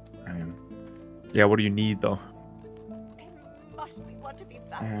 Yeah. What do you need though?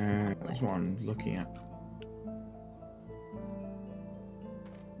 That's what I'm looking at.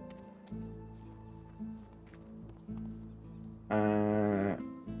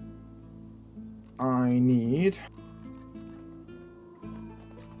 I need.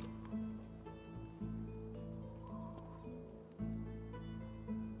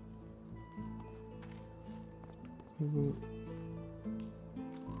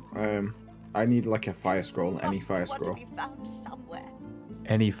 I need like a fire scroll, any fire scroll.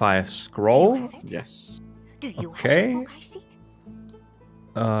 Any fire scroll? Yes. Okay.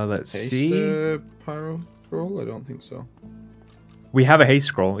 Let's see. Pyro scroll? I don't think so. We have a haste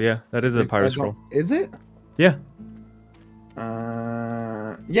scroll. Yeah, that is a pyro scroll. Is it? Yeah.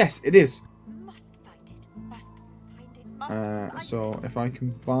 Yes, it is. So if I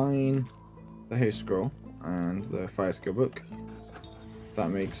combine the haste scroll and the fire skill book, that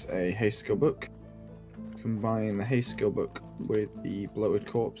makes a haste skill book. Combine the haste skill book with the bloated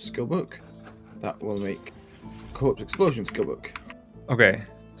corpse skill book, that will make corpse explosion skill book. Okay,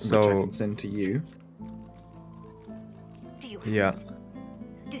 so which I can send to you. Yeah.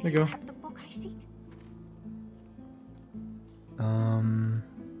 There you go.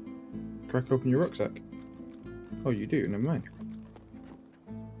 Crack open your rucksack. Oh, you do. Never mind.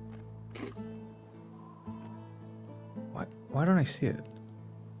 Why don't I see it?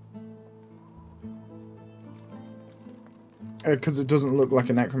 Because it doesn't look like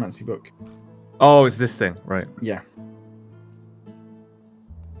a necromancy book. Oh, it's this thing, right? Yeah.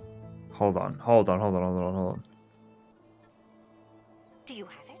 Hold on. Do you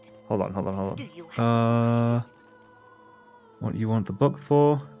have it? Hold on. Do you have what do you want the book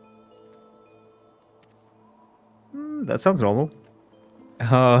for? That sounds normal.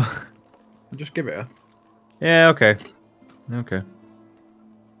 Just give it a... Yeah, okay. Okay. I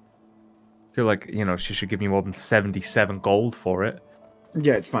feel like, she should give me more than 77 gold for it.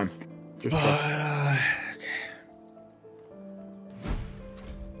 Yeah, it's fine. Just trust.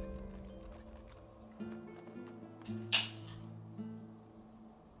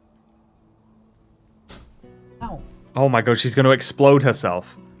 Ow. Oh my god, she's going to explode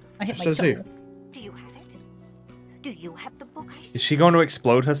herself. I hit my Says who? Do you have it? Do you have the book I see? Is she going to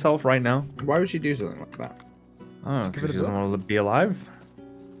explode herself right now? Why would she do something like that? Oh, because she doesn't want to be alive.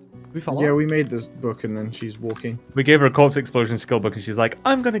 Yeah, we made this book and then she's walking. We gave her a corpse explosion skill book and she's like,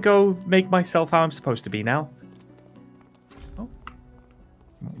 I'm going to go make myself how I'm supposed to be now. Oh.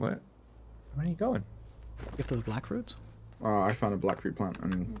 Where are you going? Gift of the Black Root? I found a blackroot plant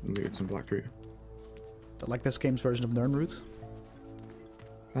and looted some blackroot. Like this game's version of Nirnroot?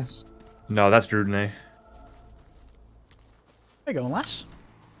 Yes. No, that's Drudene. There you go, lass.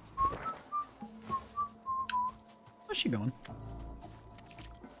 Where's she going?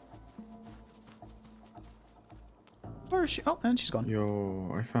 Where is she? Oh, and she's gone.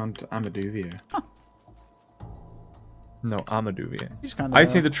 Yo, I found Amaduvia. Huh. No, Amaduvia. He's kind of...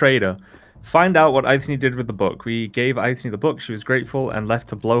 Aithne the trader. Find out what Aithne did with the book. We gave Aithne the book. She was grateful and left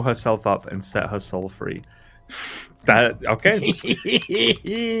to blow herself up and set her soul free. That okay?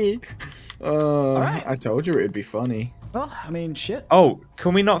 Alright. I told you it'd be funny. Well, I mean, shit. Oh,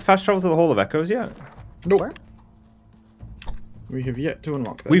 can we not fast travel to the Hall of Echoes yet? Nope. Where? We have yet to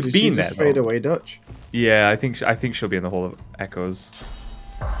unlock that. We've Did been she there. Just fade away, Dutch. Yeah, I think she'll be in the Hall of Echoes.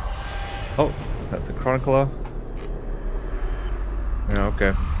 Oh, that's the chronicler. Yeah,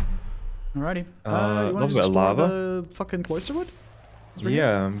 okay. Alrighty. You Love want a to bit of explore lava. the fucking cloister wood?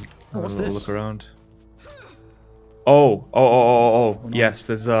 Yeah. Oh, what's Have a little this? look around. Oh. Yes,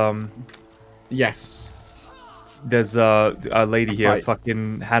 there's Yes. There's a lady here, Fight.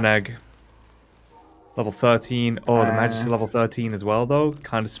 fucking Hanag. Level 13. Oh, the Magus is level 13 as well, though.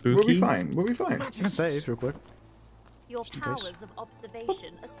 Kind of spooky. We'll be fine. We'll be fine. I can save real quick. Your powers of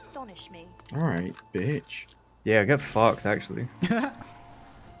observation astonish me. Alright, bitch. Yeah, get fucked, actually.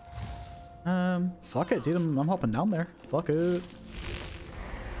 Fuck it, dude. I'm hopping down there. Fuck it.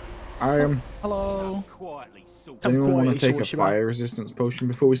 Does Hello. anyone want to take a fire resistance potion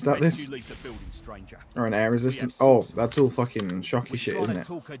before we start this? Or an air resistance? Oh, that's all fucking shocky shit, isn't it?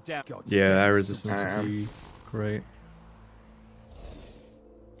 Yeah, air resistance would be great.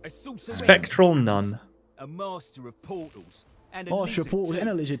 Spectral Nun. A master of portals. And a Master of lizard portals too. and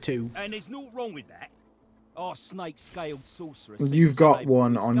a lizard too. And there's naught wrong with that. Our snake-scaled sorceress. You've got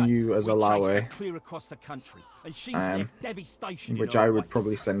one on you as a Lawe, Clear across the country, and she's left devastation which in I her would wake.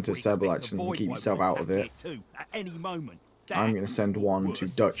 probably send to Sebel actually and keep yourself out of it. At any moment. I'm going to send one to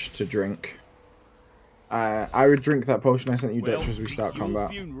Dutch to drink. I would drink that potion I sent you, Dutch, as we start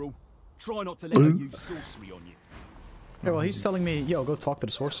combat. Funeral. Try not to let her use sorcery on you. Yeah, well, he's telling me, yo, go talk to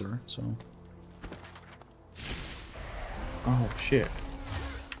the sorcerer, so... Oh, shit.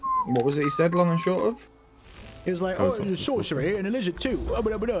 What was it he said, long and short of? He was like, oh, there's a sorcerer here and a lizard too.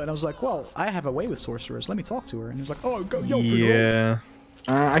 And I was like, well, I have a way with sorcerers. Let me talk to her. And he was like, oh, go, yo, Yeah.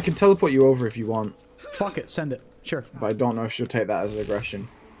 I can teleport you over if you want. Fuck it, send it. Sure. But I don't know if she'll take that as aggression.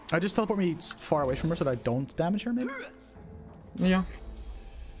 I just teleport me far away from her so that I don't damage her, maybe? Yeah.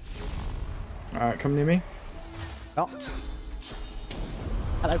 Alright, come near me. Oh.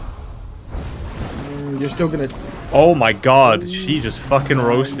 Hello. You're still gonna... Oh my god, she just fucking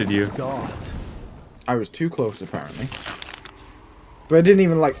roasted you. God. I was too close, apparently. But it didn't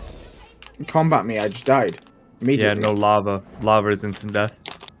even, like, combat me. I just died. Immediately. Yeah, no lava. Lava is instant death.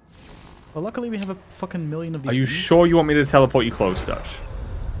 Well, luckily we have a fucking million of these Are you things. sure you want me to teleport you close, Dutch?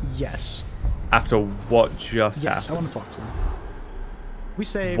 Yes. After what just Yes, I happened? want to talk to her. We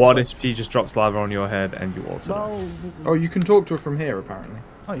saved... What if she just drops lava on your head and you also... Well... Oh, you can talk to her from here, apparently.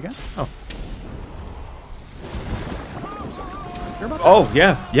 Oh, you can? Oh. Oh,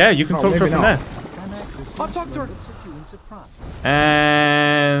 yeah. Yeah, you can talk to her from there. I'll talk to her.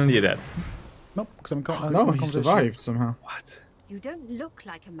 And you're dead. Nope, because I'm No, he survived somehow. What? You don't look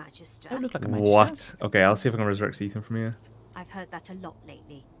like a magister. I look like a magister. What? Okay, I'll see if I can resurrect Ethan from here. I've heard that a lot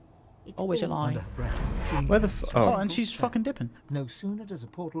lately. It's Always a all lie. Where the Oh, and she's fucking dipping. No sooner does a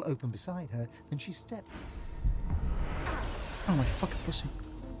portal open beside her than she steps. Oh, my fucking pussy.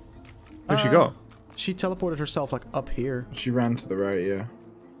 Where'd she go? She teleported herself, like, up here. She ran to the right, yeah.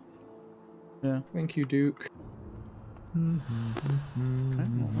 Yeah. Thank you, Duke. Okay,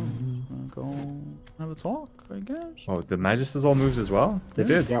 well, go have a talk, I guess. Oh, the Magisters all moved as well? They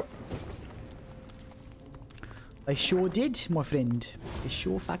did. Yep. They sure did, my friend. They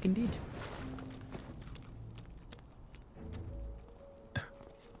sure fucking did.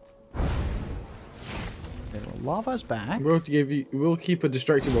 Okay, well, lava's back. We'll keep her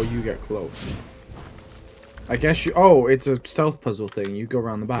distracted while you get close. I guess you... Oh, it's a stealth puzzle thing. You go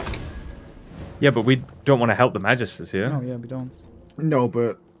around the back. Yeah, but we don't want to help the Magisters here. No, yeah, we don't. No,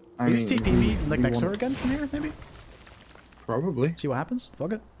 but... I Can mean, you TP me, like, we next to her want- again from here, maybe? Probably. See what happens?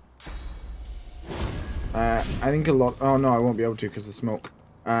 Fuck it. I think a lot... Oh, no, I won't be able to because of the smoke.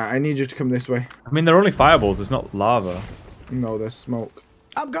 I need you to come this way. I mean, they're only fireballs. It's not lava. No, there's smoke.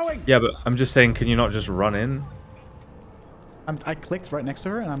 I'm going! Yeah, but I'm just saying, can you not just run in? I clicked right next to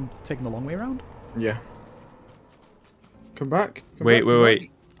her, and I'm taking the long way around. Yeah. Come back. Wait.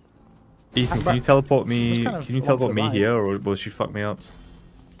 Ethan, can you teleport me? kind of Can you along teleport the me line. here, or will she fuck me up?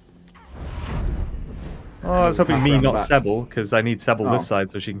 Oh, I was hoping Back me, around not back. Sebel, because I need Sebel Oh. this side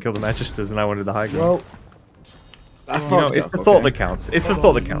so she can kill the Magisters, and I wanted the high ground. Well, I You know, fucked it's up, the thought okay? that counts. It's the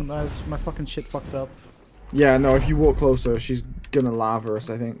thought that counts. My fucking shit fucked up. Yeah, no, if you walk closer, she's gonna lava us,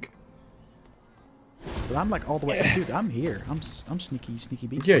 I think. But I'm like all the way... Dude, I'm here. I'm sneaky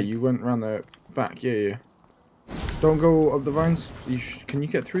beat. Yeah, you went round the back. Yeah. Don't go up the vines. Can you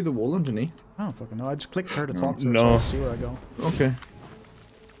get through the wall underneath? I don't fucking know. I just clicked her to talk to her, No. so I'll see where I go. Okay.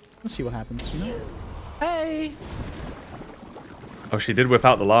 Let's see what happens, you know? Hey! Oh, she did whip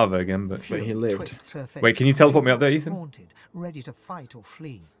out the lava again, but... But he lived. Twists her face. Wait, can you teleport me up there, She Ethan? looks haunted, ready to fight or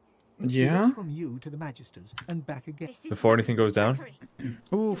flee. She Yeah? looks from you to the Magisters and back again. Before anything goes down?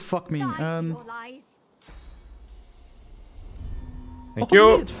 Oh, fuck me. Your lies. Thank Oh, you!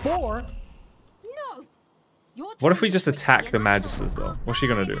 we made it 4? No. You're What if we trying just to trick attack me the and I shall Magisters, though? die What's she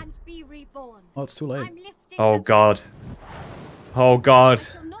gonna do? and be Oh, it's too late. Oh god. Oh god.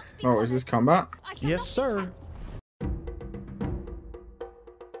 Oh, is this combat? Yes, sir.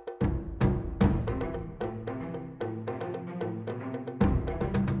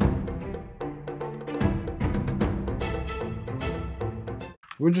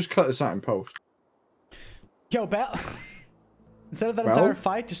 We'll just cut this out in post. Yo, Bell. Instead of that entire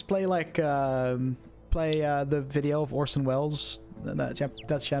fight, just play like the video of Orson Welles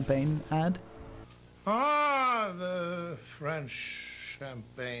that champagne ad. Ah, the French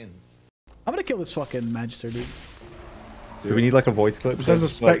champagne. I'm gonna kill this fucking Magister, dude. Do we need like a voice clip? There's a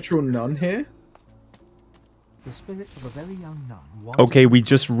spectral nun here. The spirit of a very young nun. Okay, we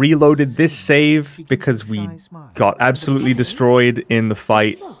just reloaded this save because we got absolutely destroyed in the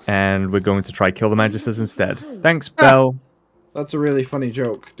fight, and we're going to try kill the Magisters instead. Thanks, Belle. That's a really funny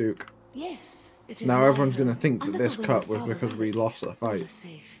joke, Duke. Yes, it is. Now everyone's going to think that this cut was because we lost the fight.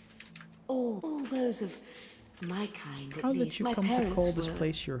 All those of my kind, at How least. did you My come to parents call this were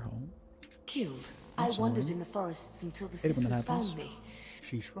place your home? killed. I'm I sorry. wandered in the forests until the Hate it when that sisters happens. found me.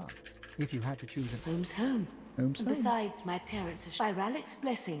 She shrugged. If you had to choose a Home's home. Home's And home. besides, my parents are by Ralik's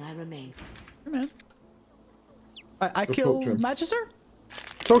blessing, I remain. Hey, man. I Go kill talk to him. Magister?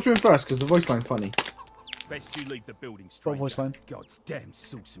 Talk to him first, because the voice line's funny. Best you leave the building, What stranger. voice line? God's damn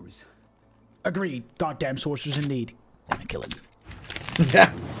sorcerers. Agreed. Goddamn sorcerers indeed. Then I kill him.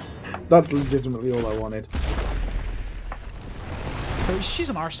 Yeah. That's legitimately all I wanted. So she's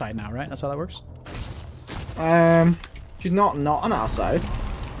on our side now, right? That's how that works? She's not on our side.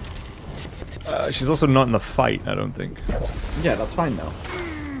 She's also not in the fight, I don't think. Yeah, that's fine though.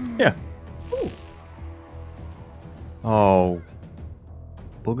 Yeah. Oh.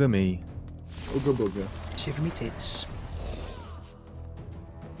 Bugger me. Booger booger. Shiver me tits.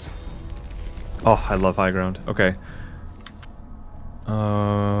 Oh, I love high ground. Okay.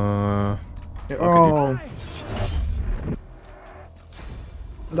 Oh.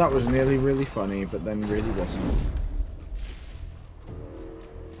 That was nearly really funny, but then really wasn't.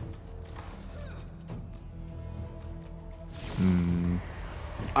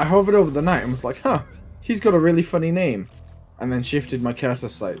 I hovered over the knight and was like, huh, he's got a really funny name. And then shifted my cursor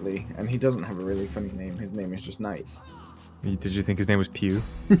slightly, and he doesn't have a really funny name. His name is just Knight. Did you think his name was Pew?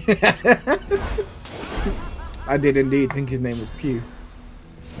 I did indeed think his name was Pew.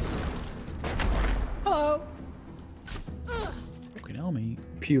 Hello. Okay, now me.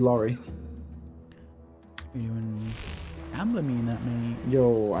 Pew Laurie. You doing gambling me in that, mate?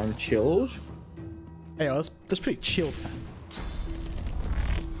 Yo, I'm chilled. Hey, yo, that's pretty chilled, fam.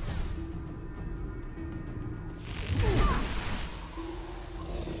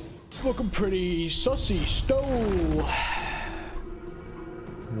 Looking pretty sussy, Stow.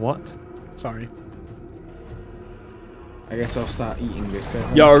 What? Sorry. I guess I'll start eating this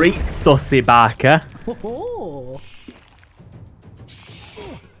guy. You're eat sussy Barker. Oh.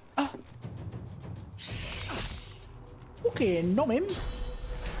 Okay, nom him.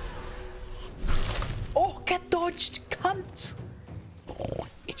 Oh, get dodged, cunt.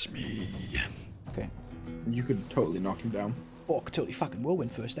 It's me. Okay. You could totally knock him down. Oh, I could totally fucking will win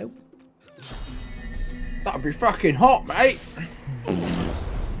first out. That'd be fucking hot, mate.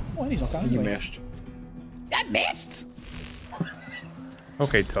 Oh, and he's not going You anyway. missed. I missed.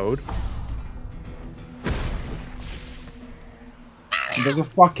 Okay, Toad. There's a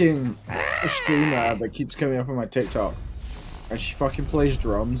fucking streamer that keeps coming up on my TikTok, and she fucking plays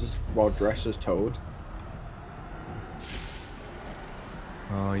drums while dressed as Toad.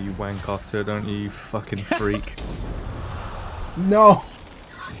 Oh, you wank off to it, don't you, you fucking freak. No.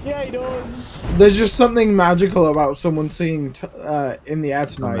 Yeah, he does. There's just something magical about someone seeing in the air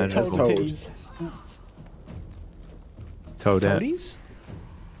tonight as Toad Toad. Titties. Toadette. Toadies?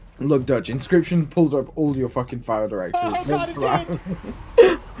 Look, Dutch, Inscription pulled up all your fucking file directories. Oh, God,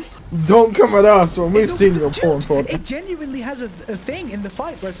 it Don't come at us when we've seen your porn Dude, it genuinely has a thing in the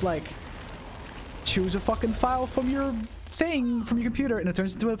fight where it's like, choose a fucking file from your thing, from your computer, and it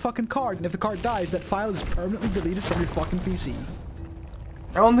turns into a fucking card, and if the card dies, that file is permanently deleted from your fucking PC.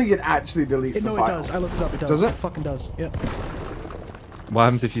 I don't think it actually deletes the No, file. it does. I looked it up. It does. Does it? It fucking does. Yeah. What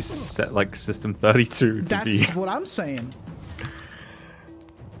happens if you set like system 32 to That's be... what I'm saying.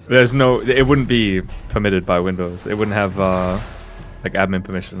 There's no... It wouldn't be permitted by Windows. It wouldn't have like admin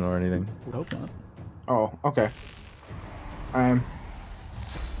permission or anything. Would hope not. Oh, okay.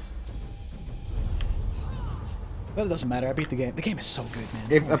 But it doesn't matter. I beat the game. The game is so good,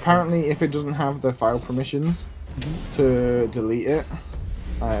 man. Apparently, if it doesn't have the file permissions to delete it,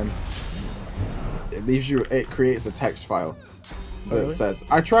 it leaves you. It creates a text file that says,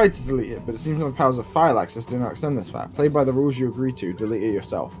 "I tried to delete it, but it seems my powers of file access do not extend this far. Play by the rules you agree to. Delete it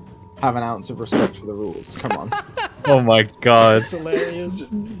yourself." have an ounce of respect for the rules. Come on. Oh my god. It's hilarious.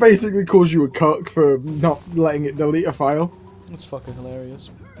 Basically calls you a cuck for not letting it delete a file. It's fucking hilarious.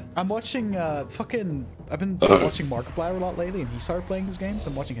 I'm watching I've been watching Markiplier a lot lately, and he started playing this game, so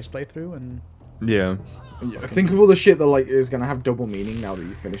I'm watching his playthrough, and Yeah. Think of all the shit that like is gonna have double meaning now that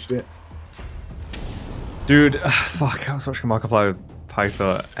you finished it. Dude, fuck, I was watching Markiplier with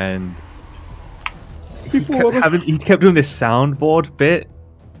Python, and he kept doing this soundboard bit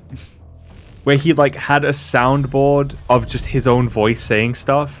where he like had a soundboard of just his own voice saying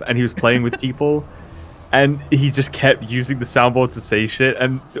stuff, and he was playing with people, and he just kept using the soundboard to say shit,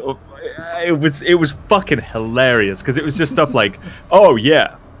 and it was fucking hilarious because it was just stuff like, oh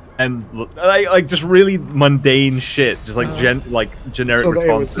yeah, and like just really mundane shit, just like generic so responses.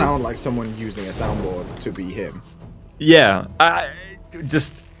 that it would sound like someone using a soundboard to be him. Yeah,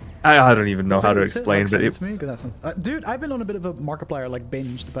 I don't even know how to explain, but it's me, dude, I've been on a bit of a Markiplier like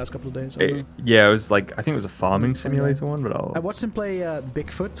binge the past couple of days. Yeah, it was like, I think it was a farming simulator one, but I watched him play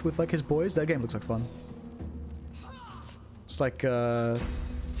Bigfoot with like his boys. That game looks like fun. It's like the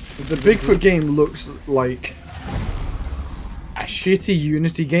Bigfoot game looks like a shitty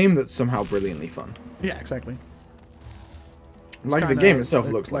Unity game that's somehow brilliantly fun. Yeah, exactly. Like the game itself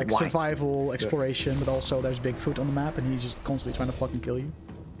looks like survival exploration, but also there's Bigfoot on the map, and he's just constantly trying to fucking kill you.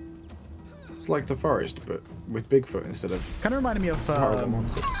 It's like the forest, but with Bigfoot instead of. Kind of reminded me of.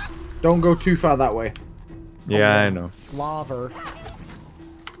 Monsters. Don't go too far that way. Yeah, I know. Lava.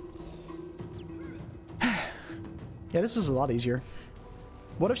 Yeah, this is a lot easier.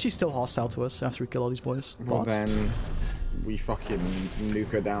 What if she's still hostile to us after we kill all these boys? Well, then we fucking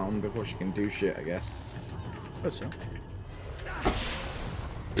nuke her down before she can do shit, I guess. Good so.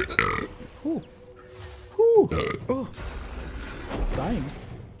 Ooh. Ooh. Oh. Dying.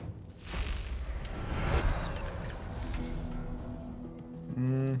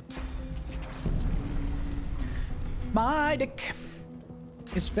 My dick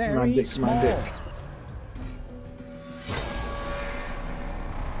is very small. My dick.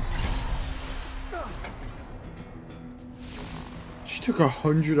 She took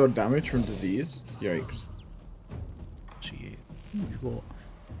 100 odd damage from disease. Yikes. Gee.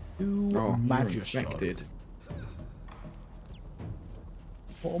 Infected.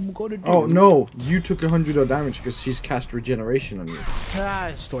 What I'm gonna do? Oh no, you took 100 odd damage because she's cast regeneration on you. Ah,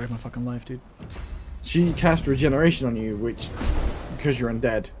 it's the story of my fucking life, dude. She cast regeneration on you, which, because you're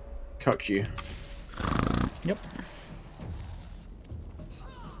undead, cucks you. Yep.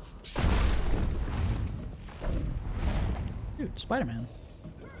 Dude, Spider-Man.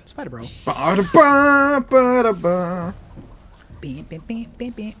 Spider-Bro.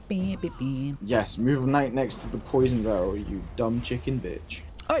 Yes, move right next to the poison barrel, you dumb chicken bitch.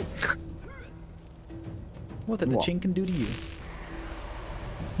 Oi! What did the chinken do to you?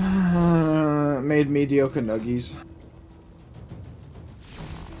 Made mediocre nuggies.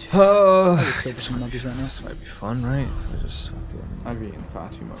 This might be fun, right? I've eaten far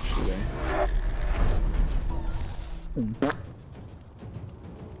too much today.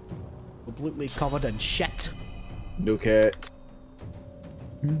 Completely covered in shit. Nuke it.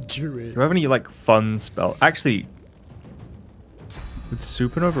 Do it. Do you have any like fun spell? Actually, would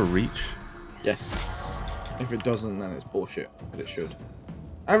Supernova reach? Yes. If it doesn't, then it's bullshit. But it should.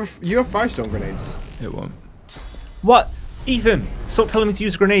 You have Firestone grenades. It won't. What? Ethan, stop telling me to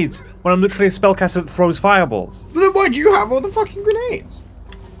use grenades when I'm literally a spellcaster that throws fireballs. But then why do you have all the fucking grenades?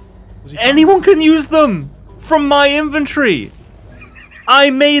 Anyone can use them from my inventory. I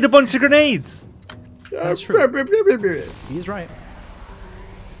made a bunch of grenades. That's true. He's right.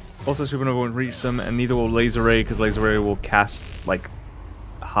 Also, Supernova won't reach them, and neither will Laser Ray, because Laser Ray will cast like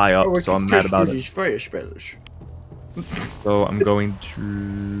high up, so I'm mad about it. Fire spells. So I'm going to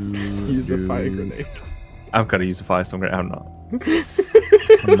use a fire grenade. I'm gonna use a Firestone grenade. I'm not.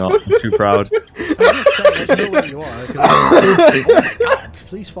 I'm not. I'm too proud. I'm just saying, I know where you are. Oh my god,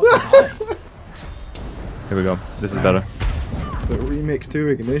 please fucking die. Here we go. This is better. The remix to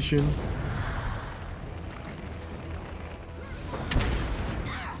Ignition.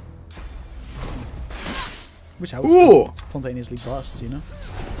 Wish I was spontaneously bust, you know?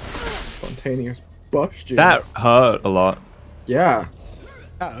 Spontaneous bust, you That hurt a lot. Yeah.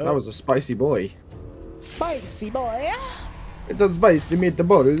 That was a spicy boy. Spicy boy. It's a spicy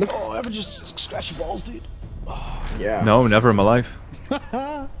meatball. Oh, ever just scratch your balls, dude? Oh. Yeah. No, never in my life.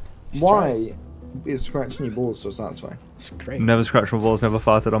 Why is scratching your balls so satisfying? It's great. Never scratched my balls, never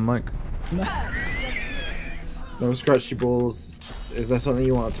farted on mic. Never scratched your balls. Is there something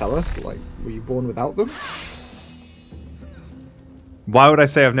you want to tell us? Like, were you born without them? Why would I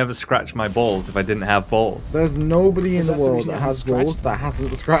say I've never scratched my balls if I didn't have balls? There's nobody in the world the that has reason he balls that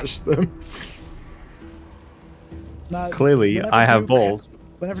hasn't scratched them. Nah, Clearly, whenever I have Duke- balls.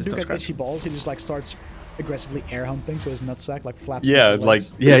 Whenever Just Duke don't gets scratch itchy balls, he just like starts aggressively air humping, so his nutsack like flaps. Yeah, against his like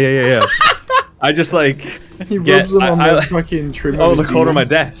legs. yeah. I just like He rubs them on the fucking trim Oh, of the his corner of my jeans.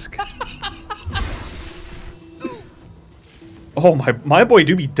 desk. Oh my boy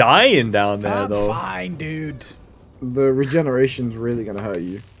do be dying down there I'm though. fine, dude. The regeneration's really gonna hurt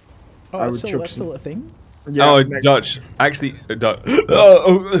you. Oh, I that's would still, chuck that's some- still a thing? Yeah, oh, next- Dutch. Actually, Dutch. You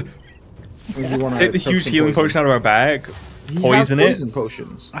wanna Take the chuck huge some healing potion out of our bag. He Poison has it. poison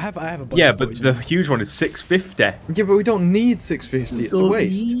potions. I have a bunch Yeah, of but poison. the huge one is 650. Yeah, but we don't need 650. It's a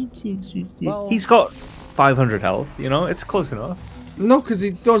waste. Well, He's got 500 health. You know, it's close enough. No, because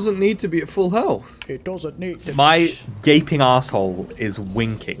he doesn't need to be at full health. It doesn't need to. My gaping asshole is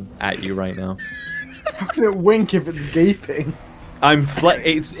winking at you right now. How can it wink if it's gaping?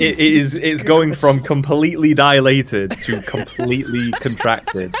 It's going from completely dilated to completely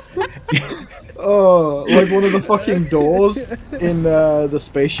contracted. Oh, like one of the fucking doors in the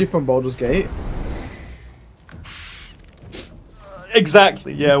spaceship on Baldur's Gate.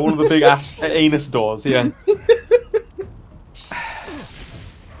 Exactly. Yeah, one of the big ass anus doors. Yeah.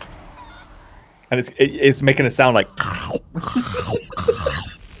 And it's making a sound like. Oh,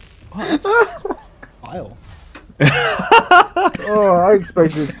 that's vile. Oh, I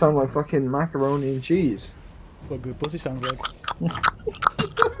expected it to sound like fucking macaroni and cheese. What good pussy sounds like.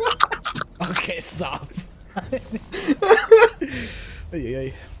 Okay, stop.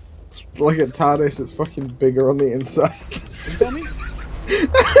 Ay. It's like a TARDIS, it's fucking bigger on the inside. You got me?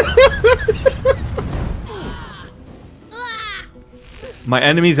 My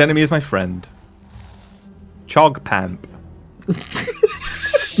enemy's enemy is my friend. Chog Pamp.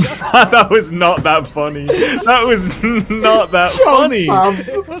 That was not that funny. That was not that funny.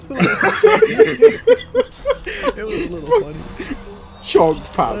 It was a little It was a little funny. Chog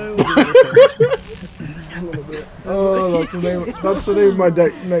Pamp. A little bit. Oh, that's the name. That's the name of my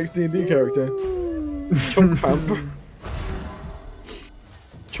next D&D character. Chog Pamp.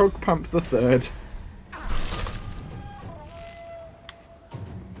 Chog Pamp the Third.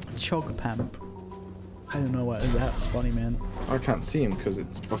 Chogpamp. I don't know what that's funny, man. I can't see him because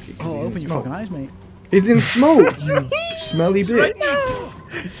it's fucking. Oh, open your fucking eyes, mate. He's in smoke. You smelly bitch. He's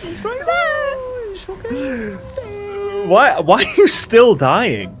right there. He's fucking. Why are you still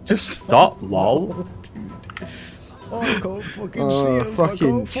dying? Just stop, lol. Oh, I can't fucking Oh, see him.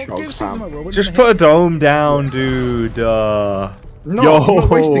 fucking I can't fucking see him. Chogpamp. Just put a dome down, dude. No, Yo, I'm not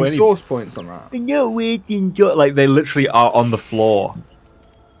wasting source points on that. No wasting. Like they literally are on the floor.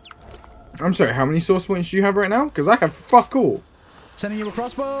 I'm sorry, how many source points do you have right now? Because I have fuck all. Sending you a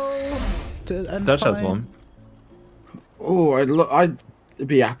crossbow. Dutch has one. Oh, I'd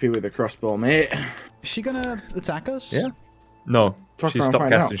be happy with a crossbow, mate. Is she gonna attack us? Yeah. No, Fuck she around, stopped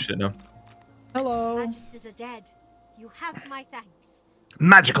find casting out. shit now. Hello. Magisters are dead. You have my thanks.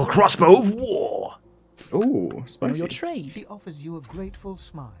 Magical crossbow of war. Ooh, spicy. Your trade. She offers you a grateful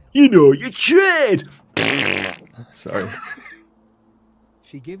smile. You know your trade. Sorry.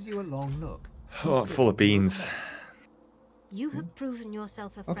 She gives you a long look. Oh, full of beans. You have proven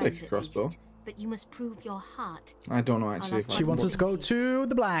yourself a I'll friend take a at crossbow. least, but you must prove your heart. I don't know actually. If She wants us to go to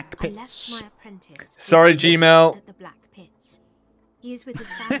the Black I left Pits. my apprentice. Sorry, with the Gmail. at the Black Pits. He is with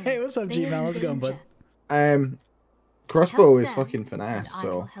his family. Hey, what's up, They are Gmail? in How's it going, bud? danger. Crossbow Help is them, fucking finesse, and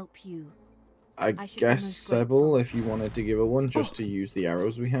I will so help you. I I should be guess most Sebel, if you wanted to give her one, just to use the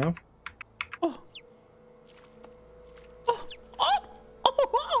arrows we have.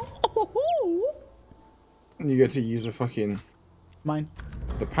 You get to use a fucking. Mine.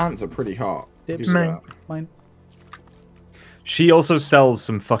 The pants are pretty hot. Dibs. Use Mine. that. Mine. She also sells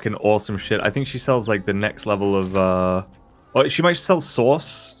some fucking awesome shit. I think she sells like the next level of oh, she might sell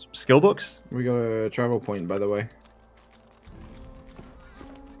source skill books. We got a travel point, by the way.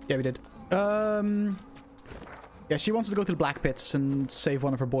 Yeah, we did. Yeah, she wants us to go to the Black Pits and save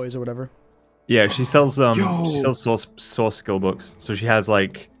one of her boys or whatever. Yeah, she sells Yo. she sells source skill books. So she has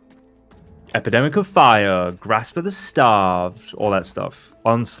like Epidemic of Fire, Grasp of the Starved, all that stuff.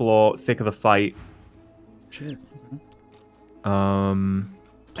 Onslaught, Thick of the Fight. Shit. Playing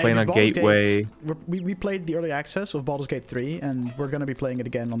Hey, on Baldur's Gateway. Gate, we played the early access of Baldur's Gate 3, and we're gonna be playing it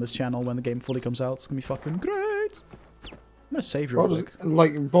again on this channel when the game fully comes out. It's gonna be fucking great. I'm gonna save real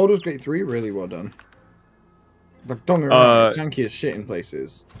quick. Baldur's Gate 3, really well done. Like, don't get me wrong, it's janky as shit in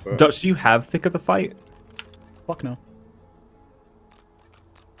places. But... Dutch, do you have Thick of the Fight? Fuck no.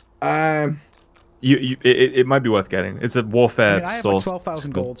 It might be worth getting. It's a warfare I mean, I have source. like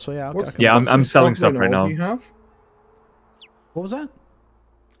 12,000 gold, so yeah. Yeah, I'm selling stuff right now. Do you have? What was that?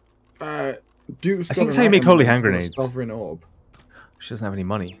 Duke's I got think an so. You make item holy on hand for a grenades. Sovereign orb. She doesn't have any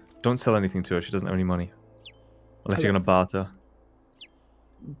money. Don't sell anything to her. She doesn't have any money. Unless you're gonna barter.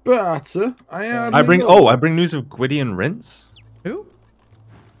 Barter? I bring news of Gwydion Rince. Who?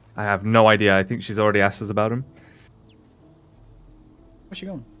 I have no idea. I think she's already asked us about him. Where's she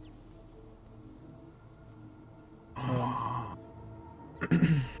going?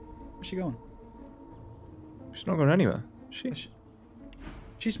 Where's she going? She's not going anywhere.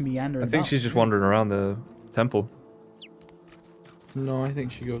 She's meandering. I think she's just wandering around the temple. No, I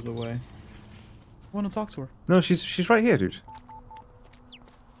think she goes away. I want to talk to her. No, she's right here, dude.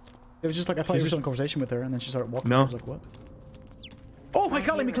 It was just like I thought you were still in conversation with her, and then she started walking. No. I was like, what? Oh my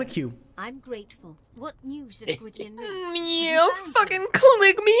god, let me click you. I'm grateful. What news of Gwydion Rince? Yeah, fucking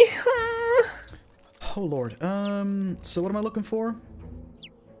click me. Oh lord. So what am I looking for?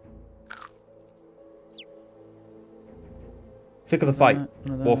 Thick of the fight.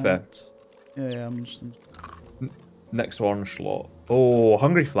 Warfare. Yeah, I'm just. Next one, slot. Oh,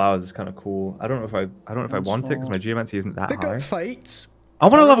 Hungry Flowers is kind of cool. I don't know if I want it because my geomancy isn't that Pick high. up fight. I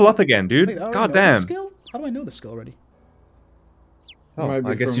want to level up again, dude. Wait, God damn. How do I know this skill already? Oh,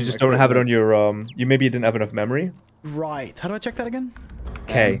 I guess you just don't have it on your maybe you didn't have enough memory. Right. How do I check that again?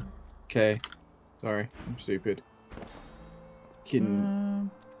 K. K. Sorry, I'm stupid. Kidding.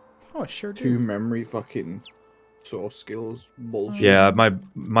 Oh, I sure do. 2 memory fucking source skills bullshit. Yeah,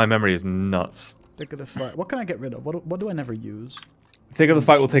 my memory is nuts. Thick of the fight. What can I get rid of? What do I never use? Thick of the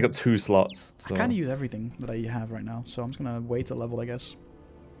fight will take up 2 slots. So. I kind of use everything that I have right now, so I'm just gonna wait a level, I guess.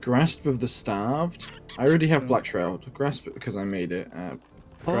 Grasp of the Starved. I already have Black Shroud. Grasp because I made it.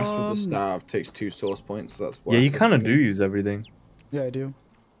 Grasp of the Starved takes 2 source points, so that's. Yeah, you kind of do use everything. Yeah, I do.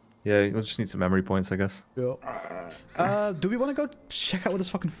 Yeah, you'll just need some memory points, I guess. Yeah. Do we want to go check out what this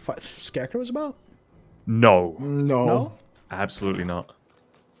fucking scarecrow is about? No. No? Absolutely not.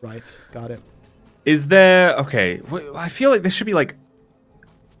 Right, got it. Is there... Okay, I feel like there should be, like,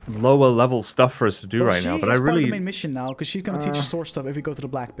 lower level stuff for us to do right now, but I really... Part of the main mission now, because she's going to teach us source stuff if we go to the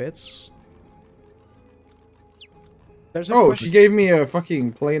black bits. She gave me a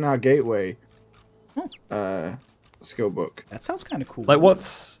fucking planar gateway skill book. That sounds kind of cool. Like,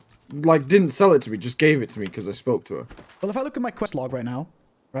 what's... Like, didn't sell it to me, just gave it to me because I spoke to her. Well, if I look at my quest log right now,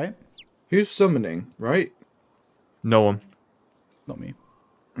 right? Who's summoning, right? No one. Not me.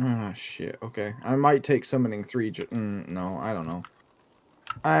 Ah, shit. Okay. I might take summoning 3. No, I don't know.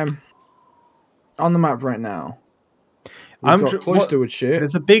 On the map right now. We've got Cloisterwood shit.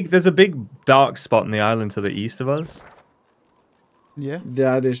 There's a big dark spot in the island to the east of us. Yeah.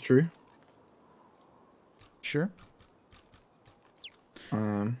 That is true. Sure.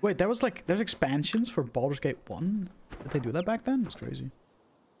 Wait, there's expansions for Baldur's Gate 1? Did they do that back then? That's crazy.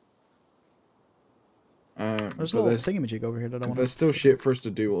 There's a little thingamajig over here that I want to... There's still shit for us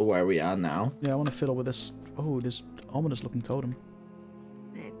to do where we are now. Yeah, I want to fiddle with this... Oh, this ominous looking totem.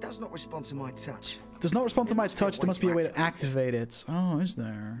 It does not respond to my touch. Does not respond to my touch. There must be a way to activate it. Oh, is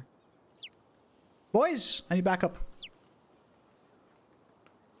there? Boys, I need backup.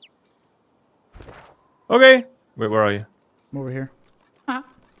 Okay. Wait, where are you? I'm over here.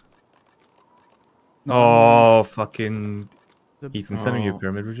 Oh, fucking... Ethan, send me your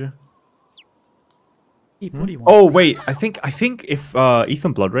pyramid, would you? What do you want? Oh, wait. I think if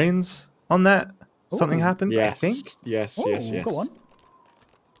Ethan Bloodrain's on that, something happens, yes. I think. Yes. Go on.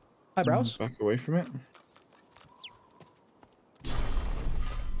 Eyebrows. Back away from it.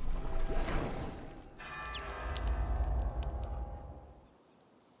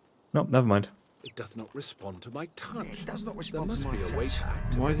 Nope, never mind. It does not respond to my touch. It does not respond there to must my be a way touch. to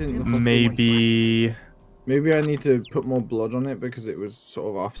activate Why didn't it. the Maybe... Maybe I need to put more blood on it because it was sort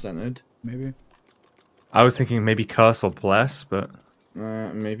of off-centered. Maybe. I was thinking maybe curse or bless, but...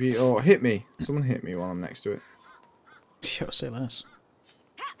 Maybe. Oh, hit me. Someone hit me while I'm next to it. Yo, say less.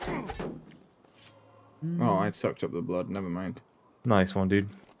 Oh, I'd sucked up the blood. Never mind. Nice one, dude.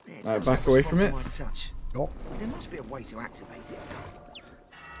 Back away from it. Oh. There must be a way to activate it.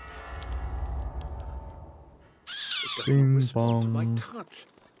 It does not respond to my touch.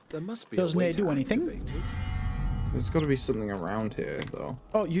 There must be Doesn't a way it do to anything? activate it. There's got to be something around here, though.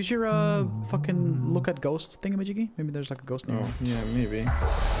 Oh, use your fucking look at ghost thingamajiggy. Maybe there's like a ghost near. Oh, yeah, maybe.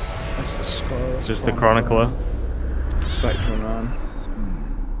 That's the skull. It's just the chronicler. Spectrum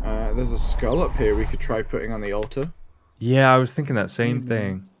man. There's a skull up here we could try putting on the altar. Yeah, I was thinking that same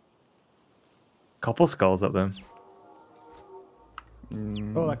thing. Couple skulls up there.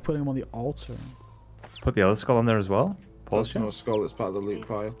 Oh, like putting them on the altar. Put the other skull on there as well? That's no skull, it's part of the loot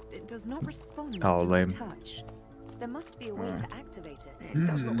pile. It does not respond Oh, to lame. my touch. There must be a way to activate it. It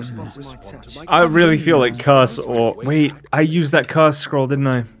does not respond to my touch. I really feel like curse or wait. I used that curse scroll, didn't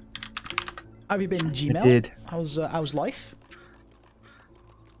I? Have you been Gmail? I did. How's life?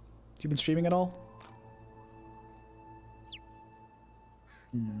 You been streaming at all?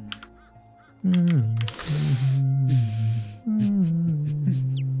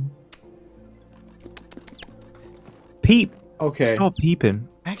 Peep. Okay. Stop peeping.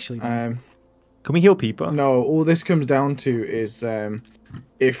 Actually, can we heal Peeper? No. All this comes down to is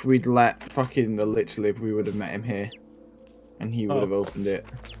if we'd let fucking the Lich live, we would have met him here, and he would have opened it.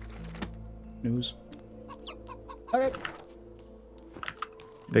 News. Okay.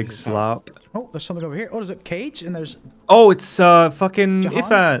 Big slap. Oh, there's something over here. Oh, there's a cage, and there's. Oh, it's fucking Jahan?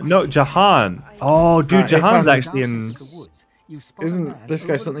 Ifan. No, Jahan. Oh, dude, Jahan's Ifan- actually in. Isn't this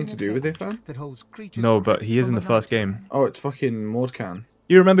guy something to do with Ifan? No, but he is in the first game. Oh, it's fucking Mordcan.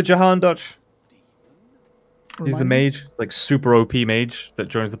 You remember Jahan, Dutch? He's the Remind me? mage, like super OP mage that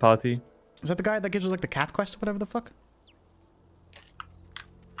joins the party. Is that the guy that gives us like the cat quest or whatever the fuck?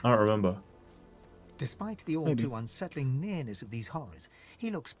 I don't remember. Despite the all Maybe. too unsettling nearness of these horrors,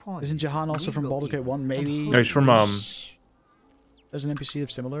 he looks poised. Isn't Jahan also from Baldur's Gate 1? Maybe. No, he's from There's an NPC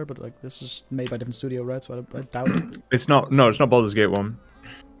that's similar, but like this is made by a different studio, right? So I doubt it. It's not. No, it's not Baldur's Gate 1.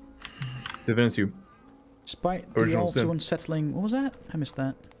 Divinity. Despite the Original all sin. too unsettling. What was that? I missed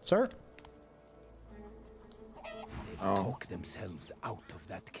that. Sir? Talk themselves out of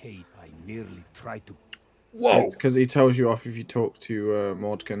that cave. I nearly tried to. Because he tells you off if you talk to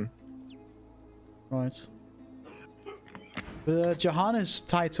Mordcan. Right. Jahan is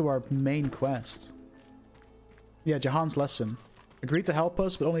tied to our main quest. Yeah, Jahan's lesson. Agreed to help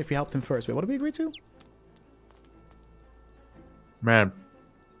us, but only if we helped him first. Wait, what did we agree to? Man.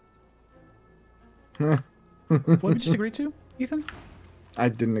 What did we just agree to, Ethan? I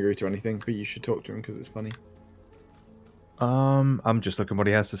didn't agree to anything, but you should talk to him because it's funny. I'm just looking what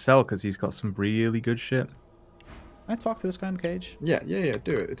he has to sell because he's got some really good shit. Can I talk to this guy in the cage? Yeah,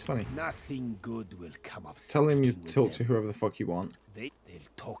 do it. It's funny. Nothing good will come of. Tell him you speaking with talk them. to whoever the fuck you want. They'll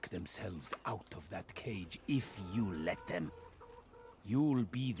talk themselves out of that cage if you let them. You'll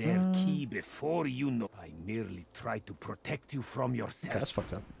be their key before you know. I merely try to protect you from yourself. Okay, that's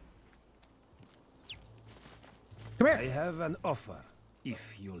fucked up. Come here. I have an offer,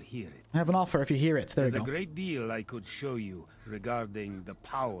 if you'll hear it. I have an offer if you hear it. There There's you a go. great deal I could show you regarding the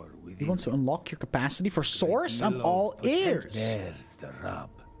power within. He wants to unlock your capacity for Source? I'm all ears. There's the rub.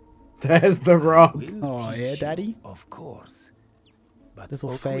 There's the rub. Oh, yeah, daddy? Of course. But Little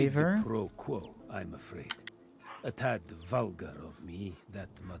quid favor. pro quo, I'm afraid. A tad vulgar of me, that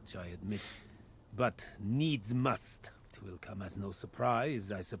much I admit. But needs must. It will come as no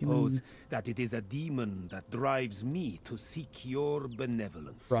surprise, I suppose, that it is a demon that drives me to seek your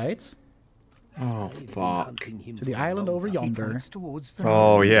benevolence. Right? Oh, fuck. To the island over yonder.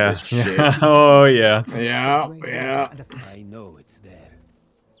 Oh yeah. Shit. Oh yeah. Yeah. I know it's there.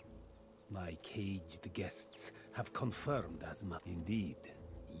 My caged guests have confirmed as much. Indeed,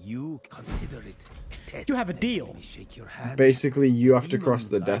 you consider it a test. You have a deal. Let me shake your hand. Basically, you have to cross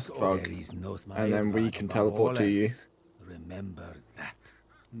the Demon death like fog, Ares knows my and then we advantage can above teleport all to you. else. Remember that.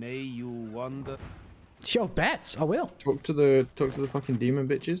 May you wonder. Yo, bets. I will. Talk to the fucking demon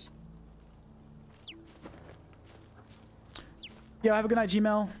bitches. Yeah, have a good night,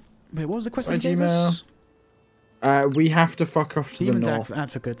 Gmail. Wait, what was the question Bye, you gave us? We have to fuck off to Demon's the north.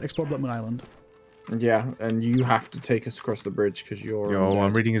 Advocate. Explore Blood Moon Island. Yeah, and you have to take us across the bridge because you're. Yo,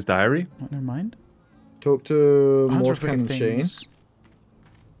 I'm reading his diary. Oh, never mind. Talk to Hunter of Mordcan Wicked and Shane. Things.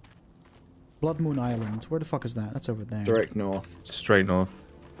 Blood Moon Island. Where the fuck is that? That's over there. Direct north. Straight north.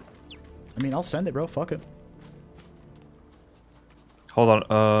 I mean, I'll send it, bro. Fuck it. Hold on.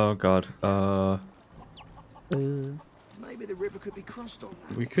 Oh god. Maybe the river could be crossed on.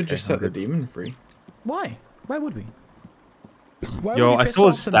 We could just set the demon free. Why? Why would we? Why Yo, would we I piss saw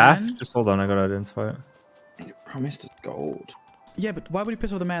his off the staff. man? Just hold on, I gotta identify it. You promised us gold. Yeah, but why would he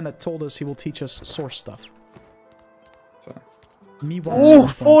piss off the man that told us he will teach us source stuff? Me want Oh,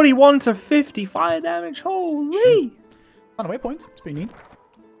 source points. 41 to 50 fire damage. Holy! On a waypoint. It's pretty neat.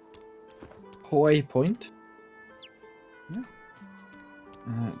 Hoi point. Yeah.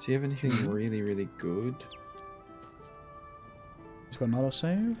 Do you have anything really, really good? He's got an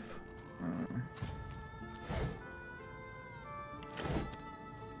autosave.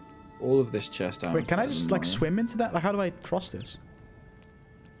 All of this chest out. Wait, can I just like swim into that? Like, how do I cross this?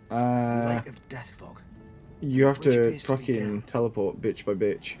 Lake of Death Fog. You have Which to appears to be fucking down. teleport bitch by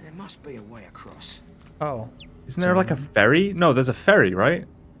bitch. There must be a way across. Oh. Isn't there like a ferry? No, there's a ferry, right?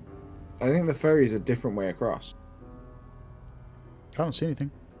 I think the ferry is a different way across. I don't see anything.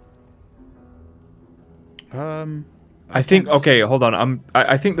 I think. Okay, hold on.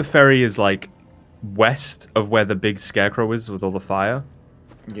 I think the ferry is like west of where the big scarecrow is with all the fire.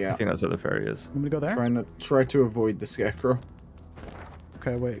 Yeah. I think that's what the ferry is. I'm gonna go there. Try to avoid the scarecrow.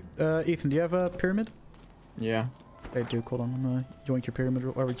 Okay, wait. Ethan, do you have a pyramid? Yeah. Okay, Duke, hold on. I'm gonna yoink your pyramid,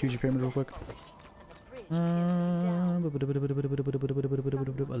 or use your pyramid real quick.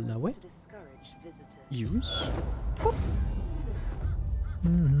 Allow it. Use.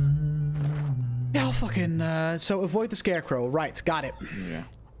 Yeah, I'll fucking, so avoid the scarecrow. Right, got it. Yeah.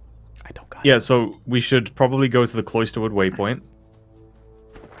 I don't got it. Yeah, so we should probably go to the Cloisterwood waypoint.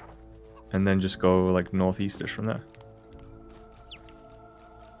 And then just go, like, northeastish from there.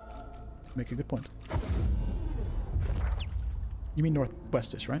 Make a good point. You mean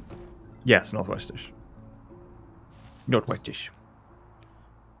northwestish, right? Yes, northwestish. Northwestish.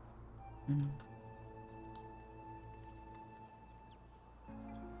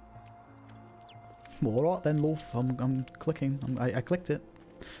 Well, alright then, Loaf. I'm clicking. I clicked it.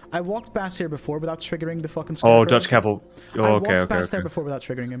 I walked past here before without triggering the fucking scarecrow. Oh, Dutch Capital. Oh, I okay, walked okay, past there okay. before without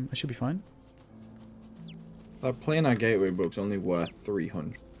triggering him. I should be fine. That Planar Gateway book's only worth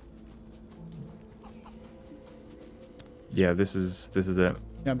 300. Yeah, this is it.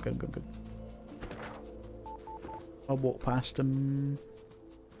 Yeah, I'm good, good. I'll walk past him.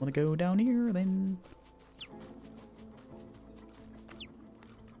 Wanna go down here, then...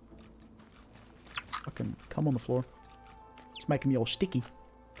 Fucking come on the floor. It's making me all sticky.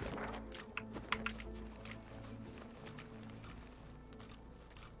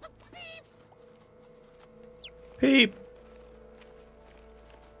 Peep.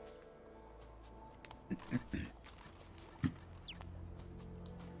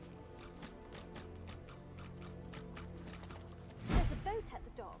 There's a boat at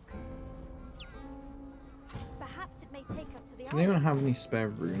the dock. Perhaps it may take us to the Does anyone have any spare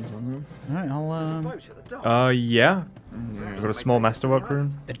runes on them? Alright, I'll Yeah. Yeah. I've got a small masterwork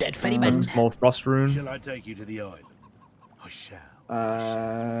rune. The dead Freddy A man. small frost rune. Shall I take you to the island? I shall.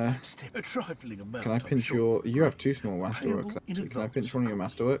 Uh, A trifling amount. can I pinch your... You have 2 small masterworks, actually. Can I pinch one of your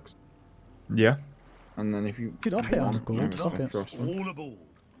masterworks? Yeah. And then if you... Good up there. All aboard.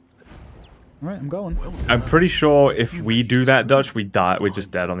 Alright, I'm going. I'm pretty sure if we do that, Dutch, we die. We're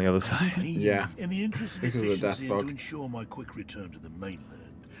just dead on the other side. Yeah. In the interest of Because of the death efficiency and to bug. ensure my quick return to the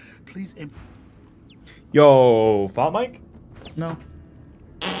mainland, please. Yo, Fart Mike? No.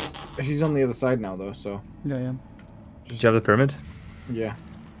 He's on the other side now, though, so... Yeah, yeah. Do you have the pyramid? Yeah.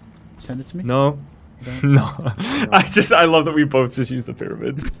 Send it to me? No. No. I love that we both just use the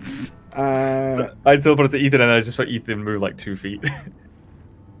pyramid. I teleported to Ethan and I just saw Ethan move like 2 feet.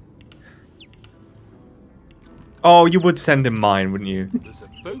 Oh, you would send him mine, wouldn't you?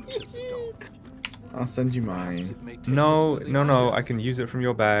 I'll send you mine. No, I can use it from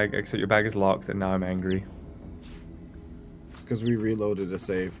your bag, except your bag is locked and now I'm angry. Because we reloaded a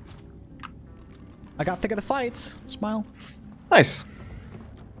save. I got thick of the fights. Smile. Nice.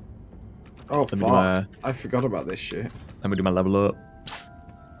 Oh, Let me do fuck. my- I forgot about this shit. Let me do my level up.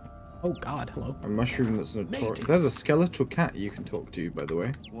 Oh god, hello. A mushroom that's notorious. There's a skeletal cat you can talk to, by the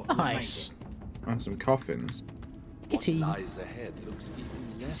way. Nice. And some coffins. Kitty. Lies ahead looks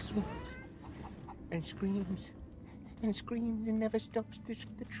even less worse. And screams and never stops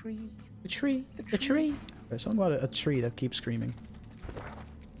the tree. The tree. The tree. There's something about a tree that keeps screaming.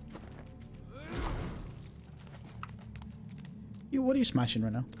 What are you smashing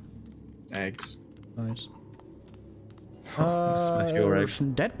right now? Eggs. Nice. Smash your There's eggs.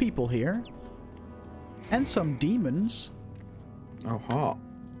 some dead people here. And some demons. Oh, hot.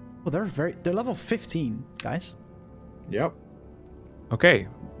 Well, they're level 15, guys. Yep. Okay,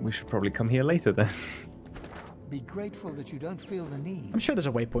 we should probably come here later then. Be grateful that you don't feel the need. I'm sure there's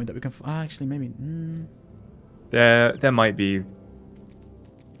a waypoint that we can... actually, maybe... There might be.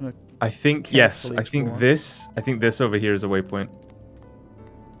 I think, yes, I think this over here is a waypoint.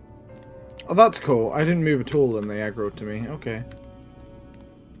 Oh, that's cool. I didn't move at all and they aggroed to me. Okay.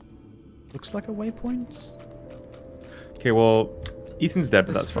 Looks like a waypoint. Okay, well, Ethan's dead,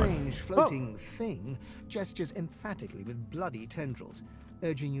 but The that's fine. strange floating thing gestures emphatically with bloody tendrils,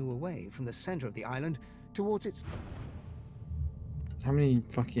 urging you away from the center of the island towards its... How many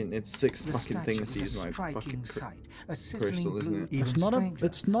fucking... It's 6 The fucking statue things is to a use my striking fucking sight. A sizzling crystal, isn't blue, it? even It's not stranger,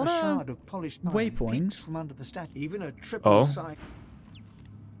 it's not a shard of polished iron waypoint. peeks from under the statue. Even a triple Oh. side.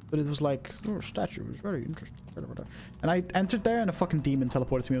 But it was like, oh, statue was very interesting. And I entered there and a fucking demon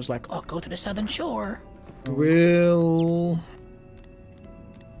teleported to me. It was like, oh, go to the southern shore. Will...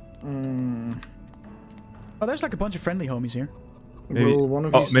 Oh, there's like a bunch of friendly homies here. Maybe- Will one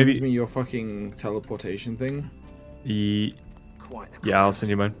of you send me your fucking teleportation thing? Yeah, I'll send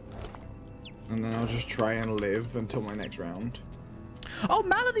you mine. And then I'll just try and live until my next round. Oh,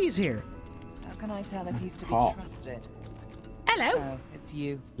 Melody's here. How can I tell if he's to be trusted? Hello. Oh, it's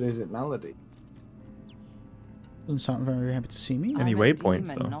you. Is it Melody? Doesn't sound very happy to see me. Any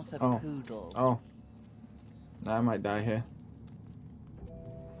waypoints though? Not a poodle. Oh. I might die here.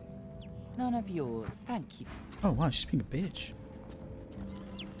 None of yours, thank you. Oh wow, she's being a bitch.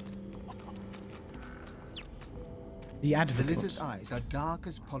 The advocate. The lizard's eyes are dark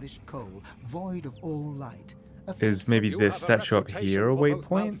as polished coal, void of all light. Is maybe this statue up here a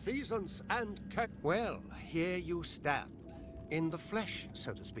waypoint? Well, here you stand. In the flesh,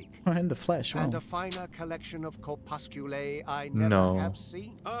 so to speak. In the flesh, wow. And a finer collection of corpusculae I never have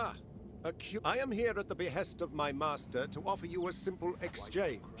seen. I am here at the behest of my master to offer you a simple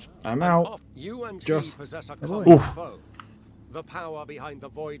exchange. I'm out. You and Just... he possess a common foe. The power behind the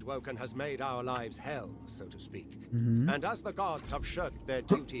Voidwoken has made our lives hell, so to speak. And as the gods have shirked their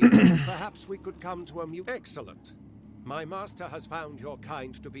duty, perhaps we could come to a Excellent. My master has found your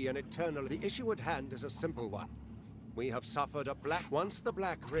kind to be an eternal. The issue at hand is a simple one. We have suffered a once the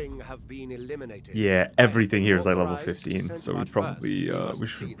Black Ring have been eliminated. Yeah, everything here is like level 15, so we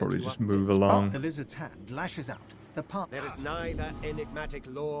should probably just move along. The lizard's hand lashes out. There is neither enigmatic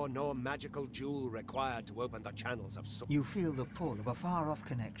lore nor magical jewel required to open the channels of soul. You feel the pull of a far-off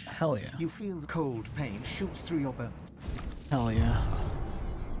connection. Hell yeah. You feel the cold pain shoots through your bones. Hell yeah.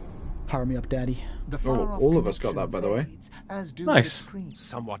 Power me up, daddy. All of us got that, by the way. Nice.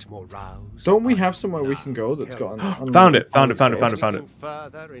 Somewhat more roused. Don't we have somewhere we can go that's got an... Found it. Found it.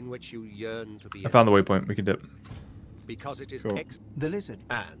 Further in which you yearn to be I found the waypoint. We can dip. Because it is the lizard.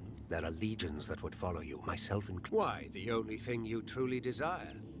 And there are legions that would follow you, myself included. Why, the only thing you truly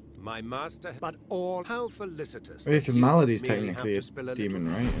desire. My master, but all how felicitous. Yeah, because Melody's technically a demon,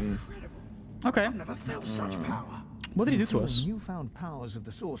 right? And... Okay. I've never felt such power. What did he do to us? Newfound powers of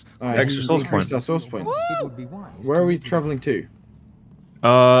the source. Extra source points. Our source points. Where are we traveling to?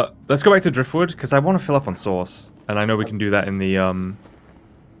 Let's go back to Driftwood because I want to fill up on source, and I know we can do that in the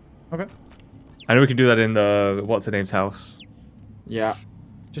Okay. I know we can do that in the what's her name's house. Yeah.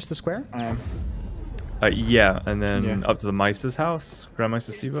 Just the square? Yeah, and then up to the Meister's house,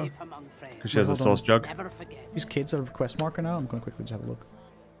 Grandmeister Siva, because she has a source jug. These kids are a quest marker now. I'm gonna quickly just have a look.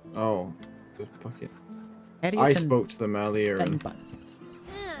 Oh, fuck it. I spoke to them earlier and...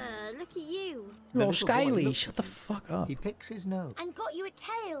 Look at you. Oh, Skyly, shut the fuck up. He picks his nose. And got you a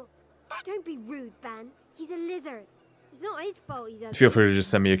tail. Don't be rude, Ben. He's a lizard. It's not his fault he's ugly. Feel free to just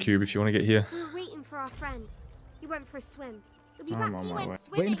send me a cube if you want to get here. We were waiting for our friend. He went for a swim. He'll be I'm back. on He my way. went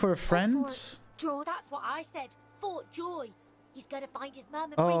swimming. Waiting for a friend? Joy. That's what I said. Fort Joy. He's gonna find his mum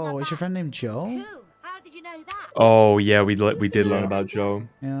and bring her Oh, back. is your friend named Joe? Cool. How did you know that? Oh yeah, we did learn about Joe.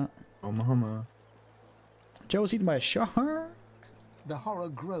 Yeah. Oh mama. Joe was eaten by a shark. The horror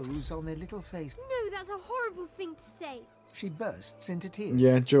grows on their little face. No, that's a horrible thing to say. She bursts into tears.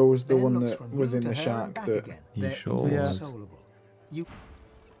 Yeah, Joe was the Then one looks that from was you in to the her shack and back that... again. He They're sure was. inconsolable. You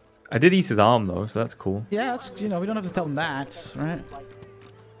I did eat his arm though, so that's cool. Yeah, that's, you know, we don't have to tell them that, right?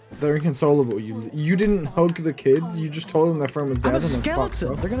 They're inconsolable. You didn't hug the kids, you just told them their friend was dead. I'm a and then fucked skeleton.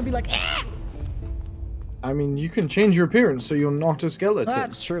 off. They're gonna be like, ah! I mean, you can change your appearance so you're not a skeleton.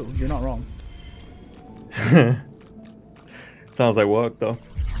 That's true. You're not wrong. Sounds like work though.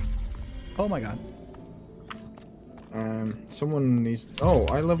 Oh my god. Someone needs... Oh,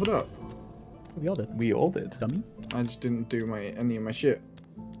 I leveled up. We all did. We all did. Dummy. I just didn't do any of my shit.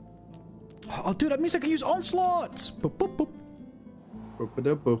 Oh, dude, that means I can use onslaught. Boop, boop, boop.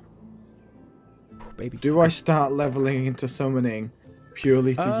 Boop-a-da-boop. Baby. Do I start leveling into summoning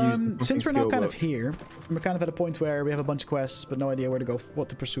purely to use the since we're skill now kind of book? here, we're kind of at a point where we have a bunch of quests, but no idea where to go, what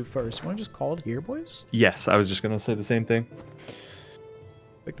to pursue first. Want to just call it here, boys? Yes, I was just gonna say the same thing.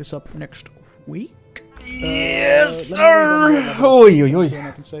 Pick this up next week. Yes, sir. Oi, oi, oi.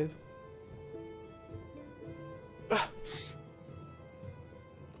 I can save.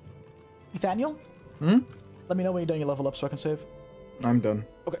 Nathaniel? Hmm? Let me know when you're done your level up so I can save. I'm done.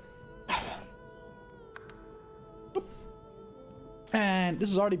 Okay. And this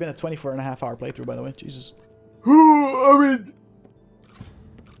has already been a 24.5-hour playthrough, by the way. Jesus. I mean...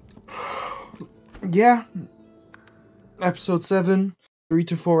 Yeah. Episode 7. 3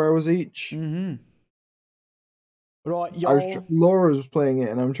 to 4 hours each. Mm-hmm. Right, y'all. Laura was playing it,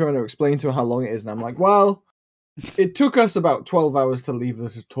 and I'm trying to explain to her how long it is, and I'm like, well, it took us about 12 hours to leave the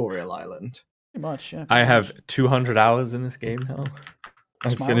tutorial island. Pretty much, yeah. I have 200 hours in this game now. I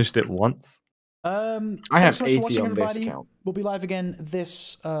finished it once. I thanks have so much for 80 watching, on this everybody. account. We'll be live again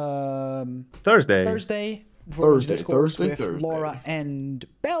this Thursday. Thursday with Laura and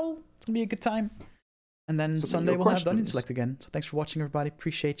Bell. It's gonna be a good time. And then Sunday we'll have Dungeon Select again. So thanks for watching, everybody.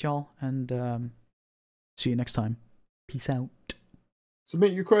 Appreciate y'all, and see you next time. Peace out.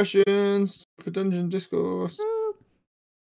 Submit your questions for Dungeon Discourse.